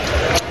serious.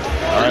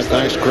 All right,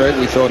 thanks, Craig.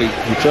 We thought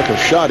he took a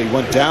shot. He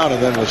went down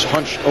and then was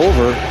hunched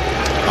over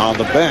on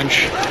the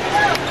bench.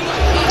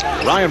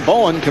 Ryan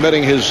Bowen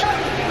committing his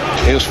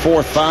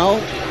 4th foul.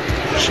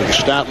 So the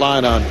stat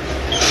line on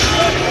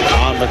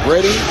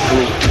McGrady,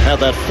 who had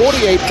that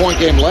 48-point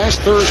game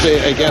last Thursday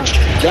against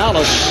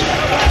Dallas.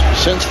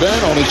 Since then,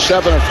 only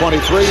 7 of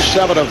 23,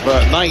 7 of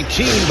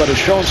 19, but has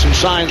shown some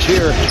signs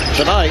here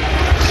tonight.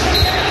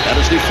 That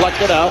is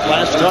deflected out.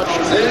 Last touch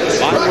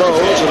by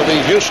Rose. It'll be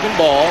Houston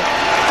ball.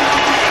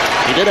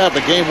 He did have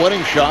the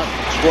game-winning shot.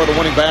 Scored a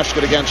winning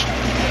basket against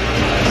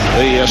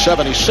the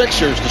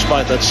 76ers,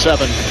 despite that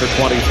 7 for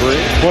 23.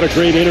 What a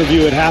great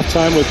interview at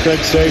halftime with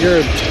Craig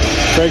Sager.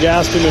 Craig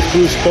asked him if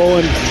Bruce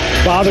Bowen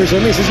bothers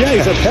him. He says, yeah,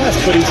 he's a pest,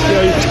 but he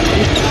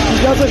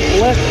doesn't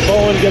let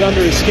Bowen get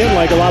under his skin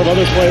like a lot of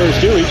other players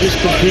do. He just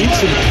competes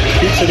and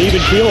keeps an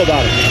even feel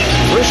about it.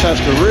 Bruce has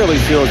to really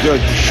feel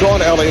good. Sean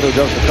Elliott, who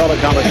does the color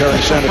commentary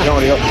in San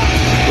Antonio,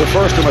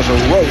 refers to him as a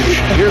roach.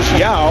 Here's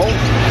Yao.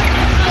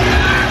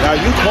 Now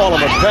you call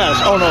him a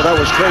pest. Oh no, that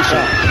was Tracy.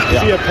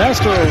 Is he a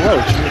pest or a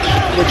roach?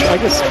 Which I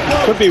guess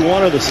could be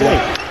one or the same.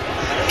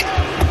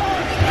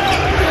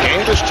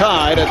 Game is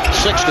tied at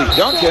 60.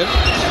 Duncan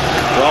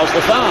draws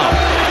the foul.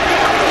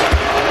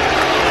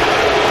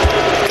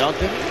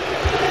 Duncan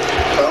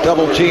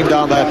double teamed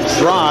on that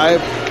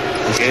drive.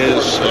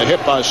 is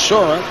hit by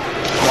Sora.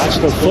 Watch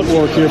the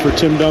footwork here for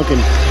Tim Duncan.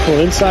 Well,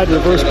 inside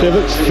reverse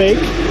pivot,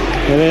 fake,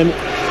 and then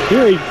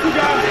here he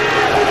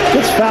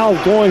gets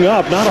fouled going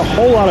up. Not a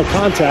whole lot of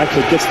contact,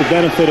 but gets the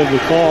benefit of the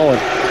call. And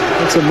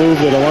that's a move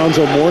that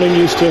Alonzo Mourning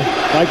used to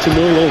like to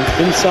do, a little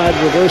inside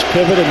reverse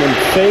pivot and then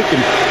fake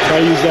and try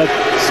to use that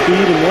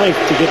speed and length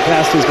to get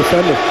past his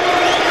defender.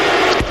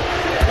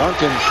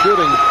 Duncan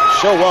shooting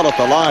so well at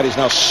the line. He's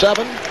now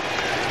 7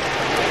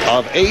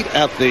 of 8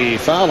 at the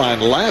foul line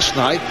last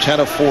night, 10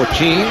 of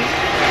 14.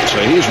 So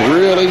he's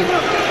really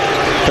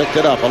picked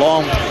it up.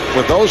 Along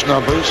with those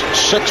numbers,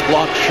 6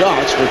 blocked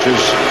shots, which is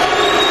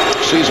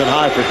season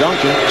high for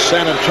Duncan.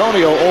 San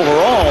Antonio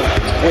overall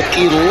with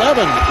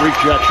 11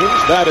 rejections.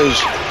 That is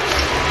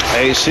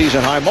a season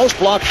high. Most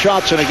blocked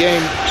shots in a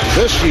game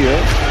this year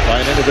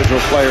by an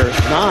individual player,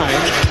 9.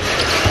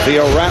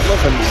 Theo Ratliff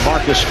and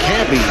Marcus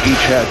Camby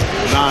each had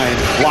 9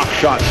 block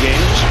shot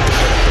games.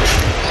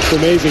 It's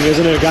amazing,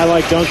 isn't it? A guy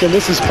like Duncan,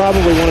 this is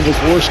probably one of his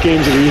worst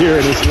games of the year,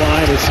 and his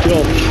line is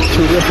still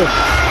terrific.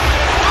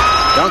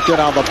 Duncan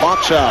on the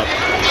box out.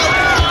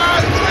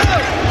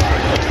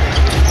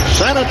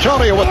 San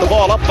Antonio with the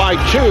ball up by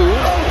 2.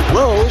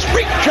 Rose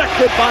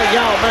rejected by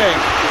Yao Ming.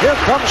 Here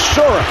comes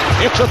Sura.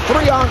 It's a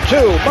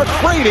 3-on-2.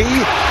 McGrady.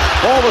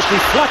 Ball was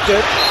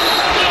deflected.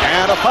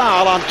 And a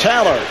foul on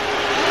Taylor.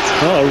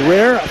 Oh, a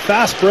rare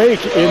fast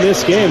break in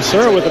this game.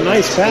 Sura with a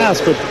nice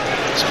pass, but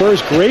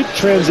Spurs great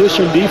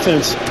transition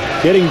defense,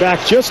 getting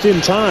back just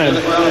in time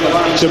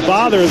to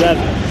bother that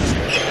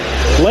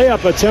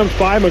layup attempt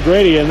by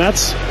McGrady, and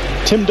that's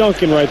Tim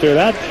Duncan right there.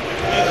 That,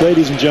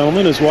 ladies and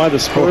gentlemen, is why the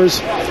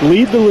Spurs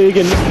lead the league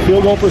in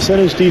field goal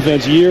percentage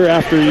defense year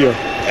after year.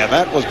 And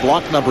that was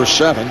block number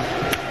 7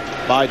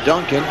 by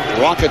Duncan.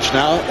 Rockets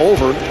now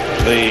over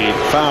the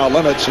foul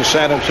limits of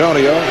San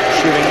Antonio,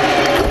 shooting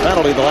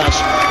penalty the last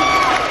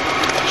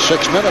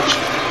 6 minutes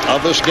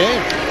of this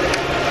game.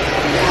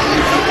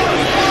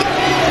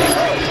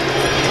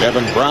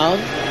 Devin Brown,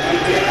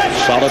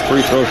 solid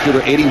free throw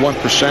shooter,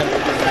 81%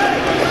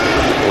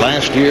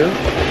 last year.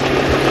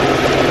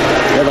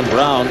 Devin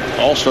Brown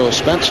also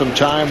spent some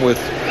time with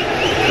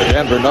the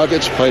Denver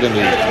Nuggets, played in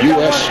the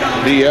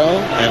USBL,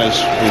 and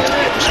as we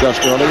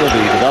discussed earlier,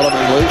 the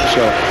Development League.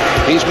 So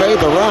he's made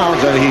the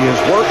rounds, and he has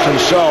worked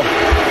himself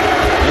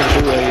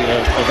into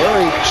a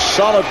very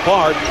solid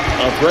part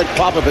of Greg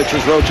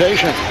Popovich's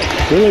rotation.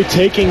 Really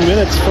taking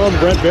minutes from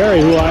Brent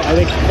Barry, who I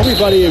think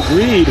everybody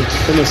agreed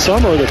in the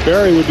summer that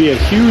Barry would be a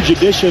huge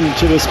addition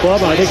to this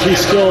club. I think he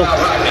still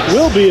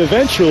will be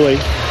eventually.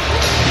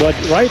 But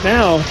right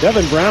now,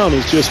 Devin Brown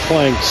is just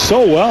playing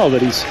so well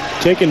that he's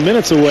taking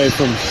minutes away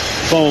from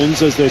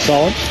Bones, as they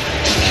call him.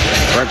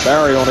 Brent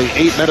Barry only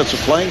 8 minutes of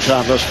playing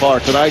time thus far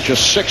tonight,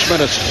 just 6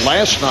 minutes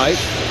last night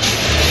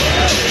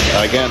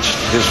against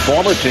his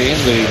former team,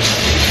 the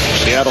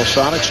Seattle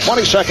Sonics.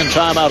 22nd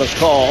timeout is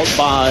called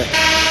by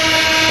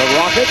the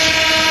Rockets.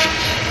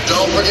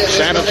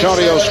 San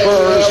Antonio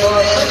Spurs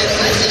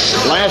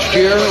last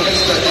year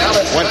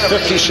went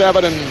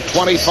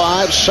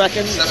 57-25,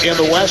 second in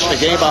the West, a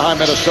game behind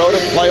Minnesota.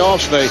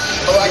 Playoffs, they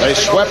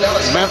swept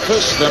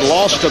Memphis, then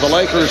lost to the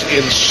Lakers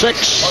in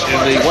 6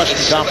 in the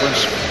Western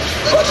Conference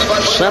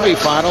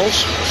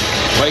semifinals.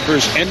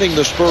 Lakers ending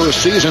the Spurs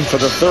season for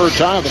the 3rd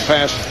time the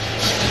past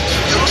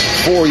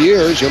 4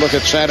 years. You look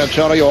at San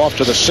Antonio off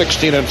to the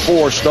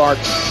 16-4 start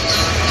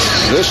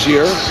this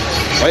year.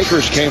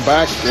 Lakers came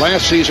back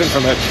last season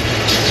from that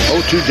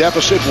 0-2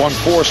 deficit, won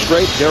 4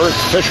 straight. Derek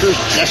Fisher's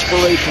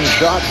desperation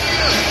shot,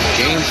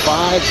 Game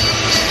 5,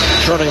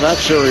 turning that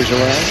series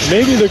around.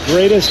 Maybe the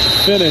greatest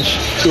finish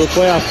to a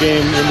playoff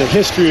game in the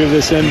history of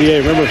this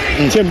NBA. Remember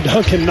Tim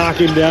Duncan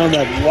knocking down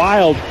that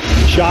wild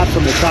shot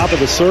from the top of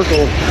the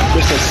circle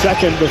just a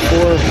second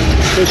before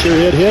Fisher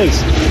hit his.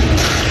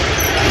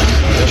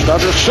 Just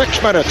under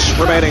 6 minutes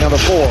remaining on the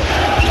floor.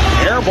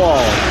 Air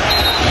ball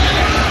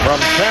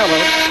from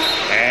Taylor.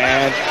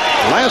 And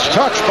last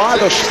touch by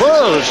the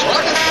Spurs.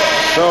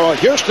 So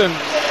Houston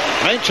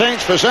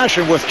maintains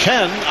possession with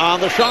 10 on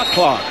the shot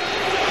clock.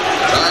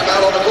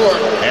 Timeout on the court.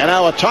 And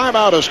now a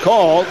timeout is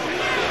called.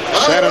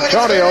 San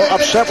Antonio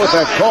upset with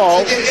that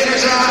call.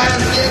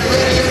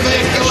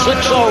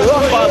 6-0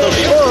 run by the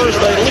Spurs.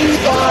 They lead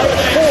by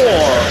 4.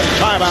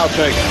 Timeout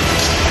taken.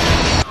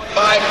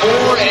 By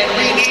 4, and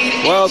we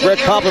need. Well, Greg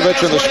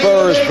Popovich and the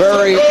Spurs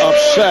very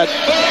upset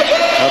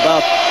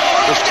about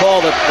this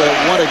call that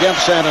went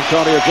against San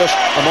Antonio just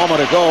a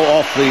moment ago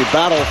off the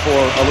battle for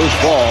a loose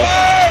ball.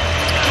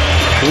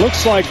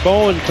 Looks like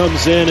Bowen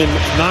comes in and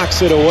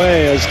knocks it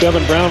away as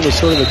Devin Brown was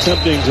sort of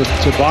attempting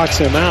to box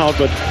him out,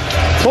 but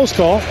close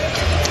call.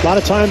 A lot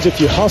of times if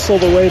you hustle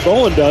the way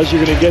Bowen does,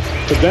 you're going to get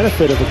the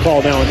benefit of a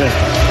call now and then.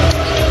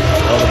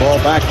 Well, the ball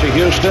back to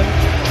Houston.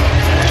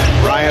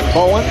 Ryan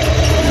Bowen.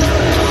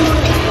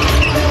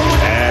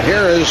 And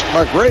here is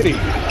McGrady.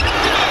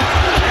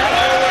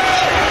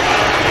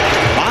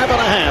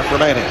 5.5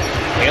 remaining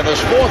in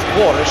this 4th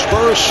quarter.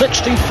 Spurs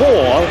 64,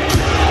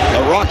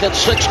 the Rockets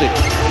 60.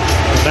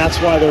 That's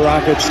why the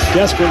Rockets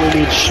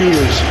desperately need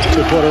shooters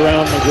to put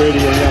around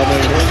McGrady and Yao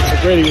Ming.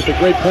 McGrady with the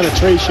great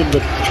penetration,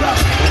 but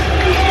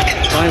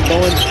Ryan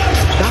Bowen,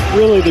 not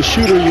really the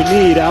shooter you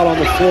need out on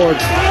the floor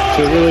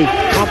to really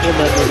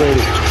complement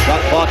McGrady.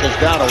 Shot clock is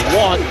down to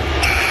 1.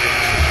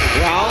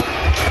 Brown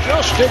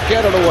just did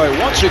get it away.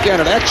 Once again,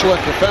 an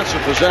excellent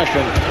defensive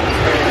possession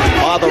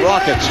by the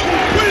Rockets.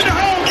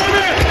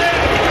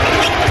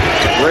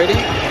 Brady,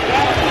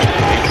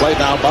 played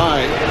now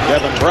by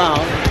Devin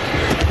Brown.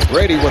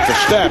 Brady with the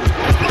step.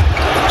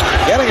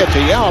 Getting it to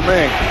Yao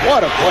Ming.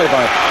 What a play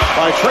by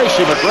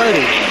Tracy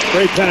McGrady.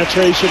 Great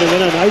penetration and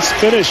then a nice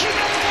finish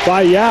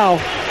by Yao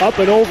up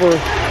and over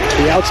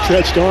the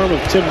outstretched arm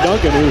of Tim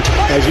Duncan, who,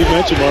 as you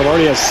mentioned, Marv,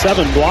 already has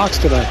 7 blocks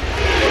tonight.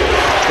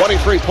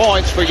 23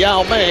 points for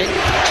Yao Ming.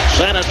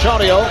 San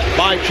Antonio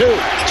by 2.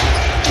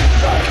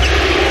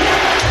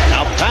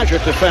 Now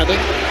Padgett defending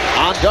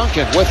on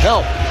Duncan with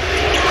help.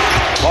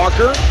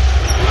 Parker,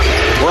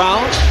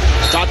 Brown,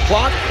 shot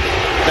clock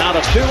down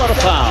to 2 and a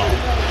foul.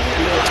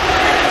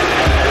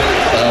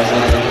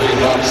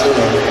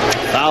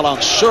 Foul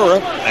on Sura,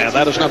 and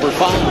that is number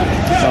 5.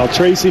 Well,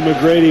 Tracy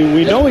McGrady,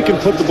 we know he can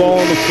put the ball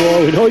on the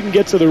floor. We know he can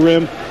get to the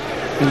rim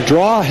and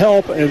draw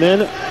help, and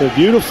then the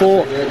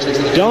beautiful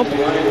dump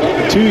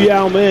to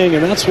Yao Ming,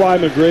 and that's why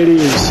McGrady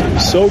is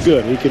so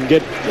good. He can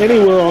get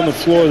anywhere on the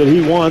floor that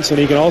he wants, and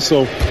he can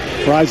also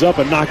rise up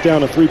and knock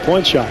down a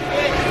three-point shot.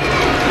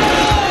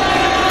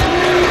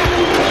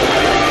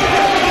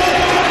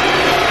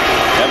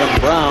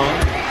 Brown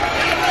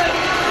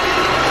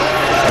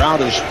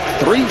is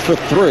 3 for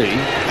 3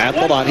 at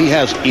the line. He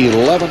has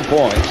 11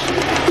 points.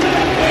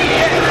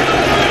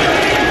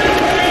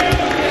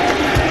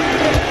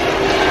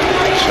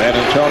 San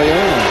Antonio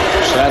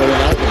Saturday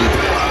night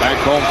back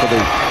home for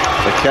the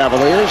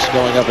Cavaliers,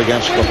 going up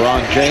against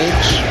LeBron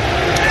James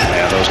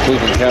and those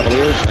Cleveland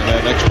Cavaliers. And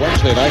then next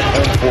Wednesday night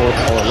home for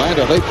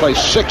Orlando. They play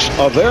 6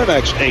 of their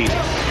next 8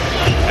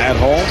 at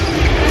home.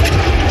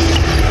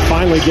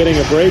 Finally getting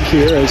a break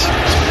here as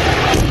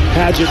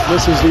Padgett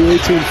misses the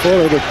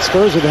 18-footer. The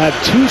Spurs have had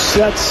 2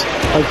 sets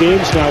of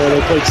games now where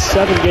they played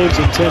 7 games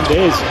in 10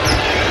 days.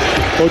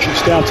 Coaching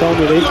staff telling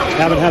me they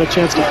haven't had a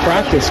chance to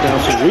practice now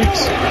for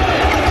weeks.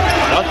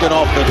 Duncan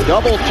off the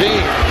double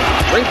team.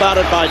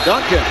 Rebounded by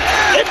Duncan.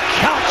 It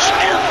counts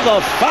and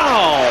the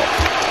foul.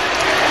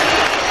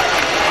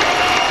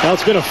 Now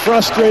it's been a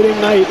frustrating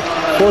night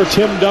for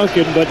Tim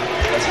Duncan, but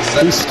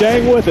he's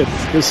staying with it.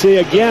 You see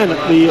again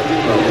the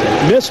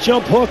missed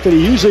jump hook that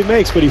he usually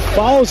makes, but he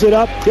follows it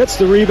up, gets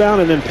the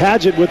rebound, and then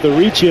Padgett with the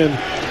reach in.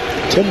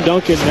 Tim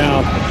Duncan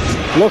now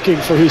looking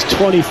for his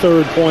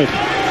 23rd point.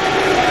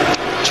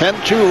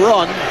 10-2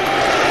 run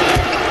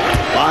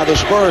by the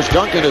Spurs.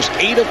 Duncan is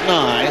 8 of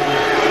 9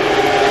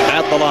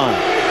 at the line.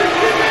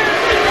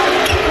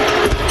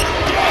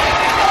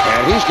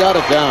 And he's got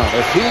it down.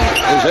 If he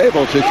is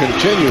able to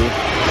continue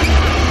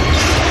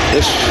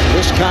this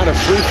kind of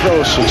free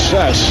throw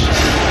success,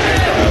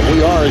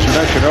 we are, as you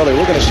mentioned earlier,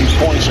 we're going to see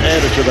points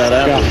added to that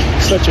average.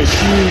 Yeah, such a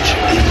huge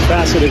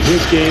facet of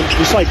his game.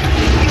 Just like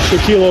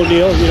Shaquille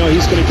O'Neal, you know,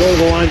 he's going to go to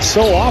the line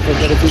so often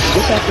that if we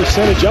get that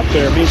percentage up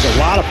there, it means a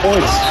lot of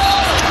points.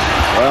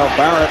 Well,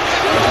 Barrett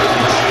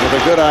with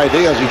a good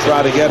idea as he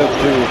tried to get it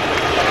to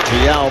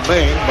Yao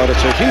Ming, but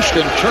it's a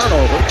Houston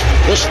turnover.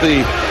 This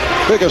the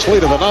biggest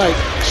lead of the night.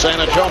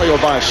 San Antonio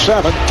by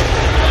 7.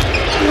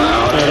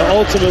 And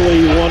ultimately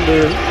you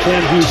wonder,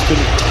 can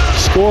Houston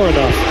score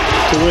enough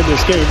to win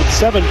this game? But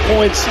 7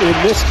 points in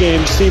this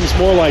game seems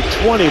more like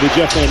 20 to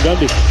Jeff Van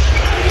Gundy.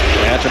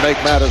 And to make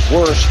matters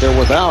worse, they're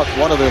without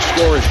one of their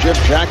scorers, Jim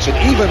Jackson.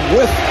 Even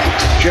with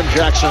Jim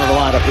Jackson in the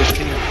lineup, this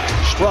team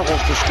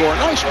struggles to score.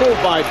 Nice move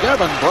by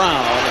Devin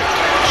Brown.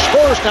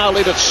 Spurs now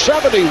lead at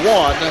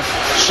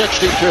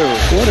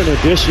 71-62. What an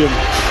addition.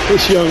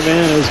 This young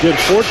man has good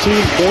 14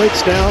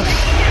 points now.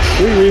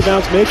 3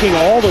 rebounds, making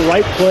all the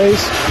right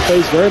plays.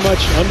 Plays very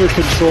much under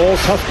control.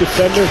 Tough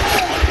defender.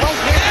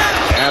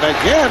 And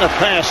again, a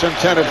pass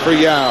intended for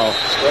Yao.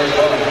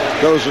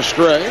 Goes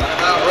astray.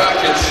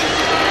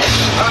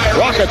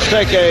 Rockets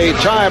take a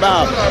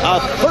timeout. A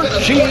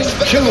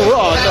 13-2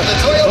 run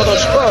for the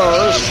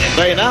Spurs.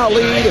 They now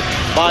lead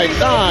by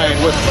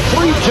 9 with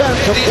 3:10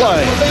 to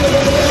play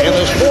in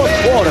this fourth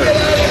quarter.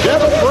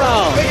 Devin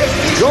Brown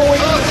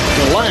going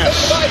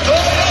last.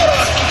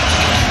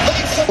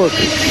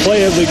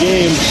 Play of the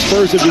game.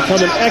 Spurs have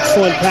become an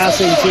excellent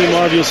passing team,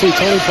 obviously.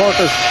 Tony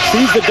Parker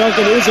sees that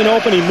Duncan isn't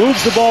open. He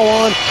moves the ball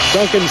on.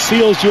 Duncan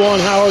seals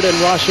Juwan Howard, and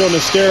Rasho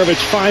Nesterovic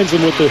finds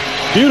him with the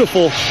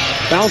beautiful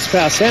bounce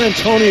pass. San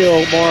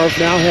Antonio, Marv,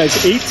 now has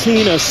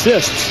 18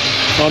 assists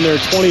on their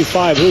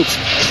 25 hoops.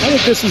 I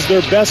think this is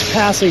their best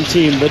passing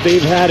team that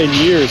they've had in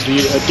years.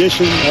 The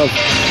addition of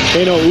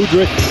Beno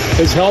Udrih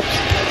has helped.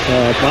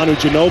 Manu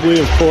Ginobili,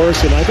 of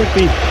course, and I think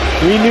the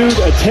renewed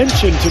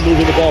attention to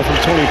moving the ball from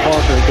Tony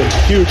Parker has been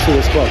huge for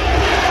this club.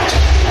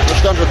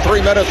 Just under 3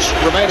 minutes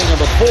remaining in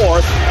the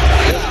fourth.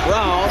 Here's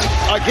Brown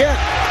again.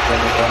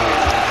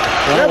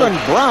 Devin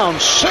Brown,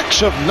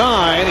 6 of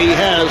 9. He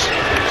has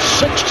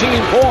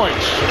 16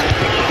 points.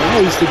 Well,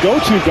 he's the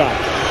go-to guy.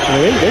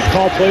 They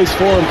call plays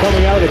for him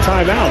coming out of the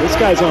timeout. This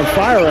guy's on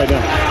fire right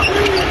now.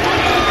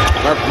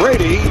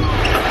 McGrady,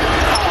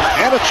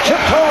 and it's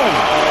tipped home.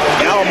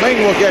 Now Yao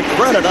Ming will get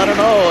credit. I don't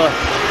know.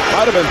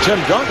 Might have been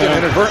Tim Duncan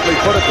inadvertently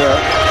put it there.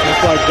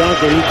 Looks like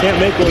Duncan. He can't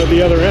make one at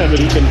the other end, but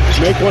he can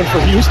make one for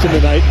Houston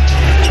tonight.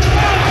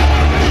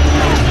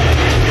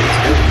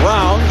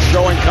 Brown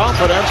showing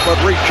confidence,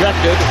 but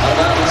rejected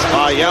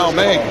by Yao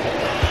Ming.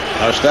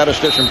 Our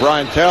statistician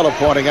Brian Taylor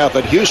pointing out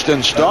that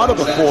Houston started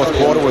the fourth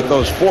quarter with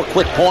those 4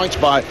 quick points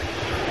by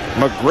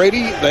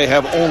McGrady. They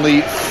have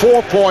only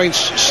 4 points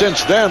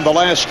since then, the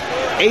last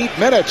 8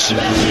 minutes. It's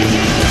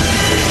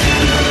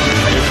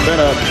been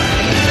a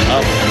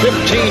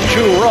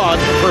 15-2 run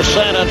for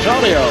San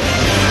Antonio.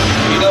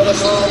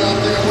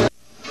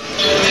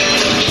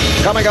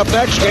 Coming up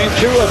next, Game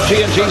 2 of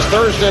TNT's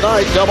Thursday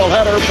night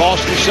doubleheader.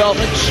 Boston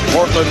Celtics,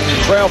 Portland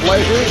Trail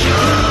Blazers,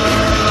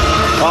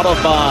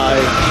 followed by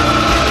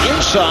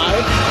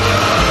inside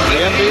the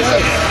NBA.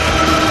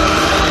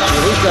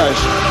 These guys,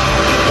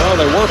 well,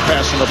 they were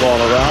passing the ball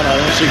around. I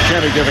didn't see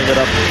Kenny giving it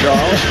up to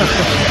Charles.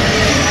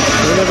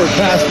 They never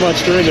passed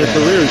much during their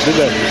careers, did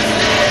they?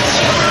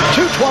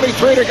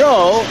 2:23 to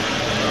go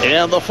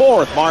in the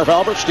fourth. Marv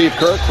Albert, Steve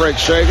Kerr, Craig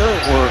Sager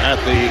were at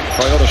the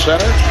Toyota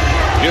Center,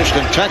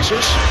 Houston,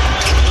 Texas.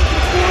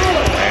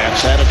 And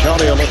San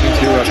Antonio looking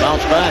to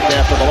bounce back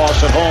after the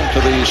loss at home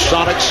to the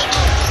Sonics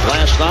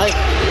last night.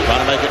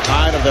 Trying to make it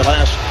 9 of the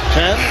last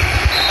 10.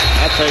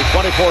 That's a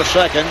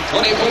 24-second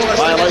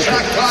violation.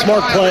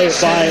 Smart play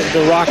by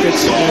the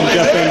Rockets and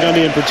Jeff Van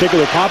Gundy in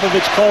particular.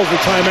 Popovich calls the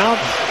timeout,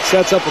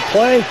 sets up a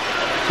play.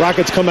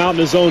 Rockets come out in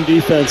his zone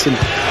defense, and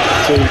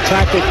it's a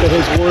tactic that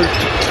has worked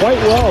quite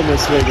well in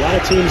this league. A lot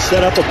of teams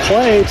set up a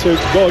play to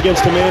go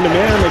against a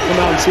man-to-man. They come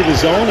out and see the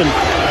zone, and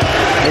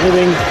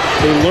everything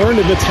they learned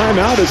in the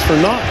timeout is for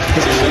naught.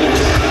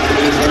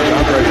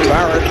 Andre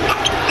Barrett.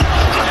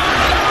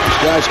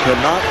 These guys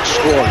cannot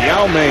score.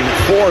 Yao Ming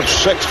 4 of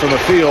 6 from the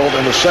field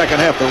in the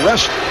second half. The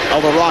rest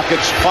of the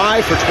Rockets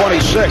 5 for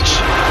 26.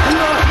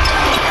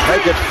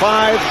 Make it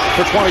 5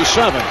 for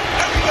 27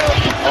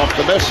 off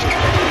the missed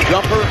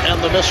jumper and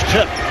the missed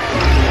tip.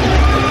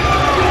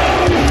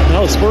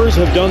 Now, the Spurs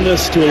have done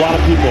this to a lot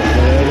of people.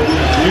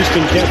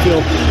 Houston can't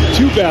feel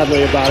too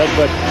badly about it,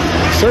 but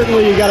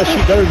certainly you got to shoot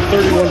better than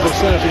 31%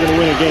 if you're going to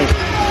win a game.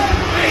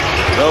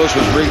 Rose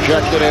was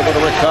rejected, able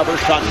to recover.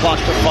 Shot clock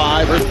to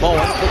 5. Here's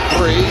Bowen for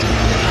 3.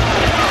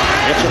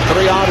 It's a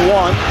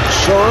 3-on-1.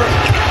 Sur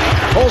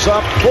pulls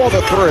up for the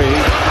 3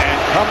 and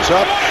comes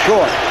up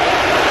short.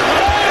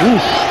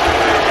 Oof.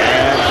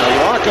 And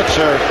the Rockets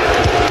are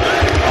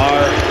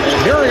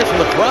hearing it from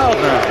the crowd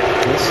now.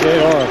 Yes, they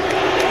are.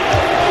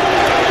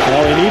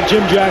 Well, they need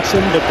Jim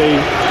Jackson, but they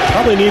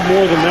probably need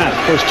more than that. Of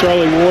course,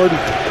 Charlie Ward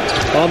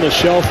on the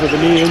shelf with a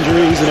knee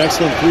injury. He's an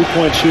excellent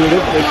three-point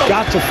shooter. They've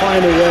got to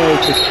find a way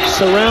to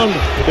surround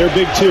their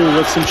big 2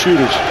 with some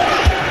shooters.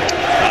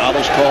 Foul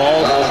is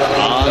called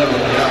on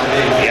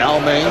Yao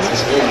Ming.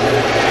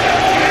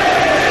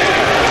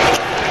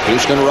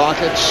 Houston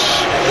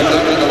Rockets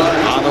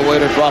on the way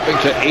to dropping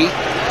to 8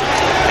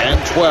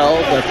 and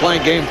 12. They're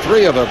playing game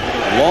 3 of a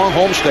long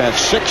homestand,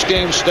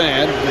 6-game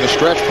stand. In the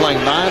stretch,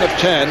 playing 9 of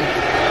 10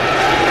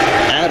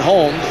 at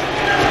home.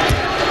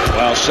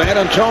 While San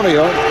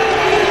Antonio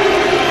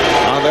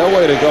on their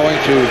way to going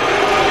to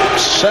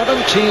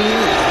 17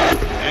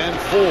 and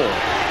 4.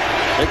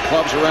 Big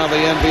clubs around the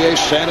NBA.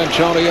 San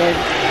Antonio,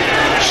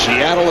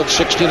 Seattle at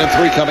 16 and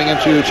 3 coming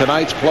into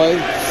tonight's play.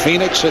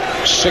 Phoenix at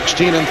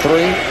 16 and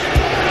 3.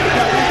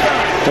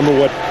 Remember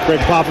what Greg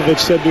Popovich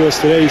said to us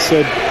today? He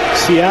said,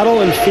 Seattle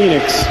and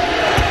Phoenix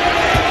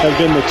have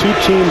been the 2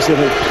 teams that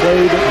have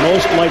played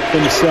most like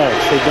themselves.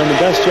 They've done the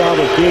best job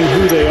of being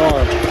who they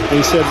are. And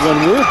he said,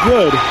 when we're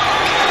good,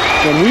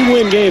 when we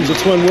win games,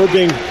 it's when we're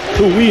being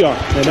who we are.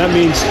 And that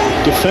means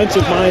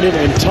defensive-minded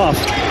and tough.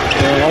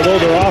 And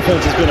although their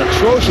offense has been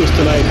atrocious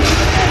tonight,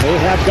 they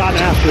have gotten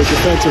after it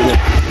defensively.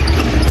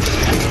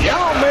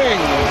 Yao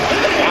Ming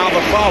on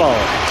the follow.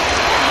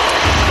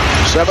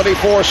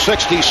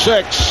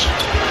 74-66.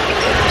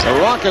 The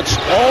Rockets'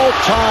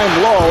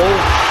 all-time low.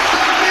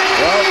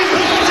 Well,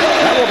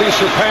 that will be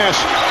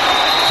surpassed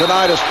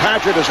tonight as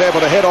Patrick is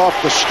able to hit off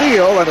the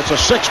steal, and it's a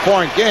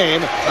 6-point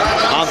game.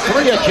 On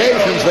 3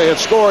 occasions, they had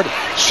scored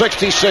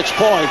 66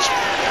 points.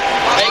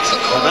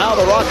 And now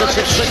the Rockets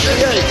at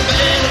 68.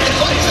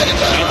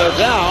 And they're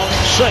down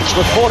 6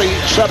 with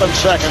 47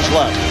 seconds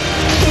left.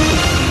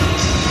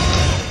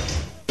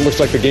 Looks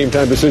like the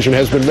game-time decision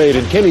has been made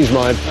in Kenny's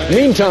mind.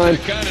 Meantime,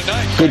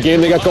 good game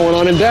they got going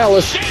on in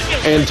Dallas.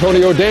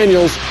 Antonio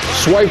Daniels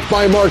swiped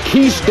by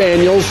Marquise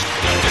Daniels,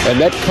 and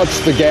that cuts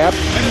the gap.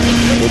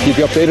 We'll keep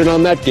you updated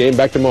on that game.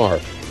 Back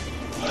tomorrow.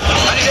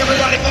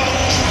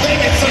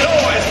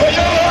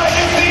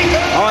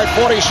 All right,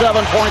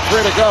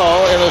 47.3 to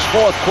go in this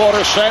fourth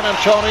quarter. San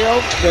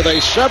Antonio with a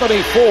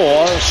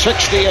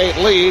 74-68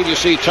 lead. You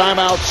see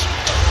timeouts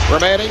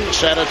remaining.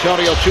 San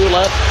Antonio 2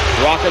 left.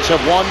 Rockets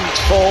have 1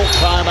 full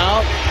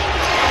timeout.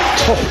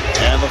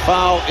 And the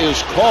foul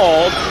is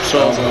called.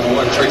 So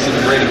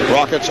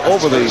Rockets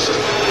over the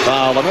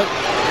foul limit.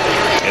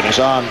 It is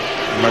on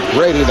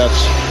McGrady.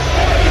 That's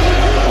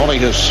only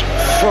his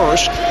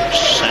first.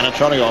 San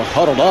Antonio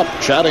huddled up,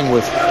 chatting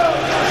with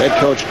head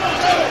coach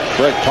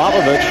Greg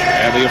Popovich,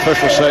 and the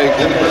officials say,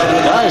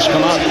 guys,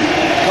 come out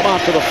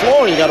to the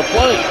floor. You got to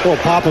play. Well,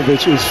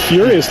 Popovich is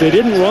furious. They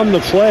didn't run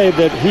the play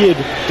that he had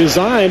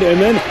designed,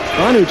 and then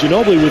Manu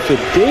Ginobili with the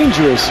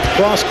dangerous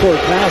cross-court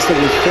pass that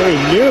was very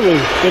nearly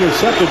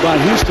intercepted by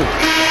Houston.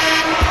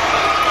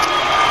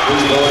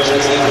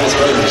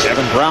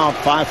 Devin Brown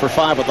 5 for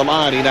 5 at the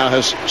line. He now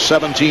has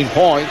 17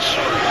 points.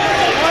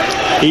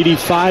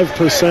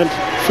 85%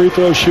 free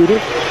throw shooter.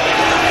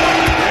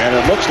 And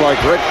it looks like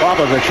Greg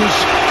Popovich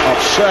is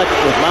upset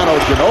with Manu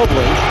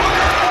Ginobili.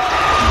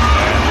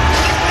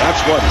 That's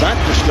what that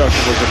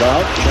discussion was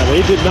about. Now, they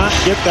did not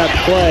get that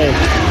play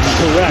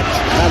correct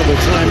out of the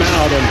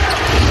timeout, and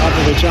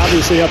Popovich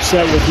obviously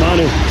upset with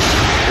Manu.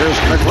 Here's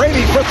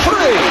McGrady for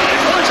three.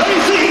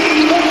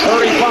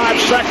 35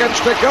 seconds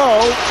to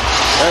go.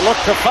 They look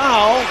to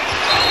foul.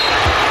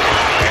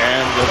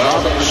 And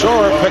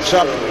Sora picks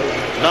up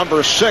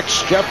number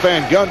 6. Jeff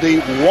Van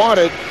Gundy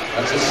wanted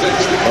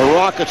the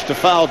Rockets to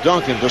foul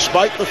Duncan,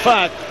 despite the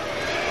fact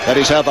that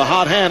he's had the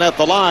hot hand at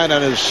the line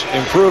and has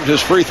improved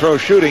his free throw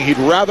shooting. He'd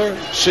rather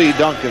see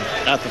Duncan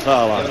at the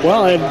foul line.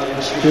 Well, and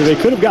they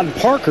could have gotten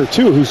Parker,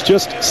 too, who's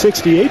just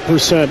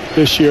 68%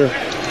 this year.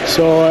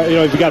 So,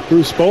 you've got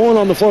Bruce Bowen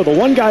on the floor. The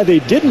one guy they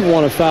didn't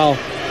want to foul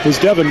was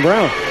Devin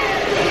Brown.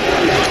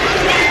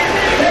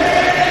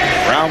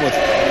 Brown with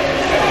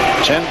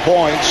 10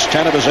 points,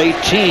 10 of his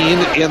 18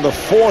 in the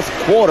fourth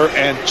quarter,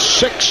 and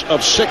 6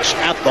 of 6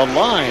 at the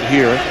line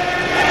here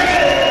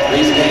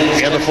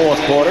in the fourth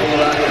quarter.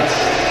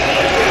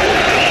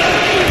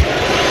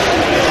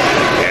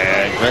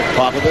 And Greg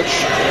Popovich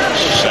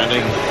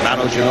sending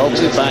Manu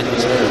Ginobili back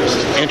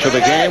into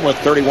the game with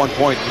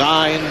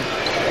 31.9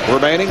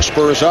 remaining.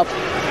 Spurs up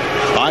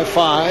by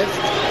 5.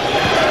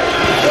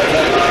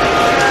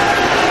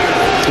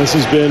 This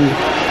has been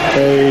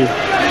a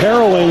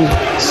harrowing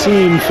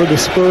scene for the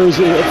Spurs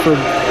for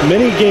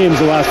many games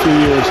the last few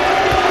years.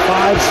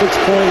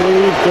 5-6-point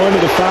lead, going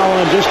to the foul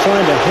line, just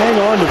trying to hang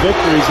on to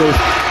victories.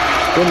 They've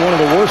been one of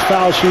the worst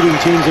foul shooting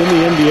teams in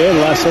the NBA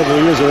the last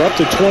several years. They're up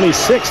to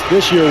 26th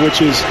this year,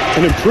 which is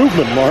an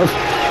improvement, Marv.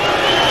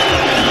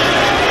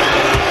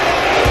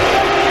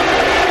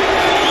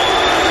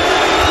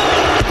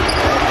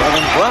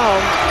 Devin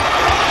Brown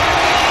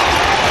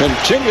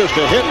continues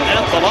to hit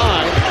at the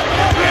line.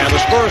 And the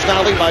Spurs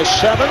now lead by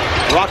 7.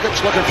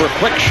 Rockets looking for a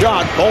quick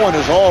shot. Bowen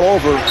is all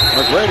over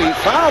McGrady.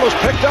 Foul is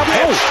picked up.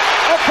 Oh,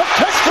 a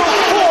potential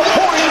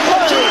 4-point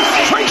play.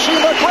 Tracy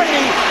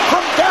McGrady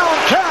from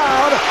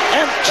downtown.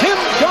 And Tim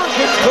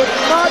Duncan could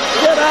not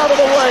get out of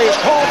the way. He's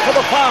called for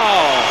the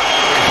foul.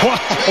 Wow.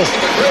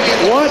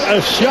 What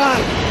a shot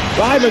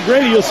by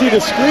McGrady. You'll see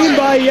the screen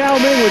by Yao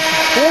Ming, which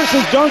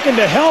forces Duncan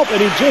to help, and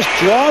he just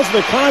draws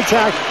the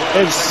contact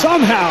and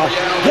somehow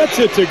gets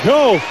it to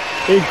go.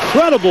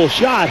 Incredible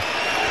shot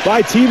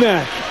by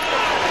T-Mac.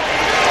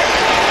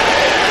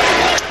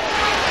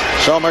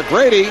 So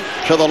McGrady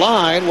to the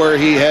line where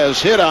he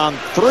has hit on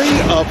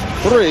 3 of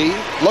 3,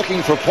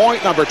 looking for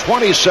point number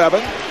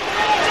 27,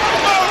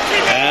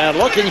 and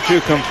looking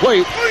to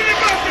complete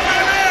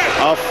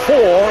a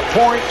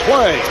 4-point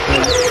play.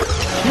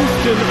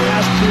 Houston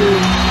has to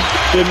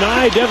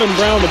deny Devin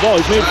Brown the ball.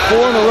 He's made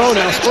 4 in a row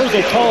now. Spurs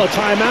will call a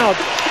timeout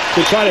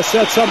to try to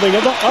set something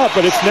up,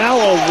 but it's now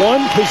a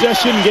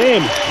one-possession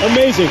game.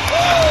 Amazing.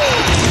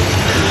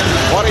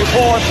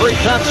 24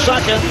 3/10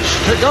 seconds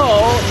to go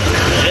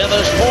in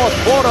this fourth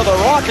quarter. The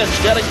Rockets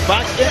getting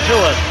back into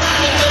it.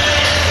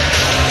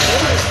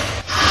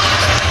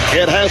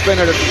 It has been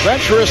an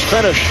adventurous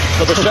finish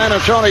for the San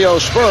Antonio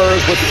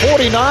Spurs with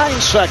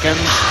 49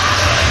 seconds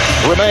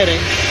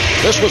remaining.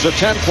 This was a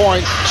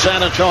 10-point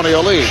San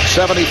Antonio lead,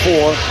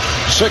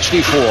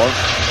 74-64.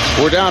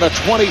 We're down to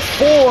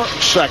 24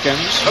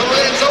 seconds,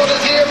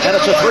 and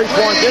it's a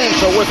 3-point game,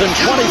 so within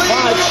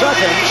 25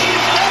 seconds,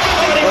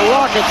 the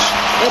Rockets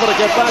able to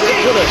get back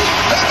into this.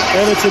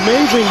 And it's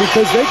amazing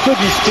because they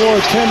couldn't score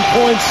 10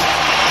 points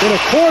in a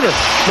quarter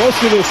most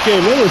of this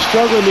game. They were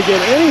struggling to get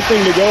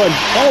anything to go, and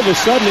all of a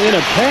sudden, in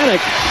a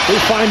panic, they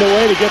find a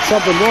way to get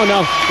something going.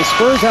 Now, the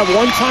Spurs have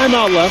 1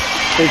 timeout left.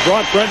 They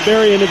brought Brent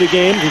Berry into the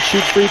game to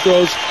shoot free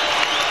throws,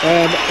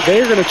 and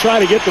they're going to try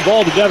to get the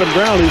ball to Devin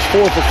Brown, who's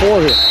 4 for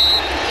 4 here.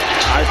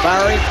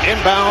 Barry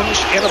inbounds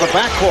into the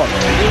backcourt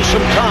to use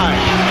some time.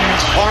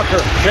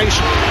 Parker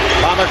chasing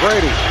by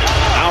McGrady.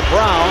 Now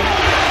Brown.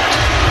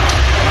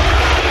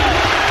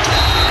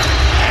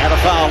 And a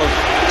foul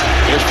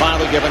is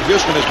finally given.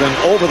 Houston has been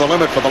over the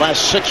limit for the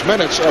last 6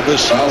 minutes of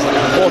this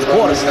fourth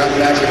quarter.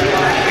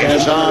 It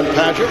is on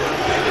Paget.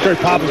 Greg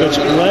Popovich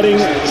letting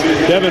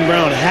Devin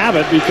Brown have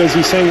it because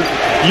he's saying,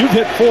 you've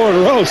hit 4 in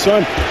a row,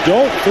 son.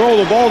 Don't throw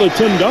the ball to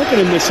Tim Duncan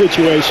in this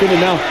situation. And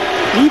now,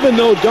 even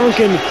though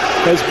Duncan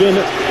has been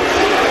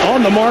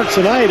on the mark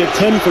tonight at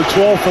 10 for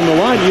 12 from the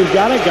line, you've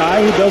got a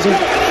guy who doesn't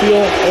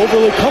feel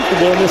overly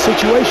comfortable in this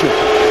situation.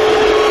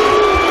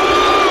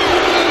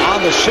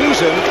 On the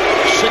season,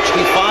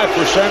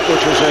 65%,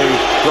 which is a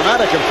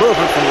dramatic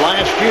improvement from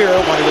last year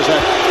when he was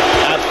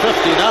at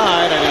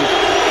 59, and he's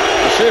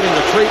receiving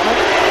the treatment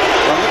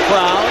from the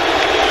crowd.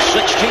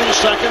 16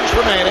 seconds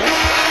remaining.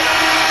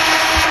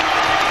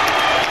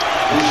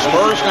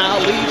 Spurs now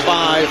lead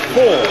by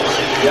 4.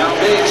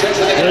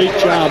 Great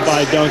job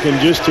by Duncan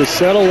just to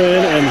settle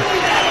in and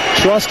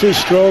trust his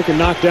stroke and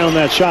knock down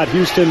that shot.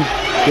 Houston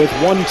with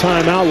 1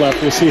 timeout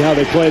left. We'll see how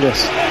they play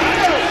this.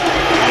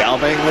 Yao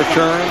Ming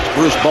returns.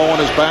 Bruce Bowen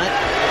is back.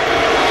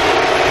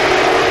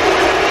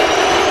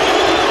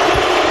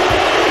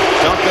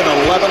 Duncan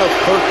 11 of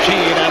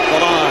 13 at the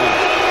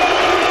line.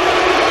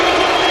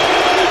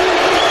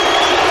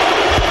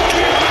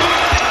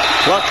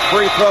 Clutch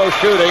free throw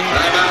shooting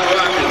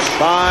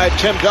by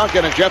Tim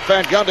Duncan, and Jeff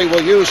Van Gundy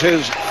will use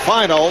his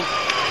final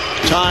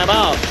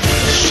timeout.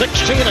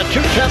 16 and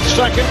 2/10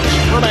 seconds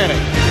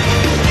remaining.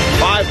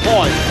 5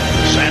 points.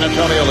 San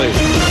Antonio lead.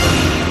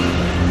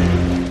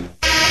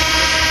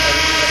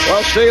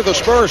 Well, Steve, the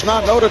Spurs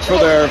not noted for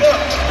their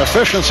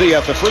efficiency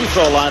at the free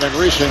throw line in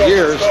recent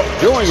years.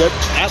 Doing it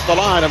at the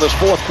line in this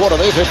fourth quarter.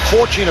 They've hit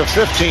 14 of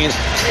 15.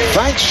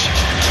 Thanks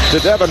to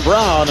Devin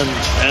Brown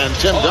and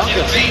Tim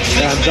Duncan.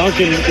 Yeah, and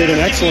Duncan did an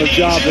excellent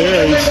job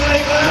there. He's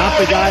not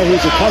the guy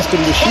who's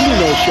accustomed to shooting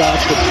those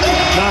shots, but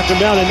knocked him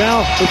down. And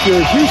now, if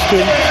you're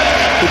Houston,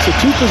 it's a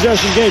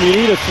 2-possession game. You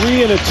need a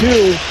 3 and a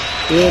 2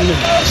 in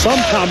some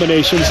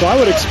combination. So I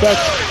would expect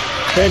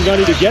Van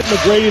Gundy to get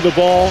McGrady the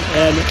ball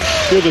and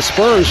for the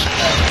Spurs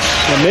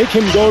and make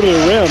him go to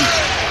the rim,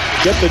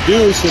 get the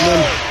deuce, and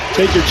then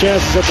take your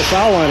chances at the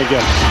foul line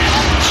again.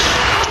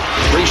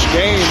 Reece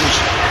Gaines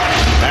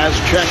has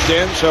checked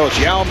in, so it's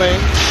Yao Ming,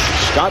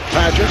 Scott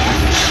Padgett,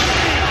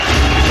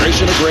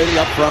 Tracy McGrady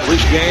up front,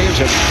 Reece Gaines,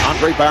 and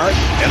Andre Barrett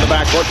in the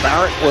backcourt.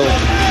 Barrett will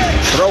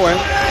throw in.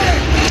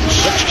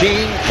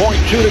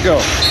 16.2 to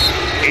go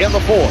in the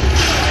fourth.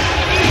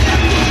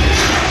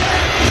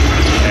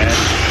 And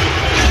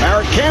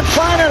Barrett can't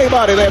find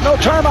anybody. They have no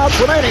timeouts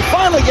remaining.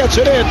 Finally gets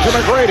it in to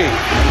McGrady.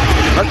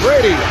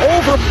 McGrady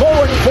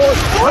overpulling for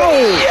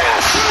three.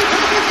 Yes!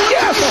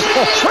 Yes!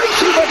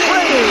 Tracy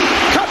McGrady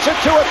cuts it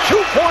to a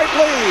 2-point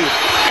lead.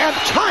 And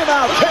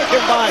timeout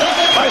taken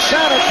by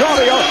San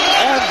Antonio.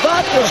 And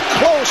that was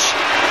close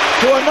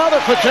to another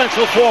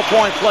potential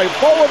 4-point play.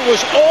 Bowen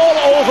was all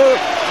over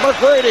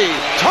McGrady.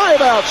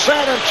 Timeout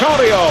San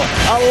Antonio.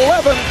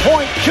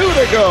 11.2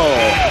 to go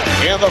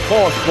in the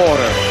fourth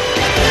quarter.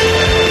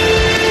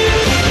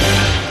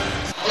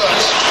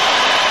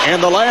 In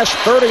the last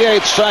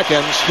 38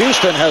 seconds,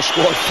 Houston has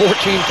scored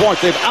 14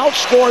 points. They've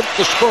outscored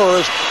the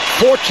Spurs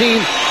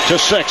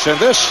 14-6. And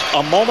this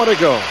a moment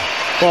ago.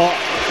 Well,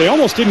 they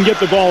almost didn't get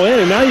the ball in,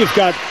 and now you've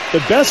got the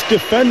best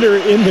defender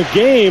in the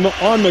game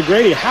on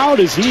McGrady. How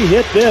does he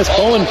hit this?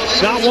 Bowen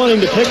not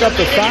wanting to pick up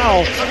the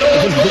foul.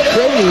 And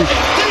McGrady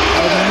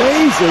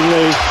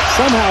amazingly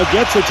somehow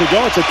gets it to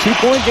go. It's a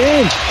 2-point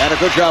game. And a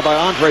good job by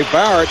Andre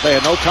Barrett. They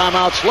had no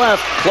timeouts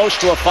left. Close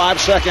to a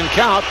 5-second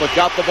count, but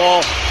got the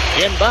ball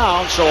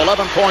inbound. So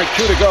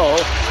 11.2 to go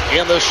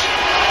in this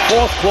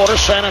fourth quarter.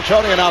 San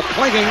Antonio now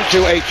clinging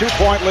to a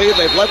 2-point lead.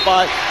 They've led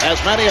by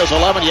as many as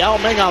 11. Yao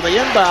Ming on the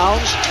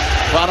inbounds.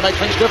 Trying to make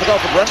things difficult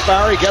for Brent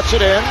Barry. Gets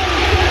it in.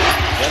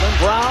 Devin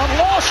Brown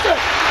lost it.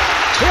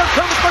 Here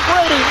comes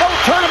McGrady. No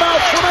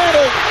timeouts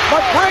remaining.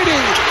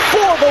 McGrady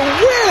for the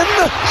win.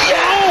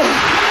 Yeah!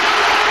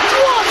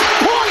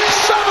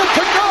 1.7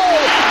 to go.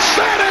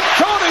 San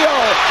Antonio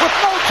with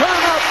no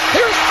timeout.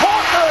 Here's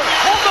Parker,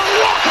 and the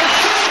Rockets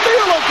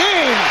steal a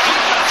game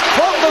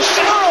from the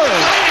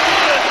Spurs.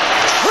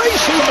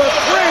 Tracy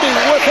McGrady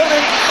with an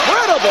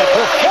incredible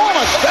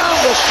performance down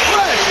the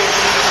stretch,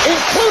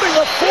 including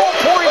a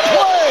 4-point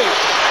play.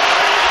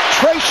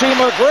 Tracy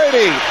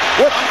McGrady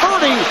with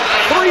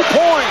 33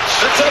 points.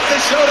 The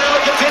Texas showdown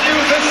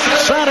continues.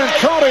 San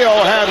Antonio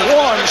had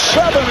won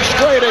 7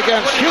 straight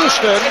against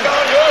Houston,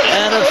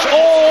 and it's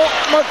all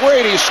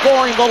McGrady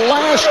scoring the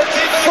last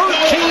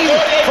 13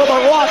 for the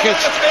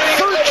Rockets.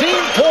 13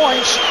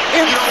 points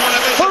in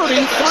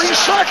 33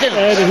 seconds.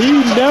 And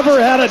he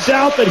never had a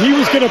doubt that he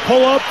was going to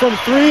pull up from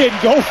 3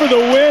 and go for the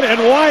win,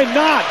 and why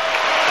not?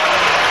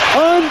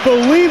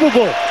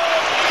 Unbelievable.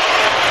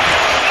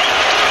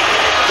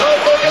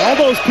 All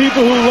those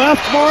people who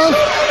left, Marv,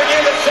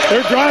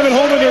 they're driving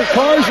home in their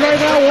cars right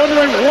now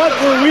wondering, what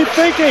were we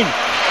thinking?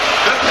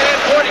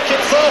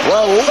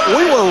 Well,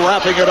 we were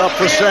wrapping it up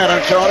for San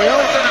Antonio.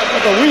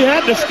 But we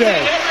had to stay.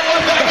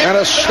 An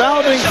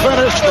astounding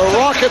finish. The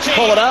Rockets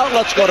pull it out.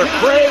 Let's go to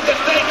Craig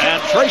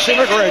and Tracy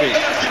McGrady.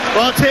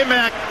 Well,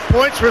 T-Mac,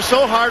 points were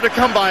so hard to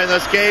come by in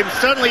this game.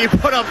 Suddenly you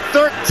put up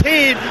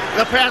 13 in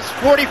the past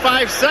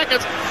 45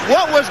 seconds.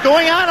 What was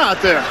going on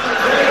out there?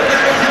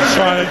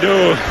 Trying to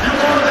do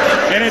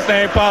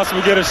anything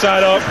possible, get a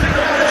shot up.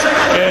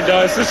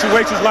 And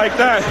situations like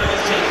that,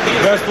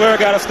 best player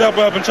got to step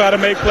up and try to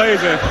make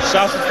plays. And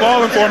shots was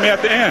falling for me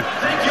at the end.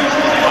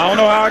 I don't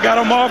know how I got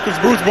him off because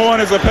Bruce Bowen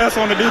is a pest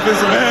on the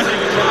defensive end.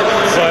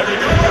 But,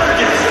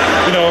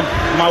 you know,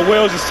 my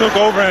will just took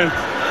over and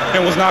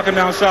was knocking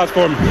down shots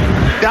for me.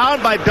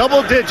 Down by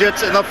double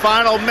digits in the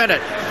final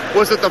minute.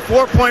 Was it the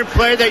 4-point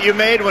play that you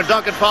made when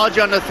Duncan fouled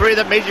you on the 3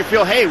 that made you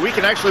feel, hey, we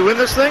can actually win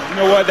this thing? You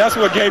know what? That's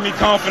what gave me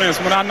confidence.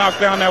 When I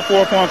knocked down that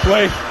 4-point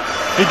play,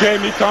 he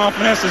gave me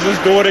confidence to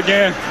just do it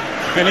again.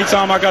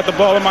 Anytime I got the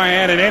ball in my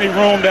hand in any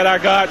room that I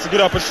got to get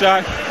up a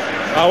shot,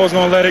 I was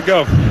going to let it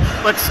go.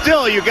 But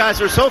still, you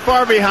guys are so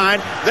far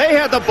behind. They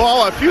had the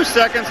ball a few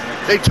seconds.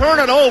 They turn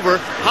it over.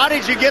 How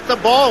did you get the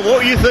ball? What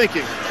were you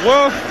thinking?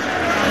 Well,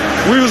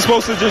 we were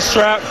supposed to just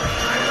trap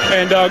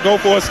and go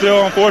for it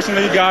still.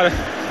 Unfortunately,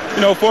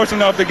 fortunate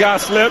enough the guy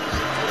slipped.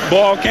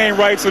 Ball came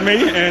right to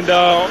me. And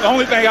the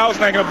only thing I was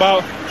thinking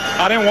about,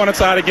 I didn't want to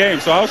tie the game.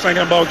 So I was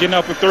thinking about getting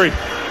up for 3.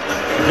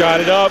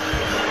 Got it up.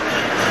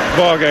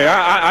 Ball game.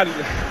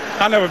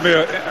 I never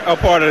been a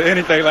part of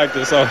anything like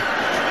this. So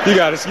you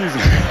got to excuse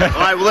me. All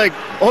right, well, I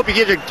hope you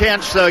get a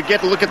chance to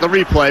get to look at the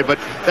replay, but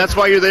that's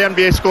why you're the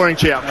NBA scoring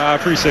champ. I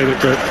appreciate it,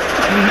 Craig.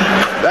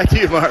 Back to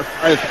you, Marv.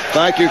 Right,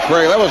 thank you,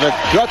 Craig. That was a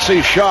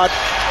gutsy shot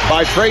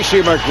by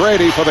Tracy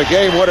McGrady for the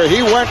game winner.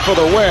 He went for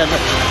the win.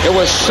 It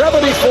was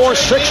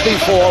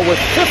 74-64 with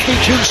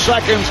 52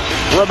 seconds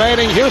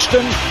remaining.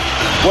 Houston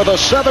with a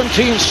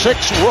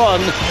 17-6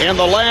 run in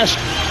the last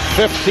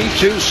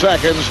 52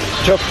 seconds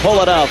to pull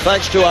it out.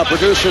 Thanks to our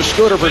producer,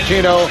 Scooter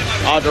Bertino,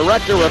 our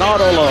director,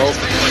 Renato Lowe,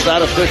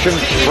 statistician,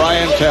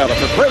 Brian Taylor.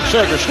 For Craig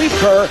Sager, Steve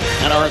Kerr,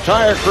 and our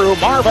entire crew,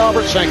 Marv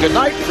Albert saying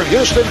goodnight from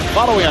Houston.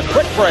 Following a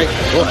quick break,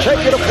 we'll take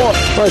you to Portland.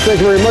 All right,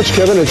 thank you very much,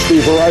 Kevin. It's the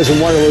Verizon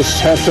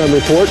Wireless Halftime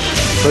Report.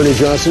 Ernie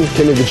Johnson,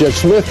 Kenny the Jet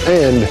Smith,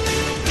 and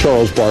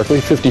Charles Barkley,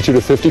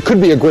 52-50. Could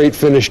be a great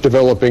finish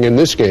developing in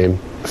this game,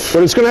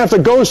 but it's going to have to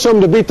go some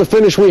to beat the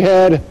finish we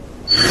had.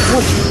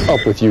 What's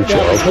up with you,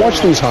 Charles?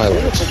 Watch these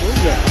highlights.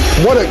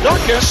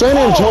 San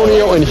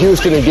Antonio and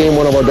Houston in game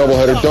 1 of our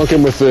doubleheader.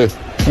 Duncan with the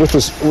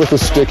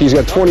stick. He's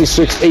got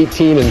 26,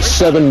 18, and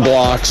 7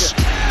 blocks.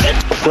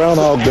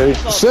 Groundhog Day.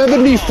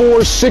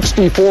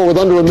 74-64 with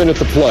under a minute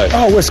to play.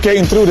 Oh, we're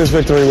skating through this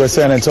victory with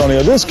San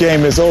Antonio. This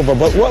game is over,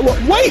 but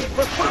wait!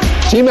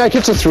 T-Mac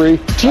hits a 3.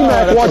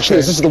 T-Mac, watch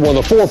this. This is the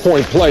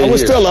 4-point play. We're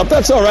still up.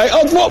 That's all right.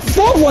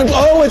 4-point.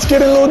 Oh, it's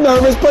getting a little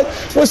nervous, but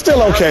we're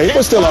still okay.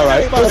 We're still all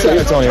right. San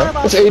Antonio.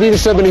 It's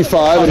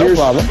 80-75, and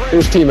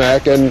here's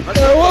T-Mac, and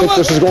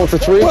this is going for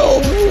 3.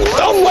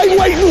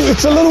 Wait.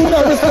 It's a little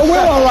nervous, but we're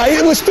all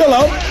right. We're still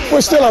up.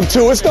 We're still up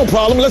 2. It's no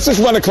problem. Let's just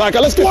run the clock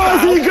out. Let's get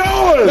 5. Where's he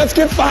going? Let's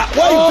get 5.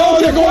 Wait,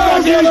 don't get going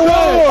back the other way.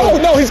 Oh,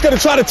 no, he's going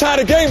to try to tie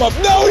the game up.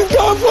 No, he's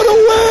going for the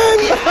win.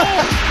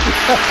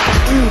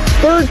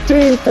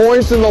 13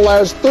 points in the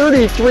last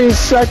 33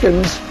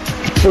 seconds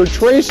for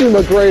Tracy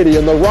McGrady,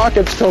 and the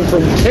Rockets come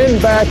from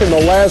 10 back in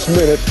the last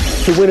minute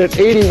to win it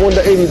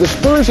 81-80. The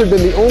Spurs have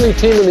been the only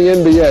team in the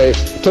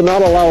NBA to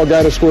not allow a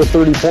guy to score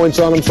 30 points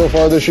on them so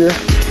far this year.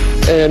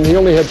 And he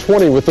only had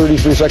 20 with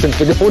 33 seconds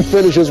to go and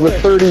finishes with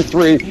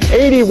 33.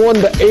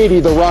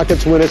 81-80, the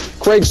Rockets win it.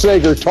 Craig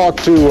Sager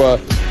talked to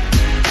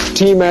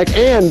T-Mac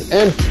and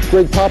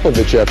Greg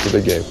Popovich after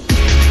the game.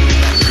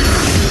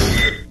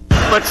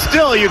 But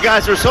still, you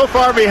guys are so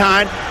far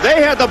behind.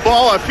 They had the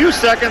ball a few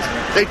seconds.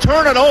 They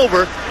turn it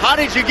over. How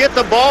did you get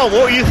the ball?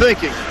 What were you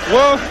thinking?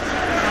 Well,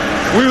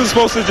 we were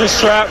supposed to just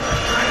trap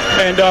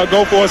and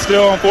go for it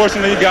still.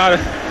 Unfortunately,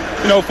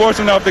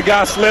 fortunate enough the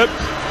guy slipped.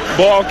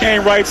 Ball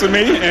came right to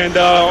me, and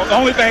the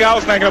only thing I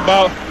was thinking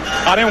about,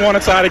 I didn't want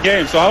to tie the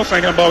game, so I was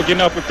thinking about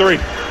getting up for 3.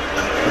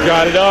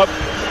 Got it up.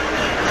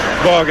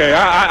 Ball game.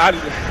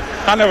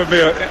 I never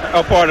been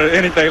a part of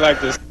anything like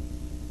this.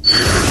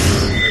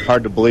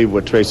 Hard to believe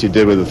what Tracy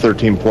did with the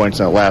 13 points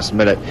in the last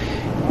minute.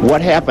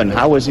 What happened?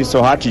 How was he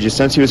so hot? Did you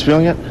sense he was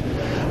feeling it?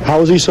 How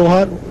was he so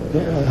hot?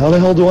 How the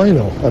hell do I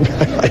know?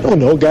 I don't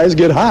know. Guys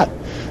get hot.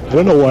 I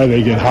don't know why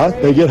they get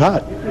hot. They get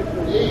hot.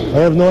 I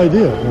have no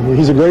idea. I mean,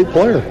 he's a great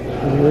player.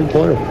 He's a great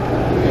player.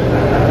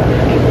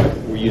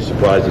 Were you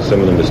surprised at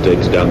some of the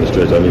mistakes down the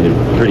stretch? I mean,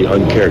 they're pretty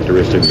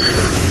uncharacteristic.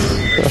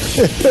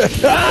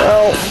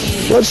 Well,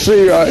 let's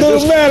see.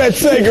 Little man at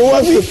Sager,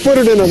 to put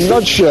it in a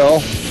nutshell,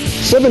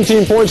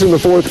 17 points in the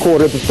fourth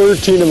quarter,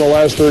 13 in the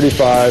last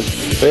 35.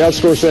 They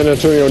outscored San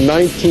Antonio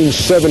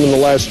 19-7 in the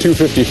last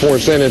 254.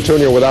 San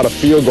Antonio without a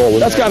field goal.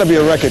 That's got to be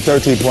a record,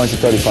 13 points in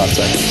 35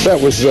 seconds.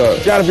 That was...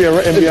 got to be an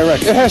NBA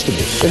record. It has to be.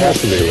 It has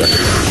to be a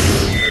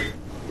record.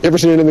 Ever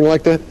seen anything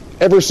like that?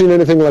 Ever seen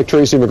anything like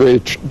Tracy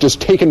McGrady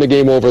just taking the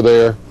game over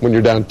there when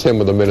you're down 10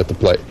 with a minute to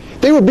play?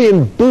 They were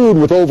being booed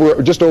with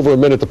just over a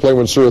minute to play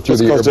when Sura threw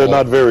the air ball. Because they're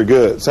not very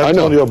good. San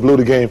Antonio blew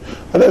the game.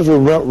 And that's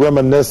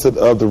reminiscent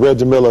of the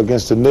Reggie Miller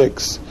against the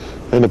Knicks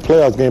in the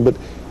playoffs game. But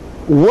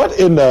what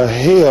in the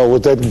hell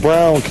was that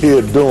Brown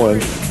kid doing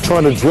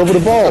trying to dribble the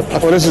ball?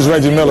 Oh, this is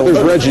Reggie Miller. This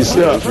is Reggie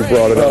Smith who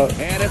brought it up.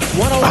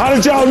 How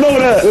did y'all know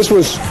that? This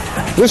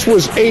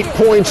was 8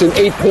 points in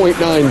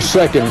 8.9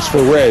 seconds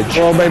for Reg.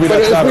 Well, maybe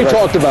that's but not as we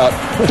talked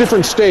about,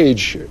 different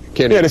stage,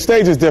 Kenny. Yeah, the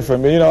stage is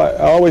different. But,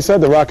 I always said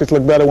the Rockets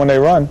look better when they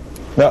run.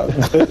 No,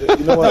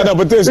 no,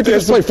 but there's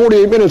play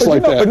 48 minutes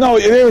like that. But no,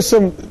 there is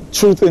some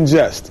truth in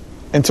jest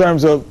in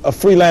terms of a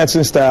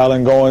freelancing style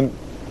and going.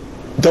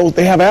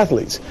 They have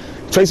athletes.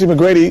 Tracy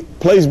McGrady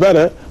plays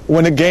better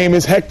when the game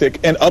is hectic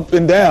and up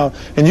and down,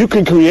 and you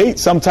can create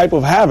some type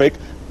of havoc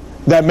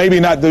that maybe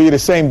not to the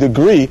same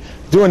degree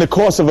during the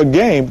course of a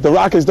game. The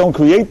Rockets don't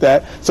create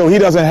that, so he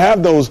doesn't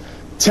have those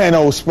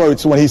 10-0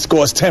 spurts when he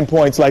scores 10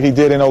 points like he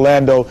did in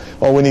Orlando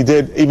or when he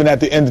did even at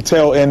the end of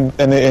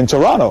in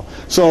Toronto.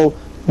 So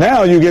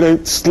Now you get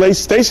a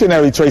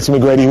stationary Tracy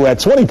McGrady who had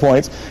 20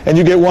 points, and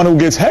you get one who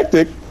gets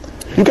hectic.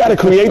 You got to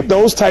create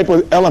those type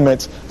of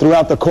elements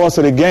throughout the course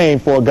of the game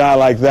for a guy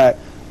like that,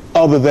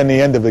 other than the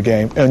end of the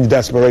game in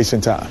desperation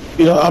time.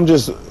 You know,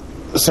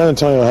 San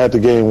Antonio had the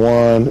game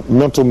won.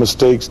 Mental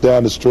mistakes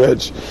down the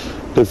stretch.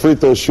 The free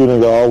throw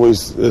shooting are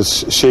always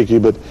shaky,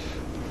 but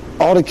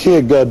all the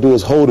kid got to do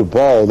is hold the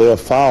ball. They'll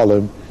foul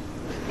him.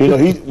 You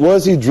know,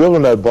 where's he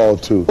dribbling that ball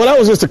to? Well, that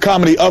was just a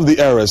comedy of the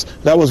errors.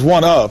 That was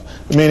one of,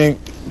 meaning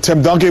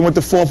Tim Duncan with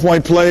the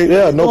 4-point play.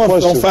 Yeah, no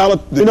question. Don't foul it.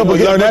 You know, but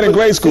you learned that in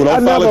grade school.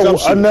 Don't foul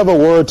it. I never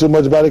worried too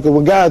much about it, because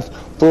when guys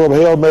throw up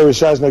Hail Mary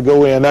shots and they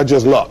go in, that's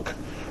just luck.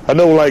 I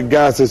know, like,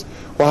 guys says,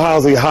 well,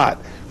 how's he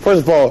hot?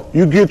 First of all,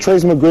 you give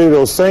Tracy McGrady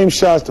those same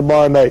shots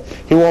tomorrow night.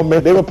 He won't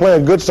miss. They were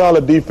playing good,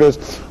 solid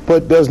defense,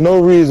 but there's no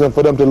reason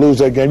for them to lose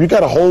that game. You got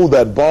to hold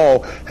that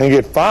ball and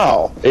get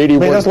fouled.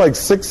 81. Man, that's like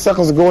 6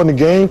 seconds to go in the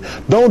game.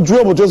 Don't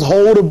dribble, just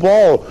hold the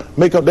ball.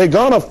 They're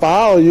gonna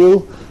foul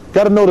you.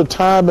 Got to know the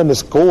time and the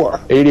score.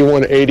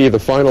 81-80, the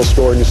final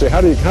score, and you say,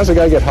 how's the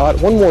guy get hot?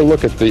 One more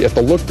look at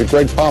the look that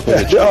Greg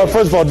Popovich.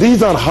 First of all,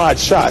 these aren't hot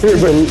shots.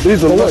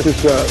 These are lucky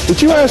shots.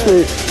 Did you ask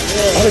me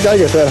how the guy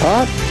get that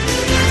hot?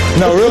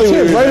 No, really,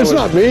 it's him, right? It's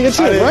not me. It's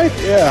him, right?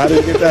 Yeah, how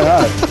did he get that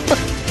hot?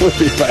 We'll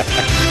be back.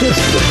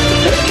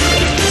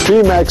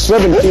 T-Mac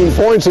 17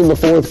 points in the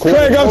fourth quarter.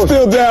 Craig, I'm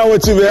still down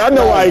with you, man. I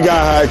know why he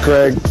got hot,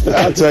 Craig.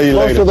 I'll tell you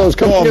later. Most of those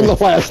coming in the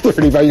last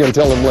 30. But you're going to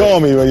tell him later. Call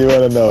me when you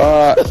want to know.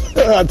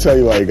 I'll tell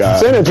you why he got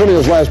hot. San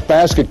Antonio's last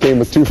basket came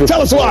with 250.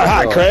 Tell us why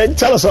hot, Craig.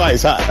 Tell us why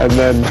he's hot. And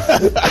then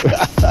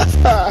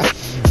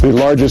the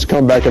largest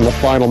comeback in the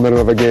final minute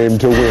of a game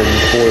to win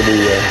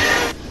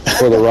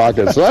for the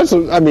Rockets. So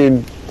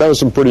that was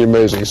some pretty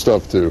amazing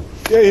stuff too.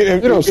 Yeah,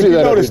 you don't see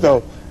that. Notice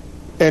though,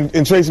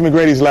 in Tracy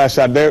McGrady's last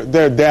shot,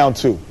 they're down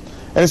 2,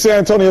 and the San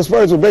Antonio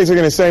Spurs were basically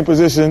in the same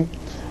position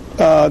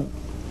that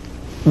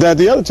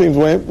the other teams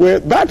were in,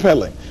 with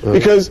backpedaling,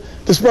 because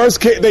the Spurs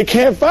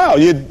can't foul.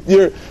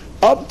 You're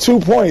up 2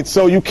 points,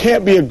 so you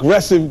can't be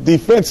aggressive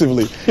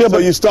defensively. Yeah,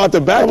 but you start the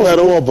backpedal. That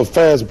was more of a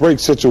fast break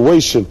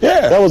situation.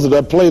 Yeah.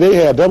 That play they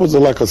had. That was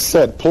like a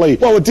set play.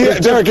 Well, with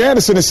Derek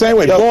Anderson, the same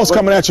way. Ball's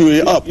coming at you,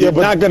 you're up. You're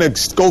not going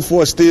to go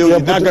for a steal.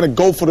 You're not going to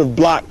go for the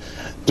block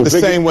the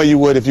same way you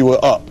would if you were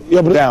up.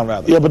 Down,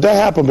 rather. Yeah, but that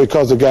happened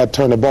because the guy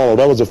turned the ball.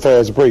 That was a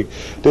fast break.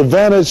 The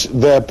advantage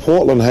that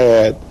Portland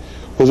had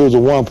was it was a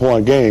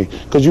 1-point game,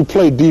 because you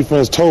play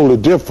defense totally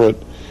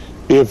different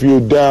if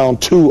you're down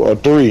 2 or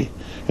 3.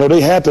 You know,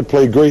 they had to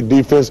play great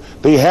defense.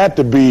 They had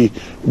to be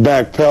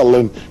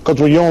backpedaling,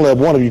 because when you only have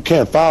one of you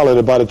can't foul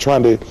anybody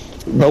trying to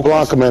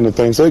block them and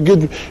things. So it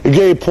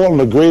gave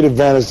Portland a great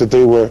advantage that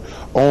they were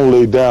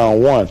only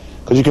down 1,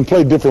 because you can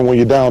play different when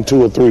you're down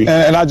 2 or 3.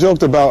 And I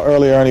joked about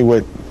earlier, Ernie,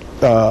 with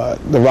the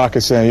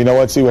Rockets saying, you know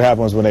what, see what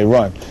happens when they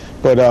run.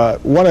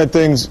 But one of the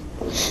things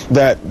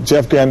that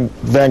Jeff Van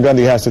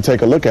Gundy has to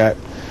take a look at,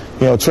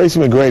 you know, Tracy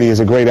McGrady is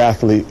a great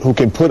athlete who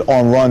can put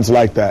on runs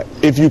like that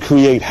if you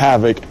create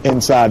havoc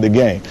inside the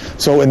game.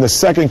 So in the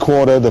second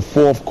quarter, the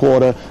fourth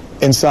quarter,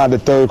 inside the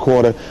third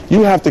quarter,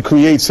 you have to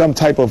create some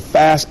type of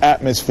fast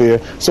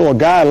atmosphere, so a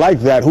guy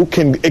like that who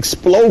can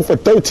explode for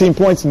 13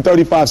 points in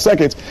 35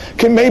 seconds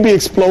can maybe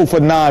explode for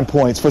 9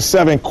 points, for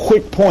 7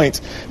 quick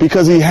points,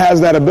 because he has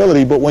that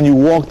ability. But when you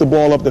walk the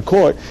ball up the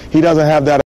court, he doesn't have that